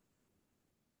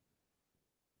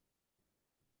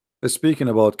is speaking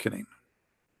about killing.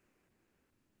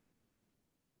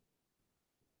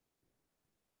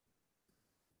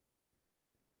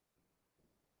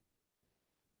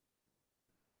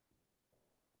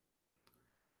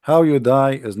 How you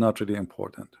die is not really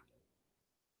important.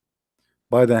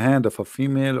 by the hand of a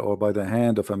female or by the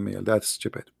hand of a male. That's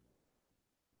stupid.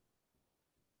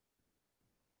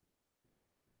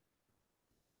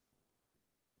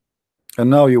 And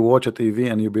now you watch a TV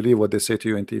and you believe what they say to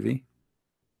you in TV.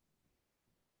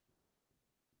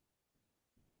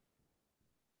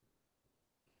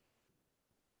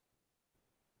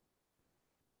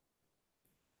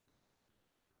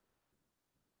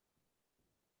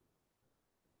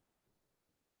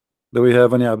 Do we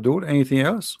have any Abdul? Anything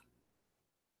else?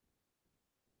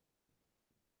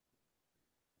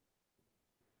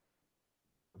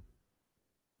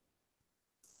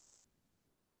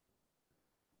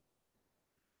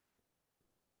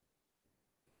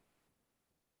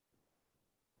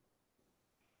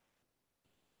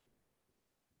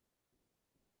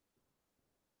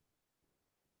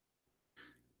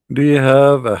 Do you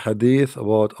have a hadith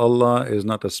about Allah is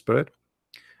not a spirit?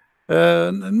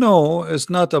 No, it's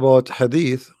not about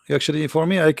hadith. Actually, for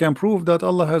me, I can prove that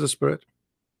Allah has a spirit.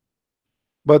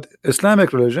 But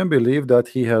Islamic religion believe that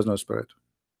he has no spirit.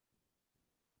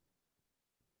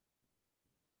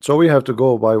 So we have to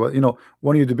go by what,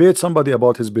 when you debate somebody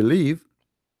about his belief,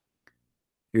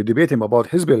 you debate him about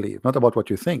his belief, not about what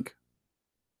you think.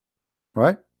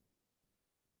 Right?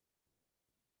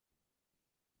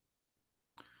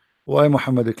 Why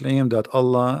Muhammad claimed that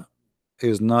Allah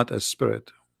is not a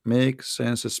spirit? Makes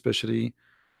sense, especially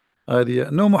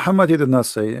idea. No, Muhammad, he did not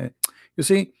say. You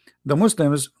see, the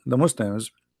Muslims,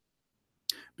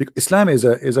 Islam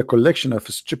is a collection of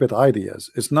stupid ideas.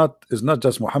 It's not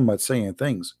just Muhammad saying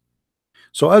things.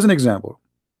 So as an example,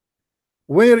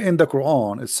 where in the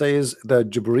Quran it says that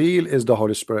Jibril is the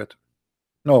Holy Spirit?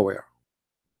 Nowhere.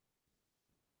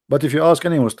 But if you ask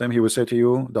any Muslim, he will say to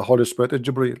you the Holy Spirit is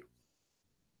Jibril.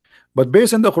 But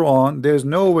based on the Quran, there is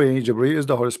no way Jibril is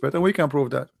the Holy Spirit, and we can prove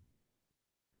that.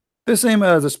 The same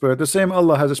as the Spirit, the same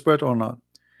Allah has a spirit or not.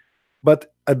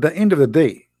 But at the end of the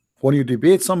day, when you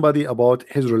debate somebody about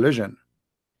his religion,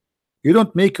 you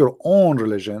don't make your own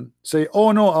religion. Say,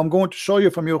 oh no, I'm going to show you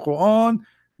from your Quran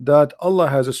that Allah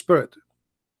has a spirit.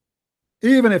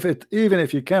 Even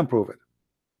if you can prove it.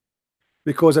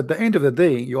 Because at the end of the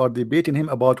day, you are debating him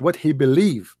about what he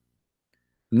believes,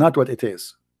 not what it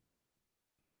is.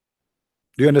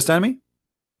 Do you understand me?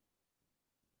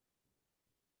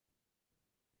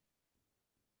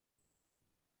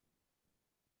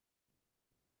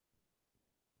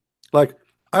 Like,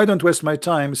 I don't waste my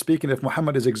time speaking if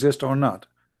Muhammad is exist or not,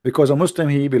 because a Muslim,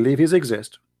 he believe he's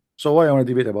exist. So why I want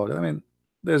to debate about it? I mean,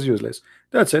 that's useless.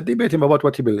 That's it. Debate him about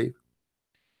what he believe.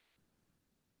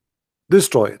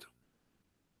 Destroy it.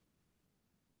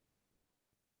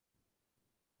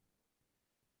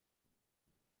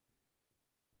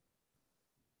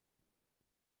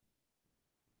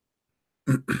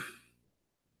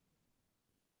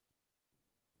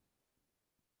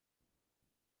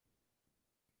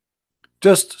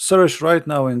 Just search right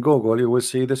now in Google, you will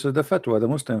see this is the fatwa, the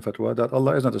Muslim fatwa, that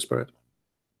Allah is not a spirit.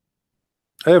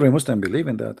 Every Muslim believe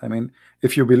in that. I mean,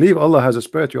 if you believe Allah has a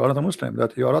spirit, you are not a Muslim,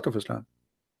 that you are out of Islam.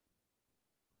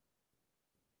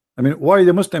 I mean, why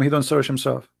the Muslim, he don't search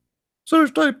himself?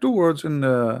 Search, type two words in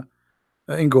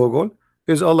Google,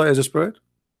 is Allah is a spirit?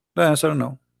 The answer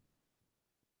no.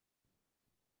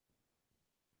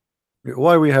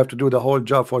 Why we have to do the whole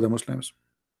job for the Muslims?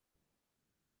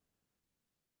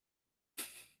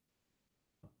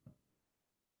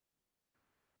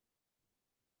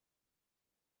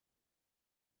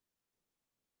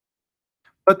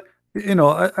 But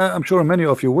I'm sure many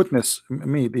of you witness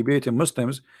me debating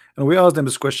Muslims, and we ask them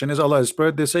this question: is Allah a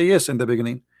spirit? They say yes in the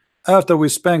beginning. After we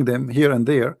spank them here and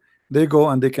there, they go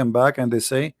and they come back and they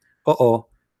say,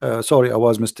 sorry, I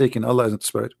was mistaken. Allah isn't a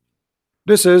spirit.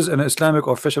 This is an Islamic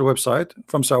official website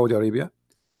from Saudi Arabia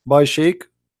by Sheikh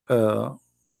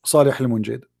Salih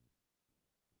al-Munjid.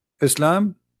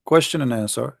 Islam question and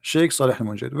answer. Sheikh Salih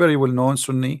al-Munjid, very well known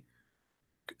Sunni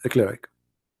cleric.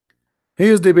 He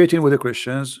is debating with the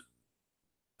Christians,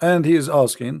 and he is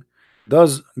asking,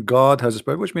 does God has a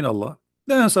spirit, which means Allah?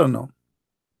 The answer no.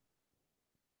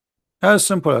 As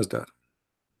simple as that.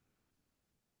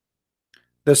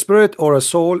 The spirit or a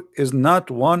soul is not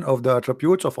one of the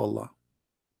attributes of Allah.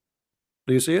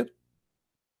 Do you see it?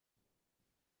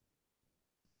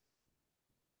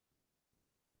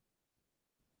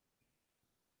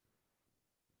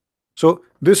 So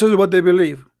this is what they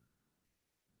believe.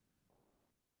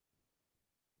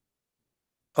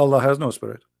 Allah has no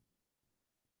spirit.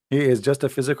 He is just a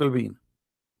physical being.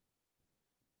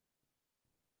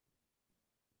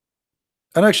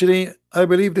 And actually, I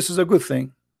believe this is a good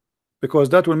thing, because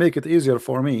that will make it easier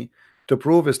for me to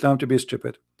prove Islam to be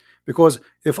stupid. Because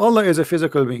if Allah is a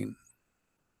physical being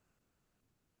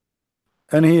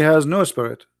and he has no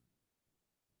spirit.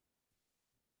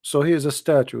 So he is a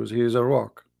statue, he is a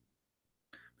rock,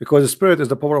 because the spirit is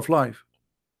the power of life.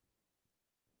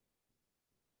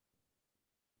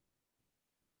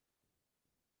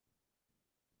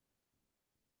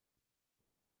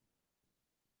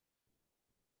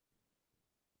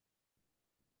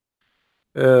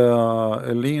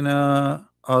 Elena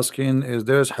asking, is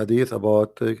there's hadith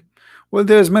about well,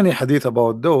 there's many hadith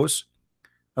about those,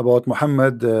 about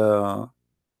Muhammad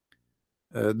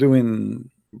doing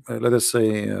let us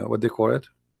say what they call it,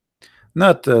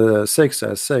 not sex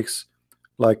as sex,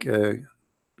 like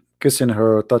kissing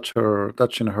her,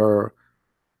 touching her,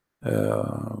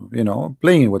 you know,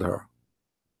 playing with her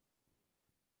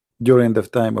during the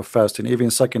time of fasting,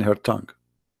 even sucking her tongue.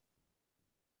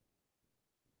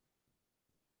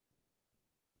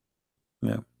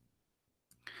 Yeah.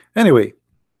 Anyway,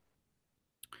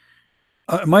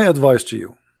 my advice to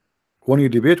you, when you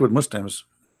debate with Muslims,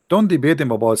 don't debate them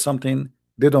about something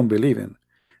they don't believe in,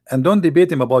 and don't debate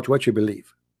them about what you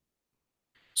believe.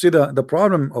 See, the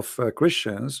problem of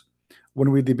Christians, when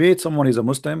we debate someone is a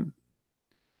Muslim,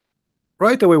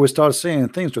 right away we start saying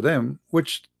things to them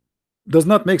which does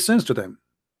not make sense to them.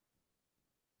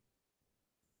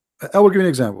 I will give you an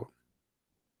example.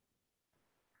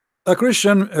 A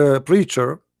Christian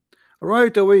preacher,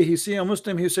 right away he see a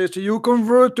Muslim, he says to you,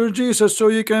 convert to Jesus so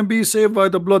you can be saved by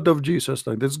the blood of Jesus.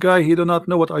 Like, this guy, he do not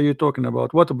know what are you talking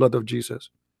about. What the blood of Jesus?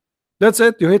 That's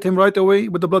it, you hit him right away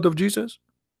with the blood of Jesus.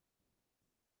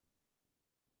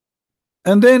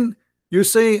 And then you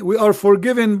say we are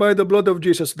forgiven by the blood of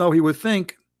Jesus. Now he would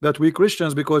think that we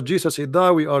Christians, because Jesus he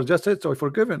died, we are just so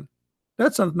forgiven.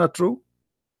 That's not true.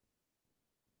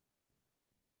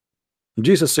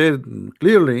 Jesus said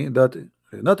clearly that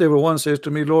not everyone says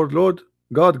to me, Lord, Lord,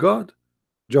 God, God,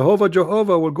 Jehovah,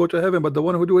 Jehovah will go to heaven, but the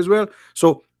one who do his will.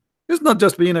 So it's not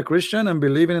just being a Christian and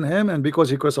believing in him, and because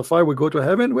he crucified we go to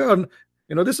heaven. We are,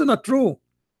 you know, this is not true.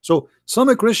 So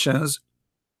some Christians,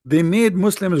 they made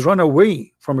Muslims run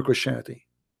away from Christianity,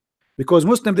 because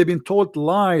Muslims, they've been told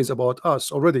lies about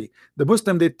us already. The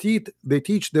Muslim, they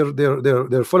teach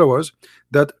their followers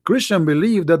that Christian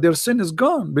believe that their sin is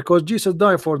gone because Jesus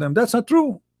died for them. That's not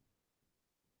true.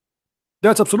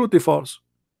 That's absolutely false.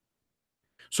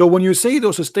 So when you say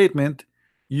those statements,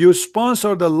 you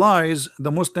sponsor the lies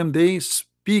the Muslim they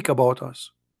speak about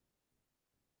us.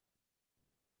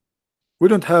 We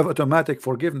don't have automatic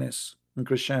forgiveness in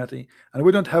Christianity, and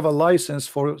we don't have a license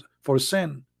for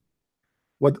sin.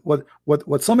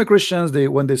 What some Christians, they,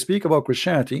 when they speak about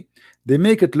Christianity, they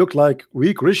make it look like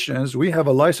we Christians, we have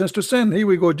a license to sin. Here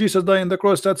we go, Jesus died on the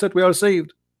cross, that's it, we are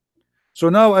saved. So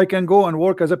now I can go and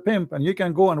work as a pimp, and you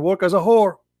can go and work as a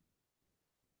whore,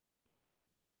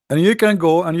 and you can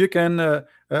go and you can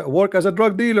work as a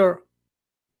drug dealer.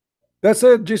 That's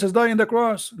it, Jesus died on the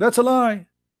cross. That's a lie.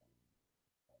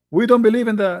 We don't believe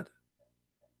in that.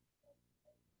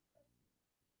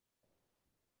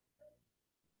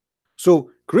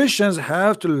 So Christians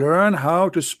have to learn how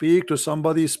to speak to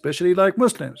somebody, especially like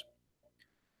Muslims.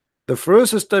 The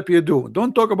first step you do,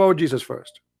 don't talk about Jesus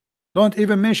first. Don't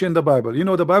even mention the Bible. You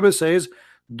know, the Bible says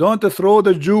don't throw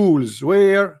the jewels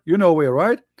where, you know where,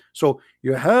 right? So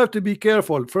you have to be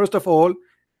careful. First of all,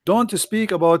 don't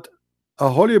speak about a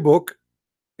holy book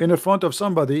in front of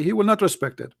somebody. He will not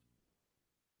respect it.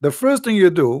 The first thing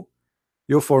you do,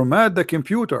 you format the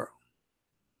computer.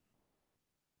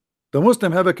 The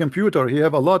Muslim have a computer. He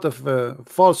have a lot of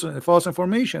false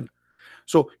information.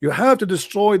 So you have to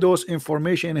destroy those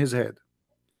information in his head.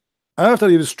 After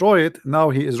you destroy it,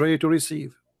 now he is ready to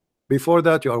receive. Before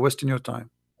that, you are wasting your time.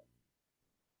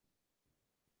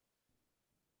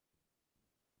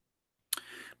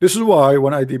 This is why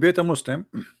when I debate a Muslim,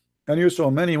 and you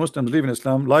saw many Muslims leaving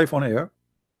Islam live on air,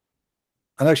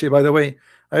 and actually, by the way,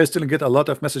 I still get a lot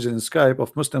of messages in Skype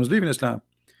of Muslims leaving Islam.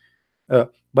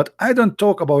 But I don't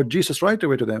talk about Jesus right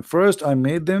away to them. First, I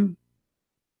made them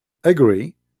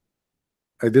agree.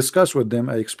 I discuss with them.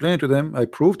 I explain to them. I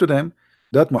prove to them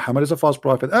that Muhammad is a false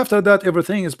prophet. After that,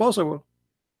 everything is possible.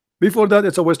 Before that,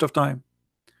 it's a waste of time.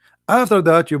 After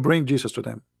that, you bring Jesus to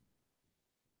them.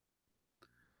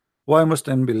 Why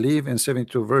Muslims believe in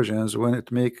 72 versions when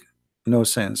it make no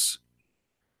sense?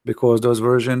 Because those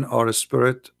versions are a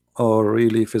spirit or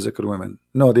really physical women.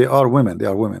 No, they are women. They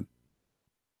are women.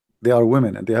 They are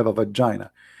women, and they have a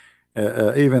vagina.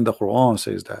 Even the Quran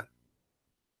says that.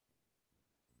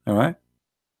 All right.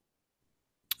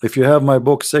 If you have my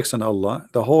book Sex and Allah,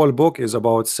 the whole book is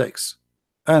about sex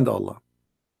and Allah.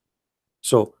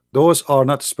 So those are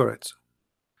not spirits,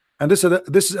 and this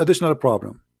is additional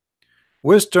problem.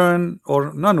 Western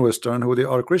or non-Western, who they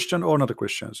are Christian or not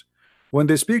Christians, When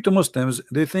they speak to Muslims,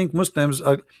 they think Muslims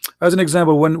are, as an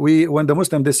example, when the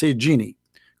Muslim they say genie,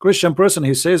 Christian person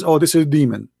he says, oh, this is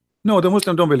demon. No, the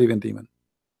Muslim don't believe in demon.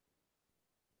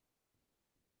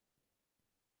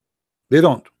 They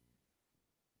don't.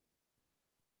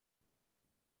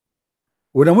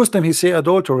 When a Muslim he say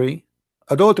adultery,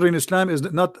 adultery in Islam is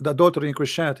not the adultery in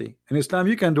Christianity. In Islam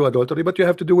you can do adultery, but you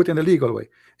have to do it in a legal way.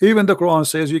 Even the Quran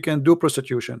says you can do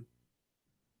prostitution.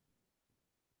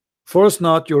 Force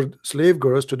not your slave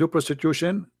girls to do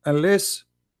prostitution unless,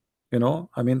 you know,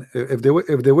 I mean, if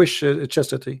they wish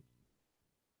chastity,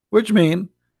 which mean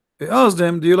ask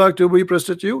them, do you like to be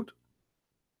prostitute?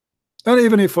 And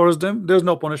even if force them, there's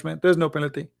no punishment, there's no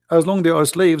penalty. As long they are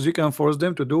slaves, you can force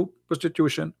them to do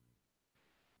prostitution.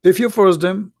 If you force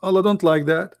them, Allah don't like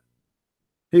that.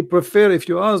 He prefer if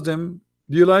you ask them,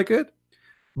 do you like it?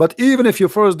 But even if you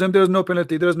force them, there's no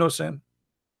penalty, there's no sin.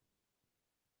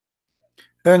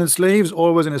 And slaves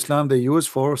always in Islam they use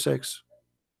for sex.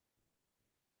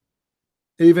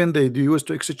 Even they use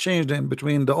to exchange them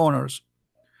between the owners,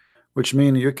 which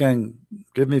mean you can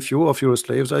give me few of your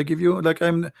slaves, I give you, like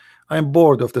I'm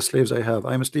bored of the slaves I have.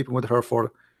 I'm sleeping with her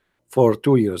for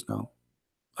 2 years now.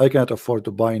 I can't afford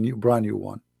to buy a brand new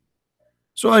one.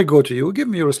 So I go to you, give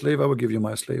me your slave, I will give you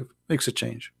my slave.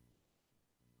 Exchange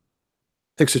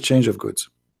of goods.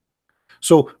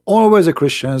 So always the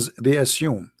Christians they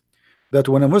assume that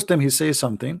when a Muslim he says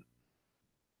something,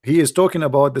 he is talking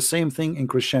about the same thing in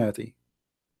Christianity.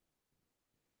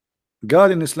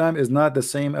 God in Islam is not the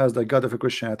same as the God of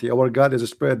Christianity. Our God is a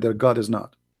spirit, their God is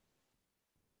not.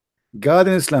 God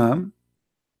in Islam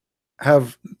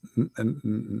have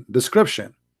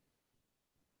description,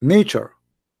 nature,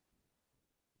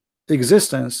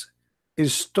 existence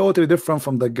is totally different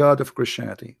from the God of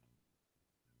Christianity.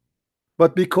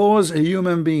 But because a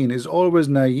human being is always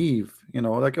naive, you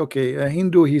know, like okay, a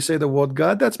Hindu he say the word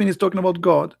God, that's mean he's talking about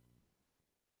God.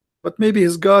 But maybe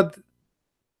his God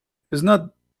is not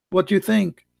what you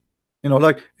think. You know,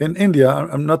 like in India,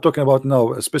 I'm not talking about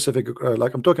now a specific,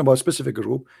 like I'm talking about a specific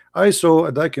group. I saw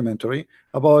a documentary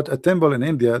about a temple in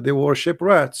India. They worship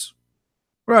rats.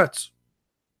 Rats.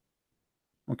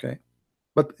 Okay.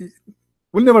 But it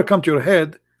will never come to your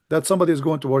head that somebody is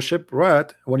going to worship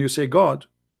rat when you say God.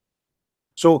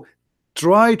 So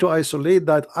try to isolate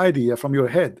that idea from your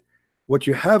head. What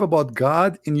you have about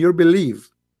God in your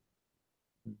belief.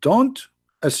 Don't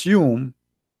assume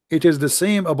it is the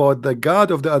same about the God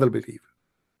of the other belief.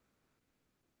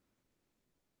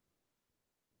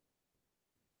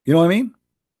 You know what I mean?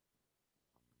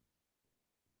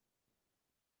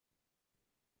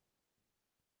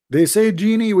 They say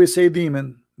genie, we say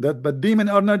demon. But demon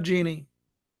are not genie.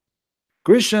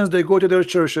 Christians they go to their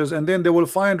churches and then they will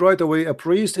find right away a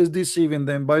priest is deceiving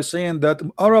them by saying that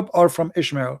Arab are from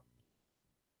Ishmael.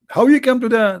 How you come to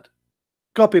that?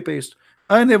 Copy paste.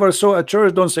 I never saw a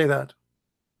church don't say that.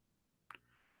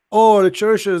 All the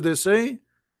churches they say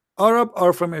Arab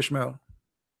are from Ishmael.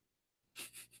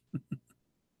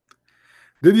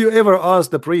 Did you ever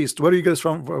ask the priest where you get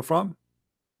from?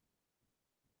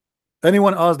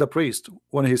 Anyone ask the priest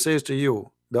when he says to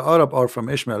you the Arab are from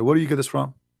Ishmael, where do you get this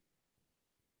from?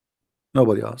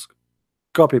 Nobody asked.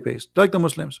 Copy paste like the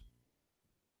Muslims.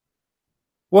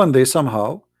 One day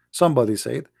somehow somebody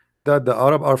said that the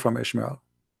Arab are from Ishmael,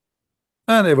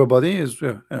 and everybody is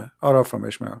Arab from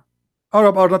Ishmael.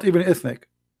 Arab are not even ethnic.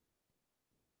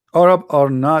 Arab are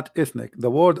not ethnic. The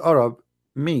word Arab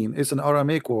mean is an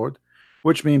Aramaic word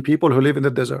which mean people who live in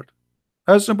the desert.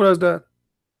 As simple as that.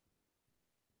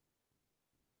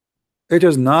 It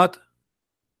is not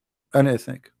an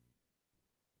ethnic.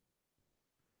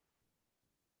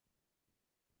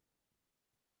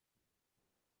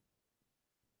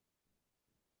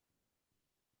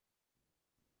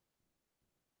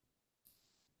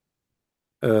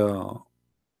 Uh,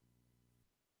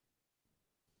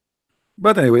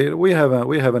 but anyway, we have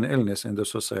an illness in the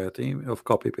society of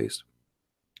copy paste.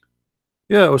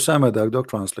 Yeah, Osama Dagdog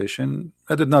translation.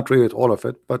 I did not read all of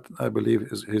it, but I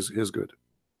believe is good.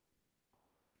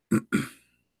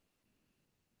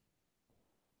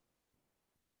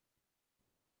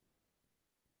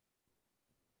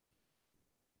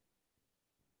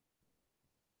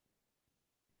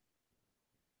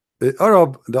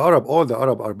 All the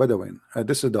Arab are Bedouin.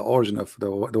 This is the origin of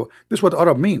this is what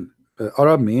Arab mean.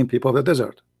 Arab mean people of the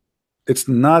desert. It's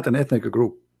not an ethnic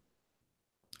group.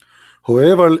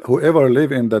 Whoever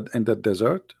live in that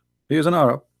desert, he is an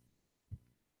Arab.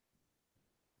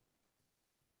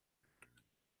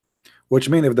 Which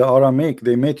mean if the Aramaic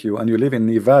they met you and you live in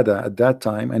Nevada at that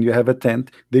time and you have a tent,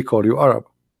 they call you Arab.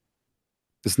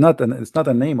 It's not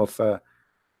a name of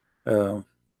a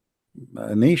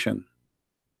nation.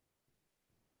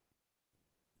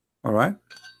 All right.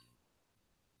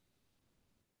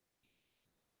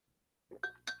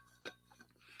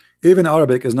 Even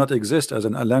Arabic is not exist as a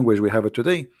language we have it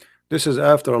today. This is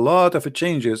after a lot of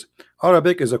changes.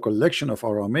 Arabic is a collection of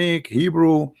Aramaic,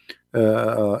 Hebrew,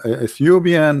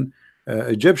 Ethiopian,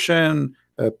 Egyptian,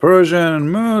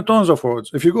 Persian, tons of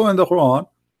words. If you go in the Quran,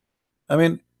 I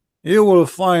mean, you will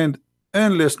find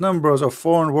endless numbers of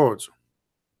foreign words.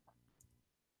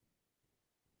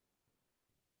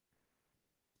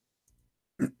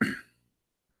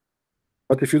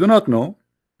 But if you do not know,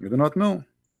 you do not know.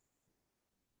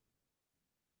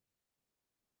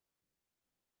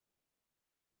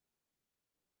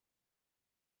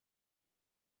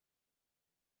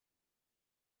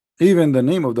 Even the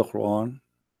name of the Quran,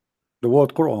 the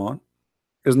word Quran,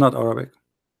 is not Arabic.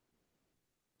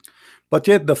 But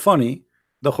yet the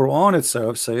Quran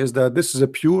itself says that this is a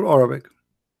pure Arabic.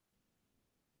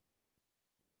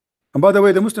 And by the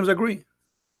way, the Muslims agree.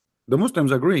 The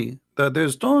Muslims agree that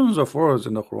there's tons of words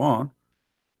in the Quran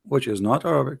which is not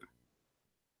Arabic.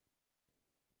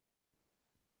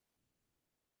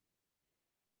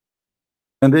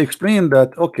 And they explain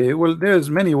that, okay, well,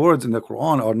 there's many words in the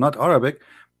Quran are not Arabic,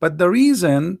 but the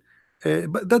reason,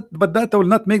 but that will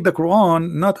not make the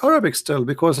Quran not Arabic still,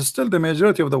 because still the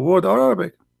majority of the word are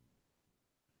Arabic.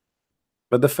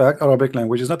 But the fact Arabic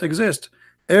language does not exist.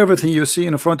 Everything you see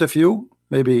in front of you,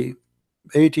 maybe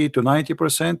 80 to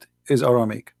 90% is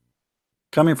Aramaic,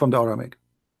 coming from the Aramaic.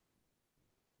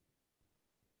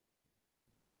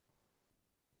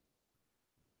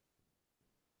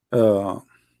 Uh,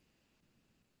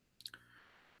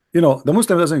 the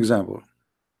Muslim as an example.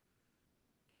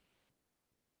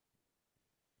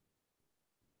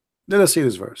 Let us see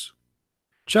this verse.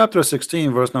 Chapter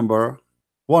 16, verse number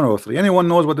 103. Anyone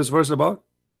knows what this verse is about?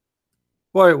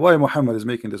 Why Muhammad is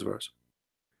making this verse?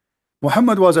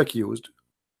 Muhammad was accused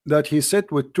that he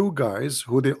sat with two guys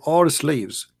who they are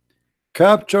slaves,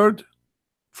 captured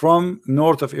from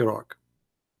north of Iraq.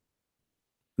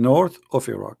 North of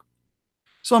Iraq.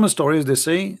 Some stories they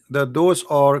say that those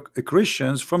are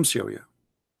Christians from Syria,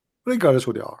 regardless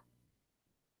who they are.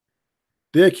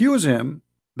 They accuse him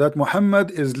that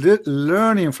Muhammad is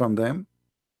learning from them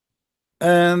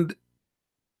and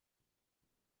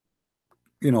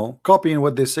copying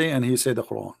what they say, and he said the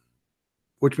Quran,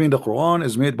 which means the Quran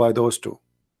is made by those two.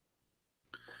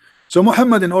 So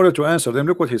Muhammad, in order to answer them,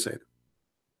 look what he said.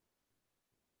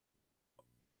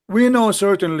 We know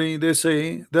certainly, they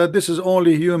say, that this is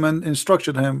only human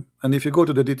instructed him, and if you go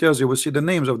to the details you will see the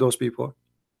names of those people.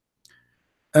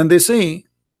 And they say,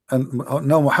 and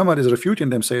now Muhammad is refuting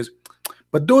them, says,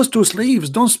 but those two slaves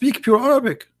don't speak pure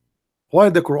Arabic, while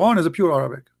the Quran is a pure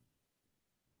Arabic.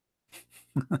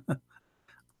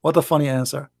 What a funny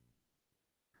answer.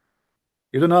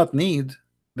 You do not need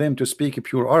them to speak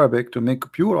pure Arabic to make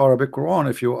pure Arabic Quran.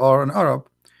 If you are an Arab,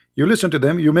 you listen to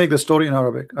them, you make the story in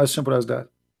Arabic, as simple as that.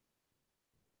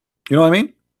 You know what I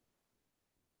mean?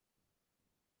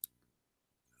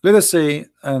 Let us say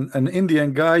an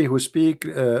Indian guy who speak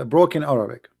broken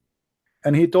Arabic,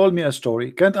 and he told me a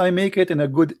story. Can't I make it in a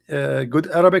good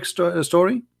Arabic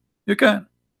story? You can,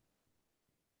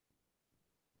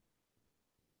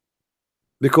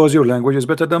 because your language is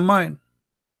better than mine.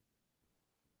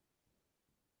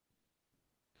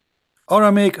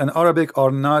 Aramaic and Arabic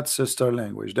are not sister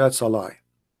language. That's a lie.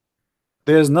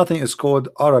 There's nothing is called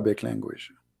Arabic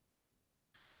language.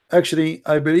 Actually,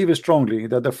 I believe strongly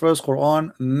that the first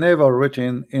Quran never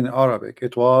written in Arabic.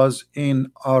 It was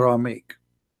in Aramaic.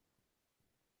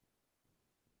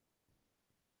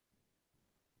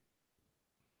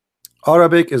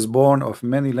 Arabic is born of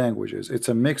many languages. It's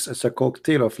a mix, it's a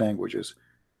cocktail of languages.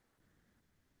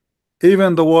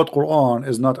 Even the word Quran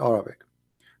is not Arabic.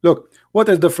 Look, what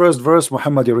is the first verse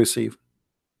Muhammad received?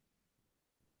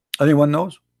 Anyone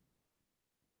knows?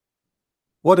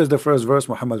 What is the first verse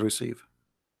Muhammad received?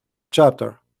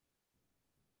 Chapter.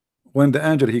 When the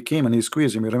angel he came and he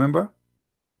squeezed him, you remember?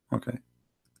 Okay.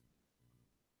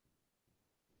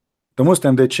 The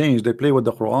Muslim they changed, they play with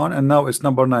the Quran, and now it's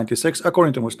number 96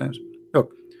 according to Muslims.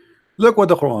 Look what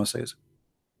the Quran says.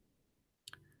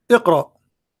 Iqra.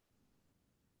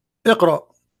 Iqra.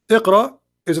 Iqra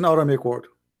is an Aramaic word.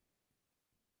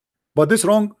 But this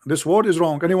word is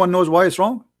wrong. Anyone knows why it's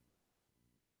wrong?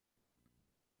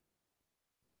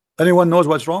 Anyone knows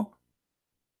what's wrong?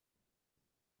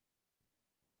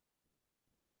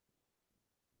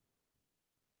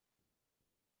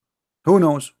 Who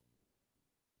knows?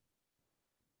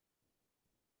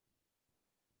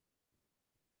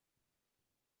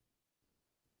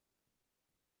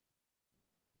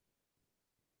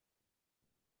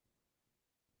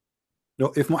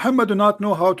 No, if Muhammad do not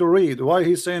know how to read, why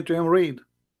he's saying to him read?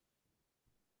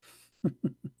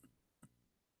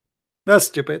 That's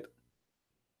stupid.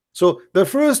 So the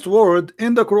first word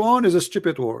in the Quran is a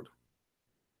stupid word.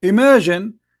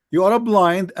 Imagine you are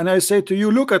blind and I say to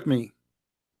you, look at me.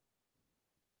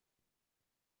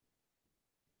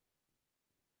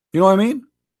 You know what I mean?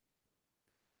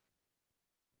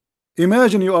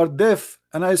 Imagine you are deaf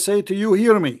and I say to you,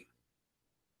 hear me.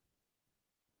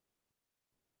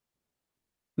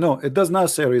 No, it does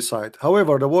not say recite.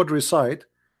 However, the word recite,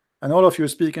 and all of you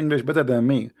speak English better than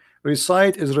me,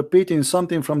 recite is repeating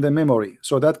something from the memory,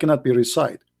 so that cannot be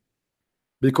recite,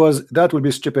 because that would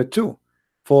be stupid too.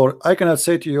 For I cannot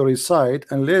say to you recite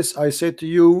unless I say to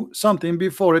you something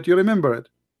before it, you remember it.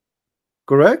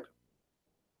 Correct?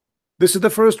 This is the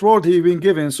first word he been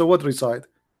given, so what recite?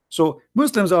 So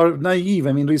Muslims are naive.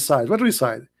 I mean, recite. What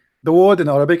recite? The word in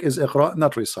Arabic is iqra,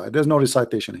 not recite. There's no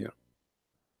recitation here.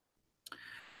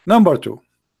 Number two,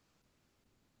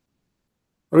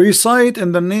 recite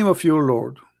in the name of your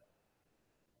Lord,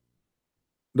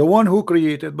 the one who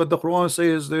created. But the Quran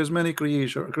says there's many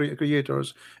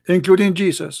creators, including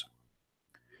Jesus.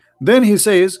 Then he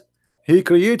says he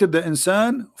created the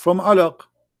insan from alaq,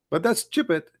 but that's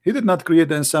stupid. He did not create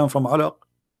the insan from alaq.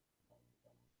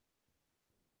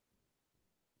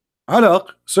 Alaq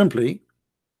simply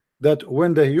that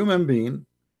when the human being,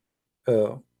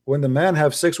 when the man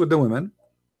have sex with the woman,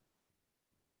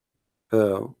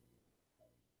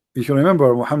 if you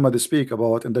remember, Muhammad speak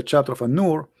about in the chapter of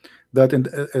An-Nur that in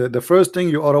the first thing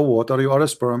you are a water, you are a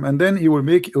sperm, and then he will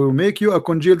make you a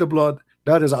congealed blood.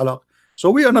 That is alaq. So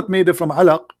we are not made from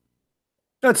alaq.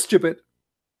 That's stupid.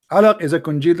 Alaq is a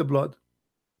congealed blood.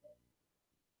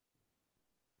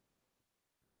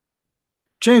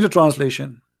 Change the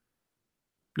translation.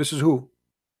 This is who?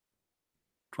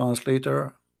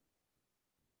 Translator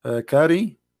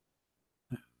Kari.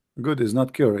 Good is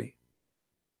not Curry.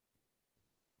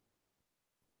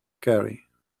 Carry.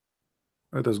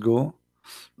 Let us go.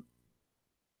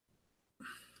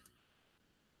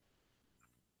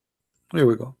 Here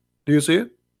we go. Do you see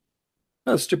it?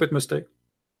 That's a stupid mistake.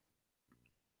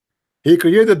 He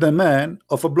created the man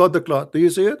of a blood clot. Do you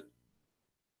see it?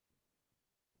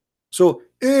 So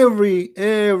every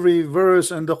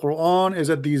verse in the Quran is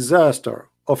a disaster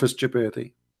of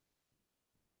stupidity.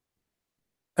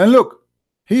 And look,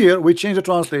 here we change the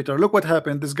translator. Look what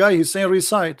happened. This guy, he's saying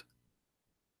recite.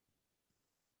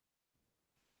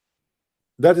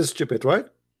 That is stupid, right?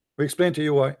 We explain to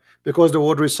you why. Because the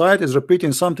word recite is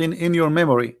repeating something in your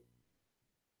memory.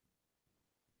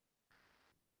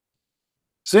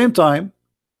 Same time,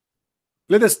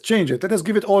 let us change it. Let us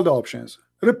give it all the options.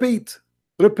 Repeat,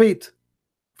 repeat.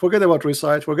 Forget about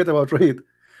recite, forget about read.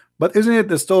 But isn't it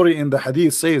the story in the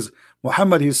hadith says,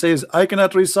 Muhammad, he says, I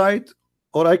cannot recite,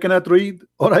 or I cannot read,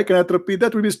 or I cannot repeat.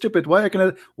 That will be stupid. Why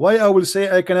I will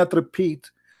say I cannot repeat?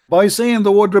 By saying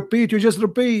the word repeat, you just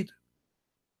repeat.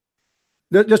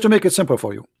 Just to make it simple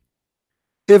for you.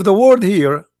 If the word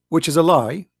here, which is a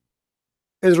lie,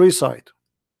 is recite,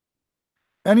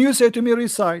 and you say to me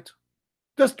recite,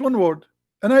 just one word,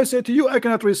 and I say to you I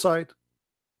cannot recite,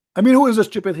 I mean, who is the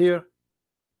stupid here?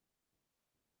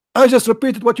 I just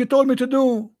repeated what you told me to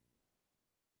do.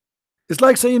 It's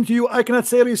like saying to you I cannot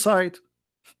say recite.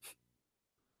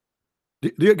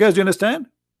 Do you guys, do you understand?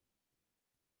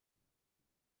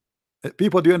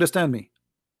 People, do you understand me?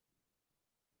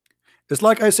 It's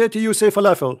like I said to you, say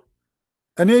falafel,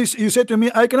 and you say to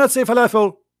me I cannot say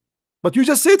falafel, but you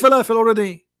just said falafel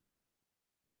already.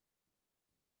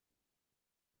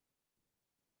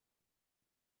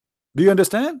 Do you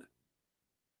understand?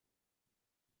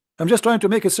 I'm just trying to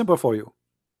make it simple for you.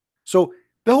 So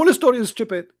the whole story is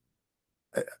stupid.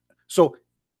 So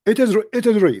it is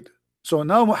read. So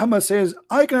now Muhammad says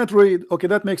I cannot read. Okay,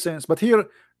 that makes sense. But here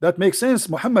that makes sense.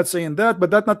 Muhammad saying that, but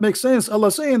that not make sense.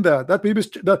 Allah saying that.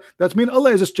 That mean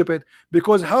Allah is stupid,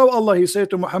 because how Allah he said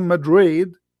to Muhammad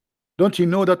read? Don't you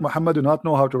know that Muhammad do not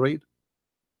know how to read?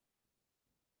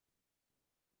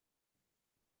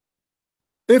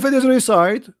 If it is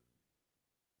recite,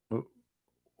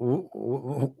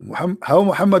 how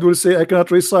Muhammad will say I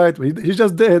cannot recite? He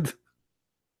just did.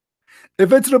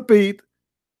 If it's repeat,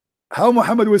 how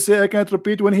Muhammad will say I cannot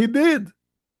repeat when he did?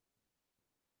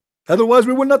 Otherwise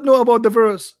we will not know about the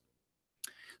verse.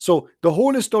 So the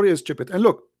whole story is stupid. And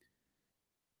look,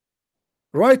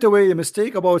 right away a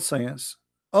mistake about science.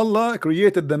 Allah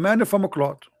created the man from a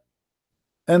clot,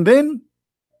 and then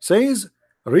says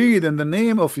read in the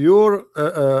name of your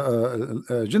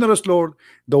generous Lord,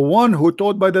 the one who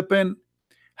taught by the pen.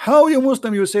 How you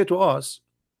Muslim you say to us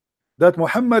that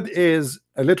Muhammad is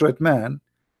a literate man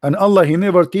and Allah he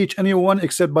never teach anyone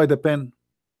except by the pen?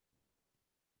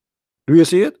 Do you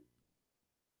see it?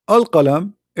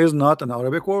 Al-Qalam is not an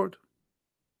Arabic word.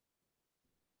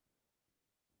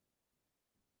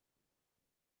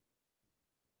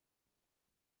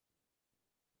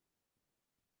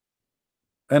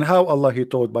 And how Allah He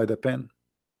taught by the pen?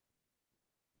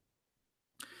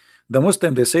 The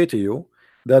Muslim, they say to you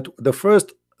that the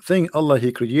first thing Allah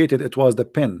He created, it was the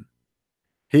pen.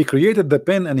 He created the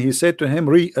pen and He said to him,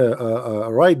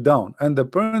 write down, and the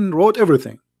pen wrote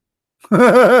everything.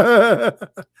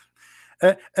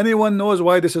 Anyone knows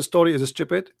why this story is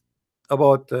stupid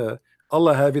about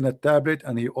Allah having a tablet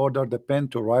and He ordered the pen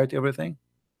to write everything?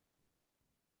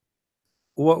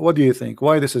 What do you think?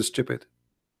 Why this is stupid?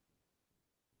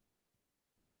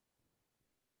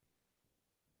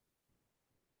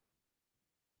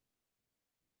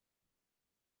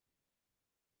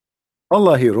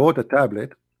 Allah He wrote a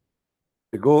tablet.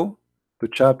 To go to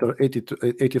chapter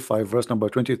 82, 85, verse number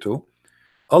 22.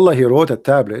 Allah He wrote a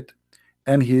tablet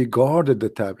and He guarded the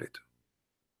tablet.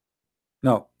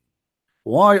 Now,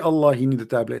 why Allah He need a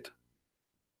tablet?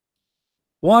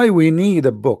 Why we need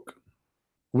a book?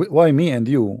 Why me and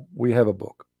you we have a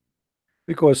book?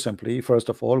 Because simply, first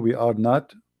of all, we are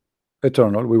not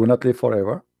eternal. We will not live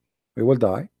forever. We will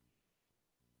die.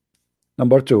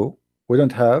 Number two, we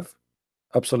don't have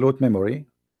absolute memory.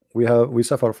 We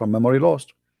suffer from memory loss.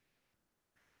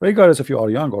 Regardless if you are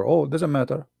young or old, doesn't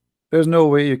matter. There's no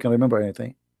way you can remember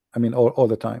anything. I mean, all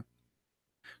the time.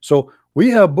 So we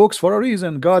have books for a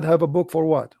reason. God have a book for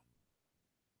what?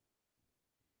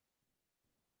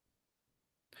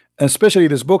 Especially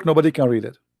this book, nobody can read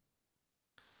it.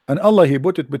 And Allah He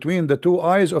put it between the two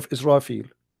eyes of Israfil.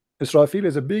 Israfil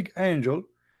is a big angel.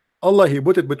 Allah He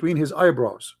put it between his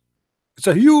eyebrows. It's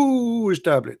a huge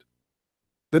tablet.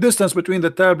 The distance between the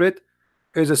tablet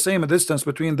is the same distance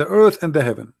between the earth and the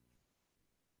heaven.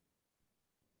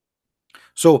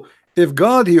 So if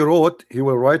God He wrote, He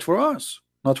will write for us,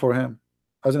 not for him.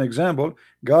 As an example,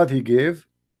 God He gave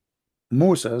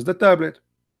Moses the tablet,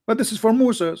 but this is for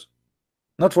Moses,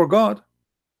 not for God.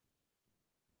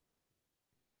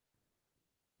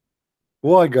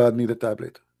 Why God need a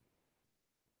tablet?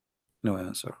 No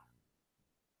answer.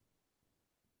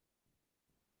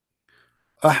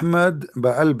 Ahmed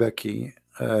Baalbaki,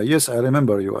 yes, I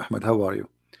remember you, Ahmed. How are you?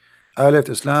 I left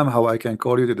Islam. How I can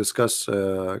call you to discuss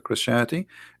Christianity?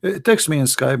 Text me in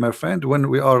Skype, my friend.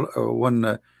 When we are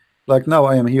like now,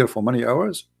 I am here for many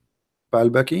hours.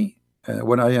 Baalbaki.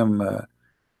 When I am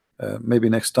maybe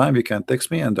next time, you can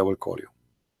text me and I will call you.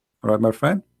 All right, my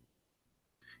friend.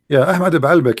 Yeah, Ahmed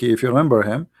Baalbaki, if you remember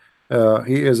him,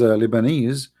 he is a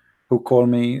Lebanese who called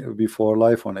me before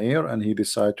live on air, and he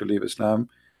decided to leave Islam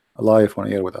live on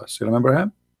air with us. You remember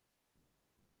him?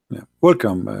 Yeah.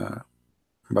 Welcome,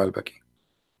 Baalbaki.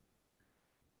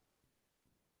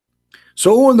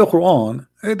 So all the Quran,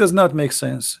 it does not make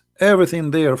sense.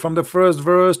 Everything there, from the first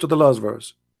verse to the last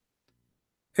verse,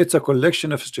 it's a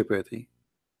collection of stupidity.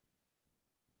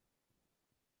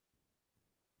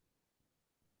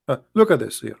 Look at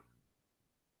this here.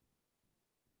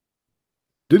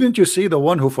 Didn't you see the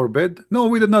one who forbid? No,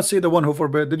 we did not see the one who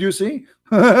forbid. Did you see?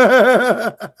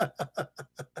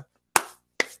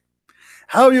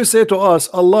 How you say to us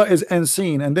Allah is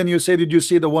unseen, and then you say, did you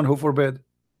see the one who forbid?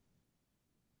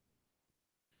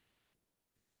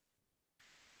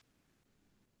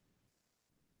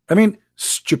 I mean,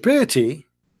 stupidity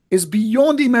is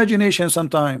beyond imagination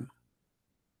sometimes.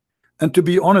 And to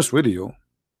be honest with you,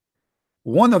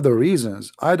 one of the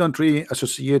reasons I don't really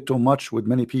associate too much with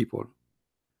many people,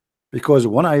 because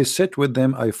when I sit with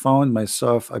them, I found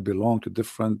myself I belong to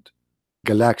different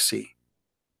galaxy.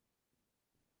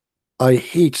 I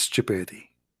hate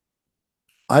stupidity.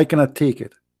 I cannot take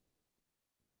it.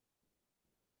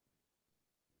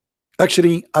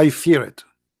 Actually, I fear it.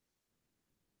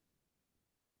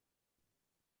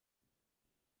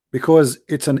 Because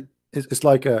it's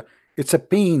like it's a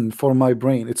pain for my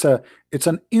brain. It's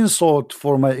an insult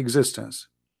for my existence.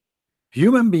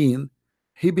 Human being,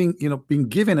 he being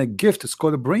given a gift. It's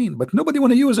called a brain, but nobody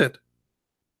want to use it.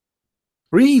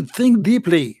 Read, think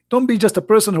deeply. Don't be just a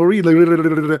person who read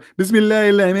like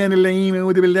Bismillah.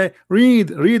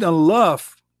 Read and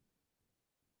laugh.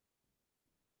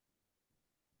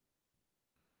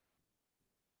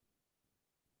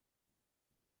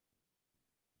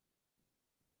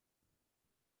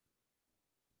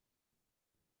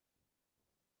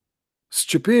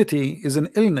 Stupidity is an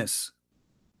illness,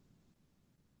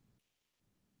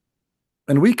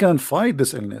 and we can fight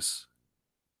this illness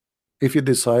if you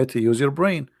decide to use your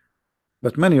brain.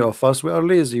 But many of us, we are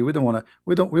lazy. We don't want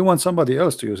to. We want somebody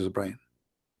else to use his brain.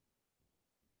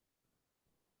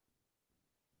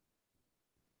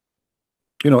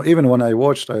 Even when I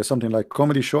watched something like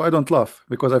comedy show, I don't laugh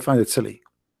because I find it silly.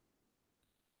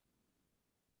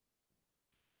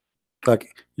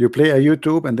 Like you play a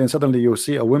YouTube and then suddenly you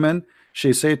see a woman,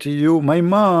 she say to you, my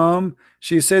mom,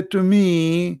 she said to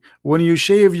me, when you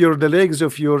shave the legs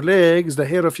of your legs, the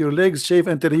hair of your legs, shave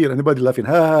until here. Anybody laughing?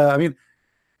 Ha, ha, ha. I mean,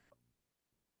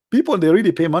 people, they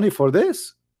really pay money for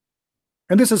this,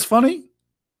 and this is funny.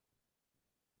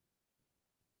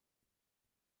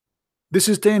 This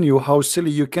is telling you how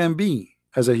silly you can be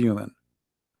as a human.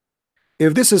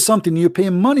 If this is something you pay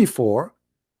money for,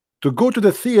 to go to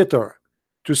the theater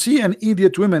to see an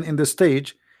idiot woman in the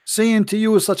stage saying to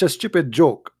you such a stupid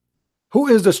joke, who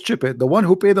is the stupid? The one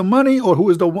who paid the money, or who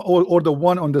is the or the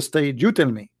one on the stage? You tell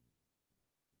me.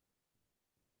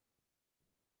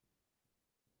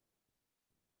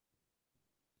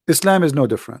 Islam is no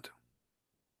different.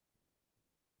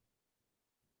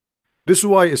 This is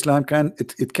why Islam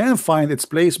it can find its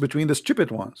place between the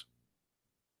stupid ones.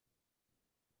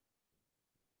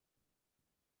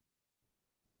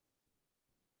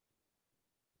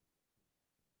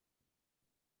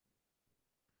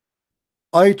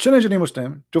 I challenge any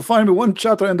Muslim to find me one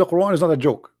chapter in the Quran is not a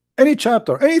joke. Any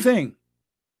chapter, anything.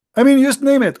 I mean, just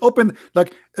name it. Open,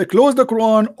 like, close the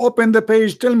Quran, open the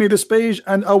page, tell me this page,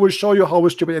 and I will show you how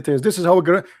stupid it is. This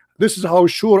is how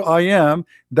sure I am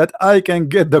that I can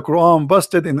get the Quran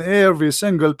busted in every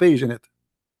single page in it.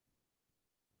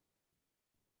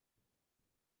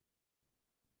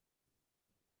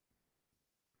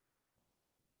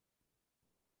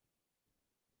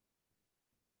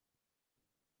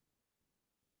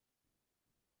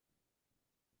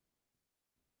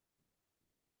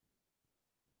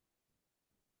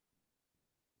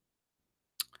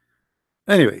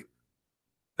 Anyway,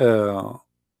 uh,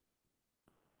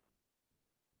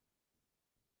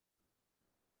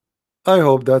 I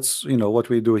hope that's what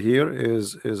we do here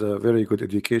is a very good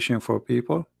education for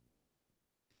people.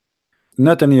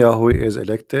 Netanyahu is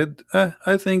elected.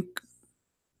 I think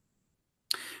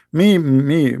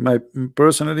my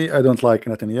personally, I don't like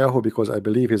Netanyahu because I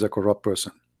believe he's a corrupt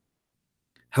person.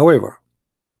 However,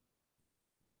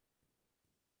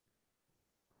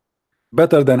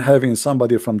 better than having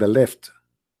somebody from the left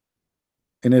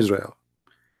in Israel.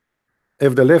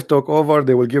 If the left took over,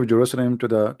 they will give Jerusalem to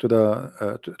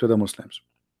the Muslims.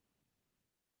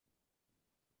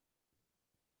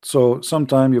 So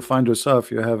sometime you find yourself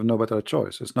you have no better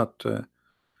choice. It's not the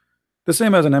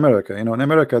same as in America. In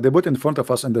America they put in front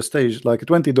of us on the stage like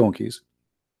 20 donkeys,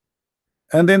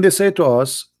 and then they say to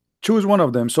us, choose one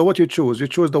of them. So what you choose? You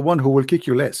choose the one who will kick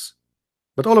you less,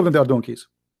 but all of them, they are donkeys.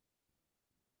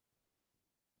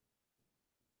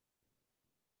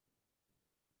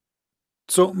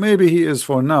 So maybe he is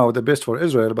for now the best for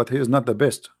Israel, but he is not the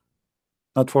best,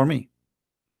 not for me.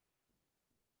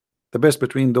 The best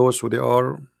between those who they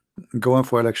are going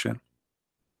for election.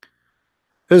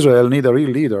 Israel need a real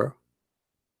leader,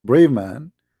 brave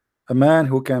man, a man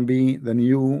who can be the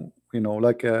new,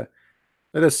 like let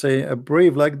us say a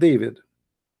brave like David.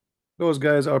 Those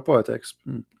guys are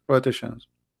politicians.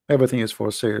 Everything is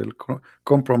for sale,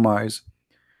 compromise.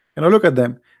 Look at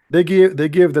them. They give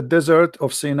the desert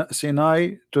of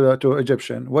Sinai to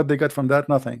Egyptian. What they got from that?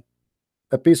 Nothing.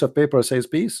 A piece of paper says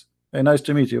peace. Hey, nice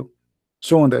to meet you.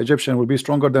 Soon the Egyptian will be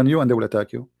stronger than you and they will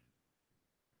attack you.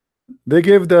 They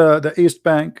give the East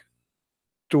Bank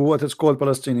to what is called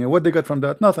Palestinian. What they got from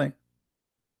that? Nothing.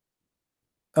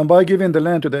 And by giving the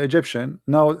land to the Egyptian,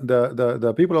 now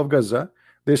the people of Gaza,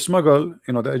 they smuggle,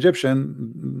 the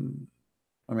Egyptian,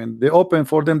 I mean, they open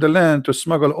for them the land to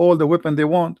smuggle all the weapon they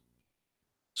want.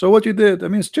 So what you did, I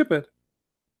mean, stupid.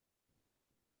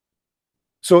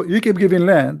 So you keep giving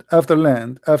land after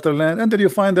land after land until you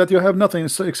find that you have nothing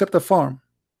except a farm,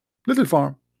 little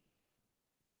farm.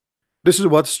 This is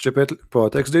what stupid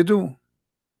politics they do.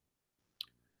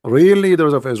 Real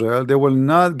leaders of Israel, they will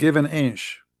not give an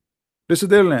inch. This is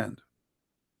their land.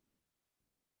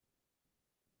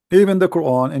 Even the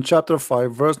Quran in chapter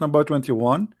 5 verse number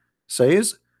 21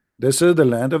 says this is the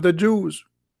land of the Jews.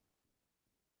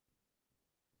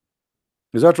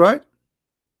 Is that right?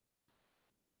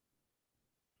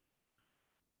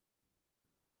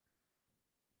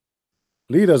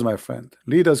 Leaders, my friend,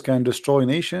 leaders can destroy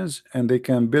nations and they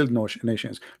can build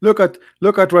nations. Look at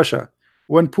Russia.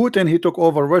 When Putin he took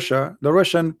over Russia, the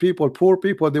Russian people, poor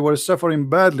people, they were suffering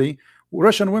badly.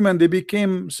 Russian women, they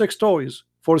became sex toys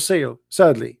for sale,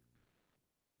 sadly,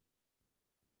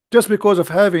 just because of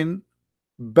having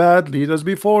bad leaders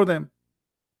before them.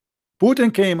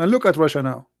 Putin came and look at Russia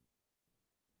now.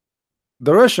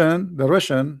 The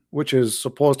Russian, which is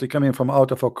supposedly coming from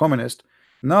out of a communist,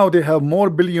 now they have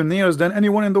more billionaires than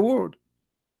anyone in the world.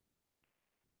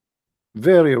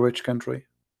 Very rich country.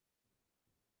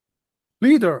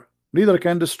 Leader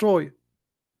can destroy.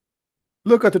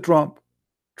 Look at Trump.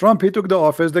 Trump, he took the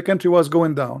office, the country was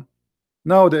going down.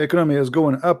 Now the economy is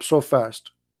going up so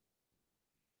fast.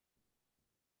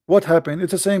 What happened?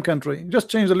 It's the same country, just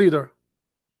change the leader.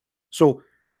 So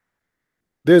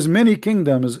there's many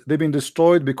kingdoms, they've been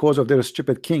destroyed because of their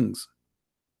stupid kings,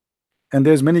 and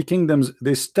there's many kingdoms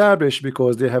they establish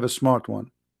because they have a smart one.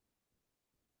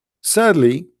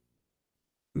 Sadly,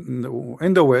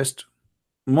 in the West,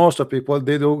 most of people,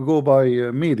 they don't go by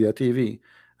media, TV.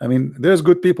 I mean, there's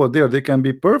good people there, they can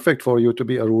be perfect for you to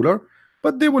be a ruler,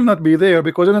 but they will not be there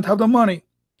because they don't have the money.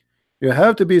 You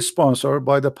have to be sponsored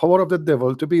by the power of the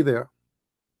devil to be there.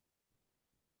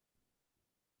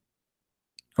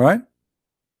 All right.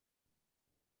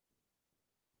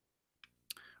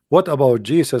 What about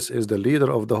Jesus is the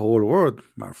leader of the whole world,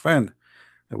 my friend?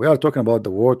 We are talking about the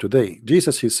world today.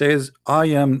 Jesus, he says, I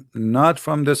am not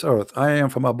from this earth, I am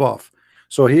from above.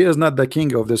 So he is not the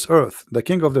king of this earth. The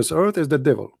king of this earth is the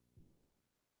devil.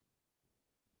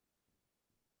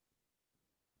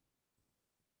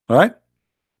 All right.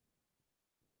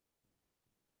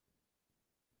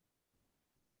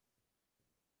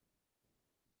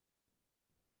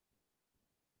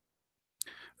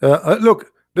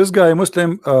 Look, this guy,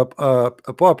 Muslim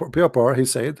Papa, he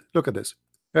said, look at this,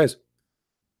 guys.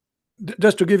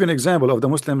 Just to give you an example of the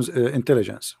Muslims'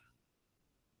 intelligence.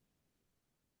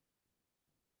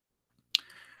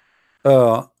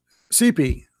 Uh,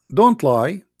 CP, don't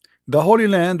lie. The Holy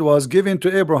Land was given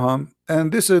to Abraham,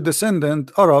 and this is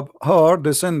descendant Arab, her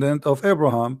descendant of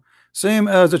Abraham, same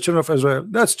as the children of Israel.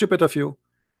 That's stupid of you,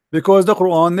 because the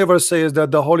Quran never says that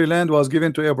the Holy Land was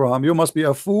given to Abraham. You must be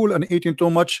a fool and eating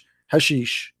too much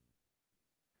hashish.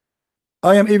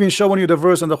 I am even showing you the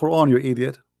verse in the Quran, you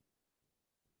idiot.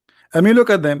 I mean, look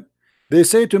at them. They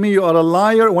say to me, you are a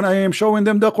liar, when I am showing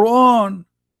them the Quran.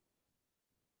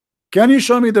 Can you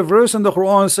show me the verse in the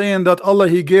Quran saying that Allah,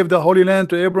 he gave the Holy Land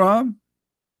to Abraham?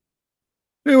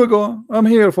 Here we go. I'm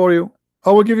here for you.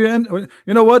 I will give you,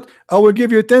 you know what? I will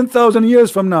give you 10,000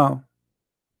 years from now.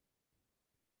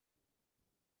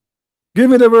 Give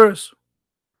me the verse.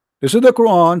 This is the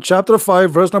Quran, chapter 5,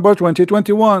 verse number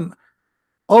 20-21.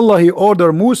 Allah, he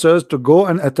ordered Moses to go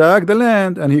and attack the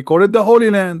land, and he called it the Holy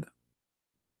Land.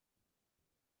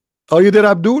 Are you there,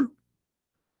 Abdul?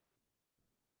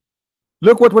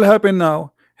 Look what will happen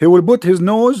now. He will put his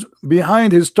nose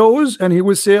behind his toes and he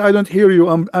will say, I don't hear you,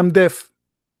 I'm deaf.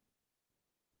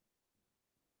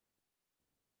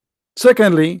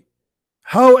 Secondly,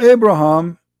 how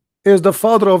Abraham is the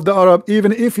father of the Arab,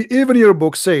 even if even your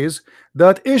book says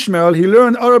that Ishmael, he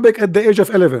learned Arabic at the age of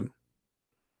 11.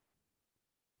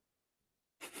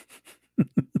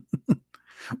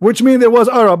 Which means there was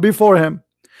Arab before him.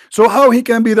 So how he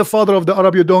can be the father of the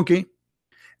Arab, you donkey?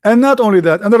 And not only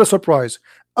that, another surprise.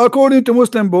 According to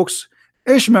Muslim books,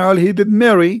 Ishmael, he did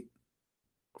marry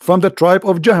from the tribe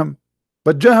of Jahm,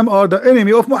 but Jahm are the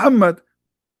enemy of Muhammad.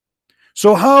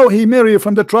 So how he married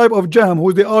from the tribe of Jahm,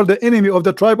 who they are the enemy of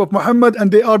the tribe of Muhammad,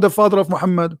 and they are the father of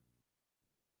Muhammad?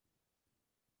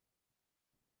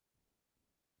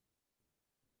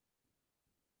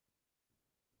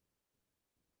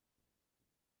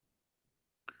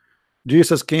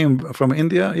 Jesus came from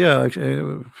India. Yeah,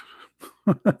 actually.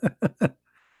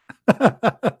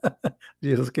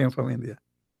 Jesus came from India.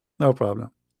 No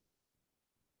problem.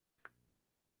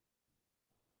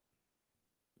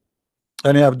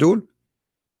 Any Abdul?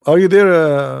 Are you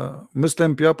there,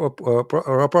 Muslim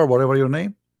rapper, whatever your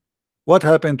name? What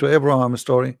happened to Abraham's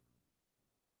story?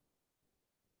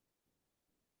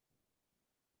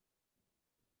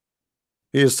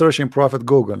 He is searching Prophet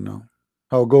Google now.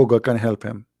 How Google can help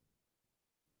him.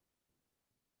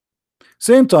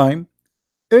 Same time,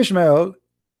 Ishmael.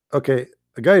 Okay,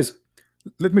 guys,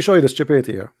 let me show you the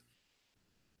stupidity here.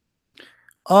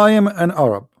 I am an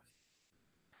Arab.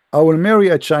 I will marry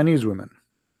a Chinese woman,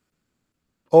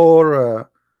 or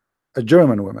a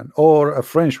German woman, or a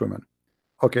French woman.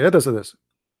 Okay, let us do this.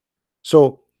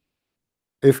 So,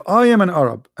 if I am an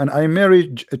Arab and I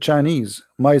marry a Chinese,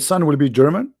 my son will be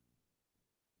German.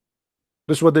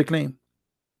 This is what they claim.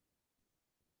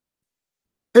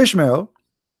 Ishmael,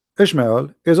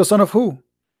 Ishmael is a son of who?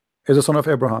 Is a son of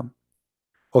Abraham.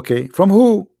 Okay, from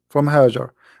who? From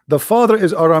Hajar. The father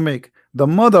is Aramic. The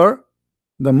mother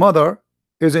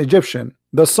is Egyptian.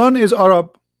 The son is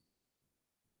Arab.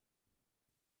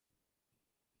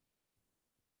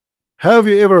 Have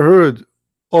you ever heard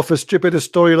of a stupid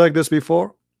story like this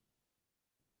before?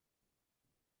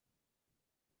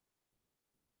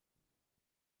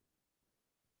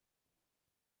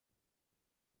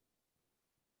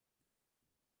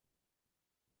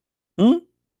 Hmm?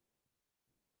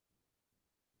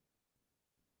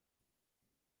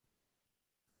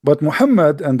 But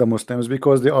Muhammad and the Muslims,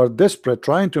 because they are desperate,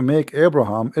 trying to make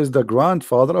Abraham is the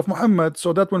grandfather of Muhammad,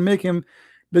 so that will make him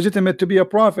legitimate to be a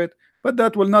prophet. But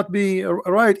that will not be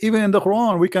right. Even in the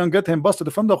Quran, we can get him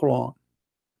busted from the Quran.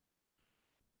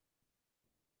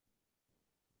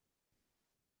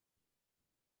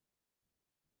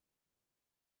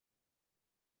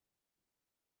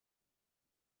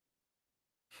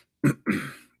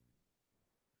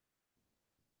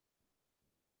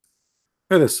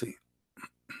 Let us see.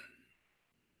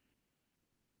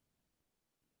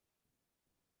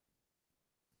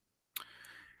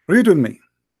 Read with me.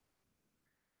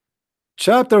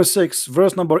 Chapter 6,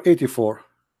 verse number 84.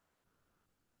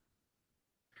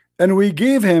 And we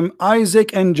gave him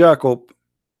Isaac and Jacob.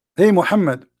 Hey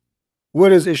Muhammad,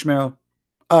 where is Ishmael?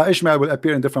 Ishmael will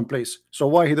appear in different place. So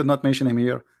why he did not mention him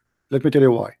here? Let me tell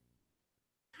you why.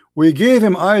 We gave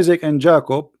him Isaac and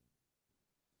Jacob,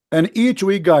 and each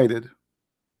we guided.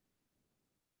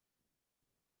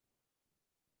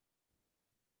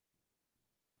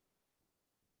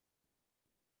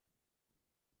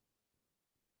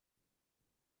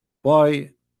 Why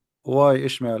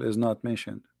Ishmael is not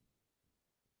mentioned?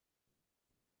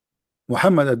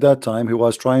 Muhammad at that time, he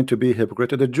was trying to be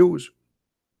hypocrite to the Jews.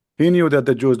 He knew that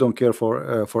the Jews don't care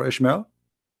for Ishmael.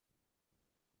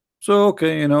 So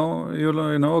okay,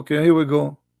 okay, here we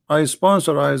go. I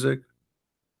sponsor Isaac.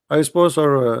 I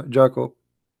sponsor Jacob.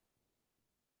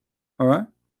 All right,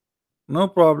 no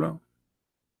problem.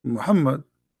 Muhammad,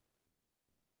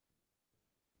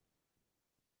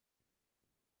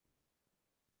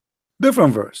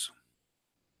 different verse.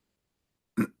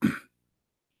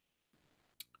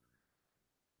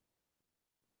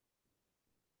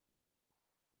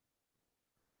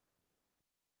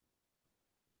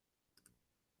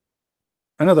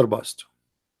 Another bust.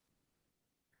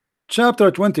 Chapter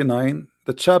 29,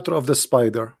 the chapter of the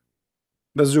spider,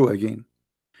 the zoo again.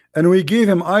 And we gave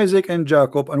him Isaac and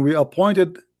Jacob, and we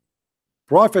appointed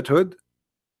prophethood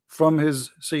from his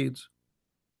seeds.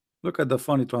 Look at the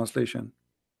funny translation.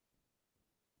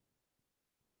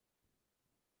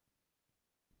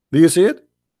 Do you see it?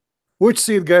 Which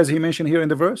seed, guys, he mentioned here in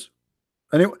the verse?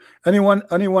 Any,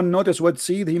 anyone notice what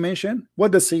seed he mentioned?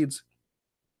 What the seeds?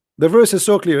 The verse is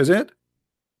so clear, is it?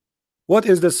 What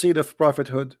is the seed of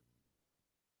prophethood?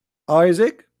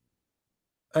 Isaac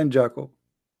and Jacob.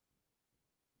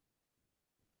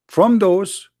 From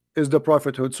those is the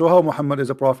prophethood. So how Muhammad is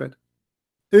a prophet?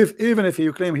 Even if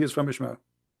you claim he is from Ishmael.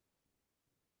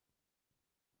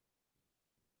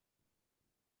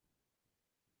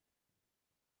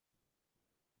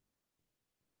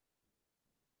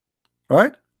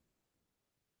 Right?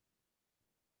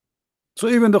 So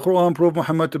even the Quran proved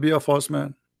Muhammad to be a false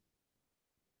man.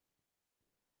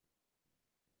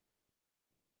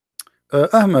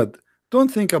 Ahmed,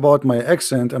 don't think about my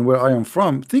accent and where I am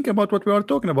from. Think about what we are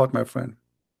talking about, my friend.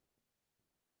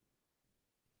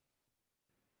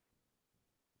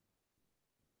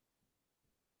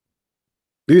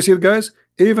 Do you see it, guys?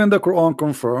 Even the Quran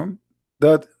confirm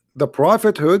that the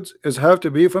prophethood is have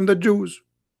to be from the Jews.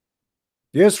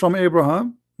 Yes, from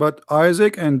Abraham, but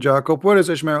Isaac and Jacob. Where is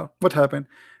Ishmael? What happened?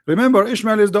 Remember,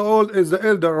 Ishmael is the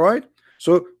elder, right?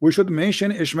 So we should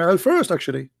mention Ishmael first,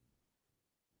 actually.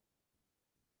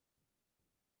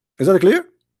 Is that clear?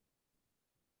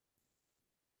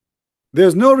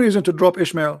 There's no reason to drop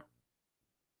Ishmael.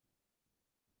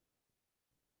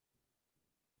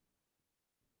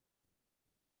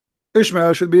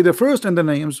 Ishmael should be the first in the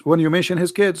names when you mention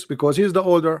his kids because he's the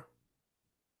older.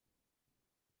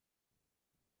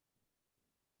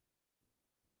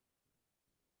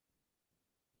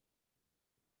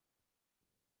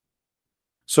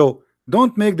 So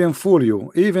don't make them fool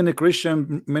you. Even the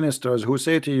Christian ministers who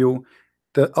say to you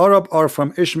the Arab are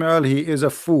from Ishmael, he is a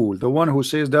fool. The one who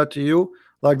says that to you,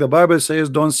 like the Bible says,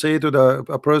 don't say to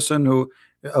a person who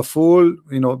a fool,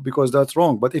 because that's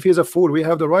wrong. But if he's a fool, we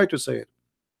have the right to say it.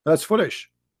 That's foolish.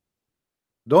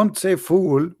 Don't say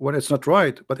fool when it's not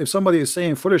right. But if somebody is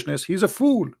saying foolishness, he's a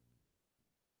fool.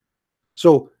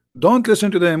 So don't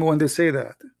listen to them when they say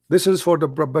that. This is for the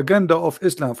propaganda of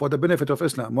Islam, for the benefit of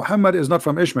Islam. Muhammad is not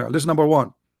from Ishmael. This is number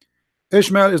one.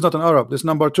 Ishmael is not an Arab. This is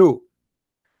number two.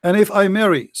 And if I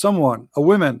marry someone, a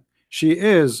woman, she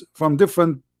is from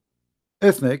different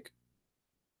ethnic,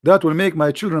 that will make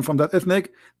my children from that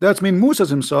ethnic. That means Musa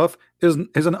himself is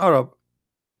an Arab,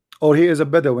 or he is a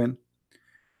Bedouin.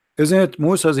 Isn't it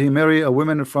Musa he marry a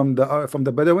woman from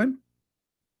the Bedouin?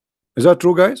 Is that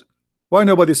true, guys? Why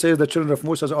nobody says the children of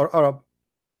Musa are Arab?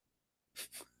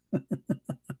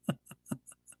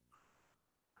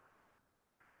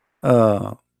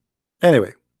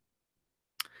 Anyway,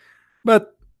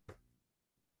 but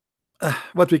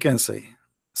what we can say,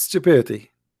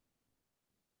 Stupidity.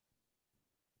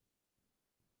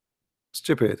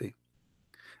 Stupidity.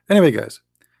 Anyway, guys,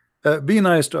 be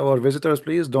nice to our visitors,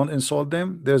 please. Don't insult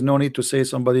them. There's no need to say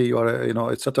somebody you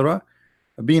are, etc.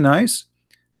 Be nice.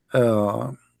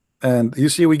 Uh, and you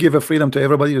see, we give a freedom to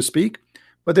everybody to speak,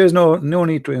 but there's no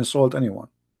need to insult anyone.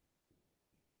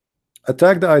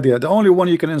 Attack the idea. The only one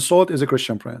you can insult is a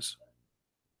Christian prince.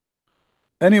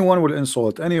 Anyone will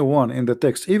insult anyone in the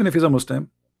text, even if he's a Muslim.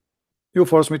 You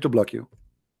force me to block you.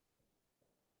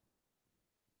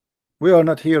 We are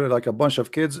not here like a bunch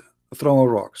of kids throwing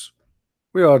rocks.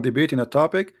 We are debating a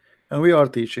topic and we are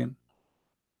teaching.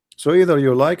 So either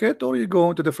you like it or you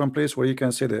go into a different place where you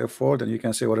can say the F word and you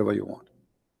can say whatever you want.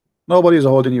 Nobody is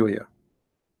holding you here.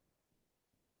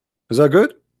 Is that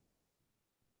good?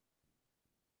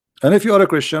 And if you are a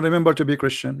Christian, remember to be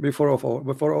Christian before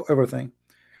everything.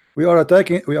 We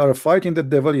are fighting the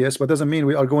devil, yes, but doesn't mean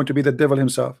we are going to be the devil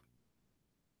himself.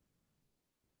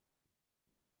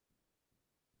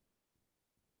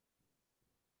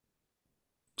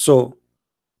 So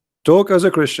talk as a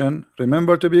Christian,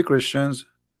 remember to be Christians,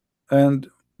 and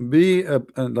be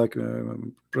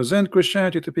present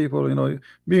Christianity to people,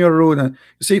 being rude. And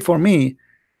you see, for me,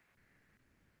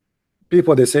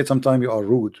 people, they say sometimes you are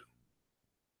rude,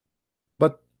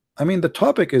 but I mean the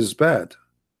topic is bad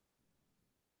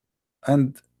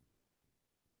and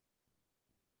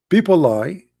people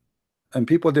lie, and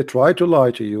people, they try to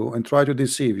lie to you and try to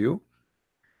deceive you,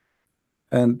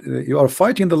 and you are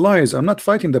fighting the lies. I'm not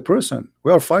fighting the person,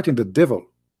 we are fighting the devil.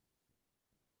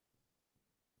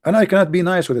 And I cannot be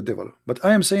nice with the devil, but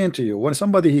I am saying to you, when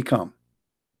somebody he come,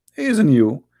 he is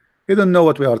new, he don't know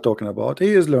what we are talking about, he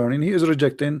is learning, he is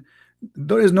rejecting,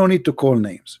 there is no need to call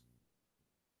names.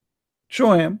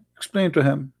 Show him, explain to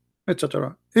him,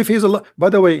 etc. If he's a by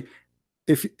the way,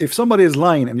 if somebody is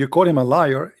lying and you call him a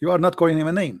liar, you are not calling him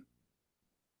a name.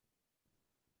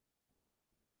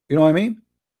 You know what I mean?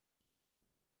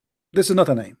 This is not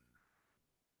a name.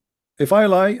 If I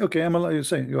lie, okay, I'm a liar. You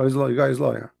say you guys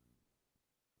liar.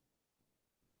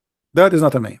 That is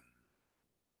not a name.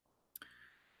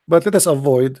 But let us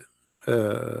avoid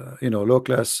low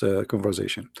class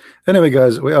conversation. Anyway,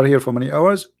 guys, we are here for many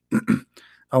hours.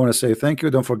 I want to say thank you.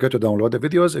 Don't forget to download the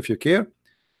videos if you care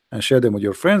and share them with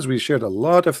your friends. We shared a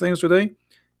lot of things today.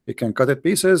 You can cut it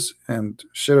pieces and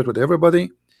share it with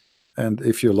everybody. And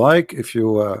if you like, if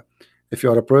you are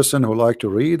a person who like to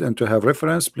read and to have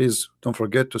reference, please don't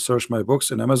forget to search my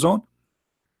books in Amazon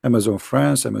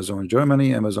France, Amazon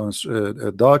Germany, Amazon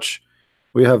Dutch.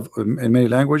 We have in many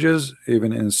languages,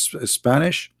 even in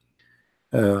Spanish.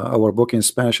 Our book in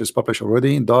Spanish is published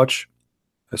already in Dutch,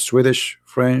 Swedish,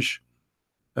 French,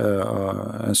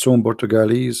 and soon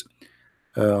Portuguese.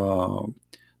 We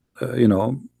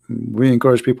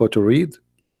encourage people to read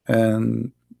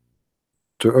and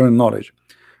to earn knowledge.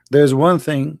 There's one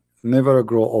thing never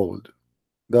grow old.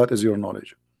 That is your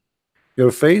knowledge.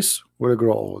 Your face will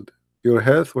grow old. Your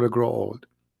health will grow old.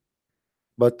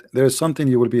 But there's something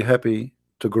you will be happy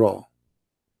to grow.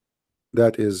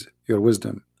 That is your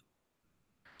wisdom.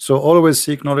 So always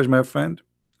seek knowledge, my friend.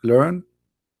 Learn,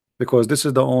 because this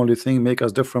is the only thing make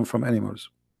us different from animals.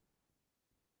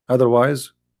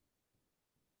 Otherwise,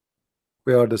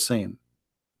 we are the same.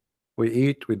 We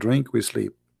eat, we drink, we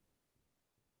sleep,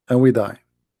 and we die.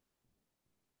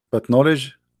 But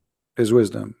knowledge is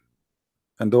wisdom,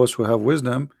 and those who have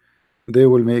wisdom, they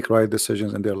will make right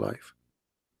decisions in their life.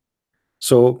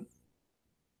 So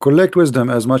collect wisdom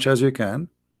as much as you can,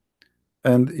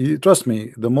 and trust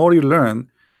me, the more you learn,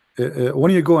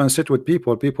 when you go and sit with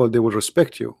people, they will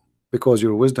respect you, because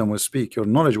your wisdom will speak, your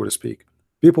knowledge will speak.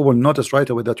 People will notice right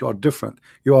away that you are different.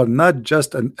 You are not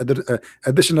just an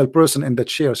additional person in the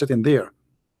chair sitting there.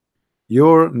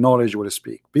 Your knowledge will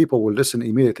speak. People will listen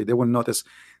immediately. They will notice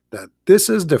that this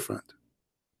is different.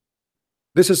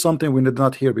 This is something we did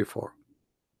not hear before.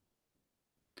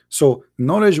 So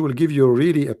knowledge will give you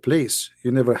really a place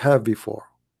you never have before.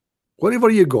 Wherever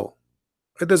you go,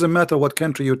 it doesn't matter what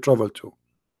country you travel to.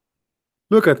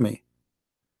 Look at me.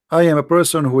 I am a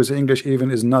person who is English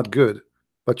even is not good,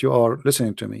 but you are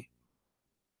listening to me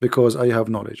because I have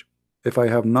knowledge. If I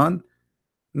have none,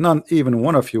 even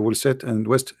one of you will sit and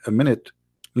waste a minute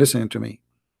listening to me.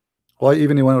 Why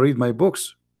even you want to read my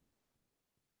books?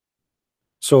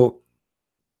 So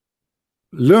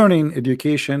learning,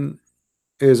 education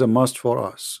is a must for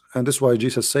us, and this is why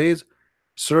Jesus says,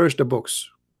 search the books.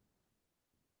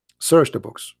 Search the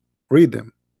books, read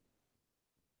them,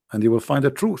 and you will find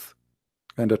the truth,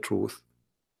 and the truth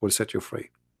will set you free.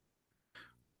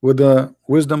 With the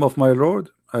wisdom of my Lord,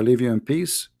 I leave you in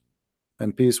peace,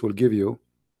 and peace will give you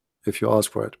if you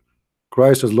ask for it.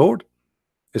 Christ is Lord,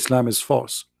 Islam is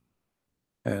false.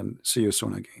 And see you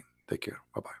soon again. Take care.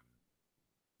 Bye bye.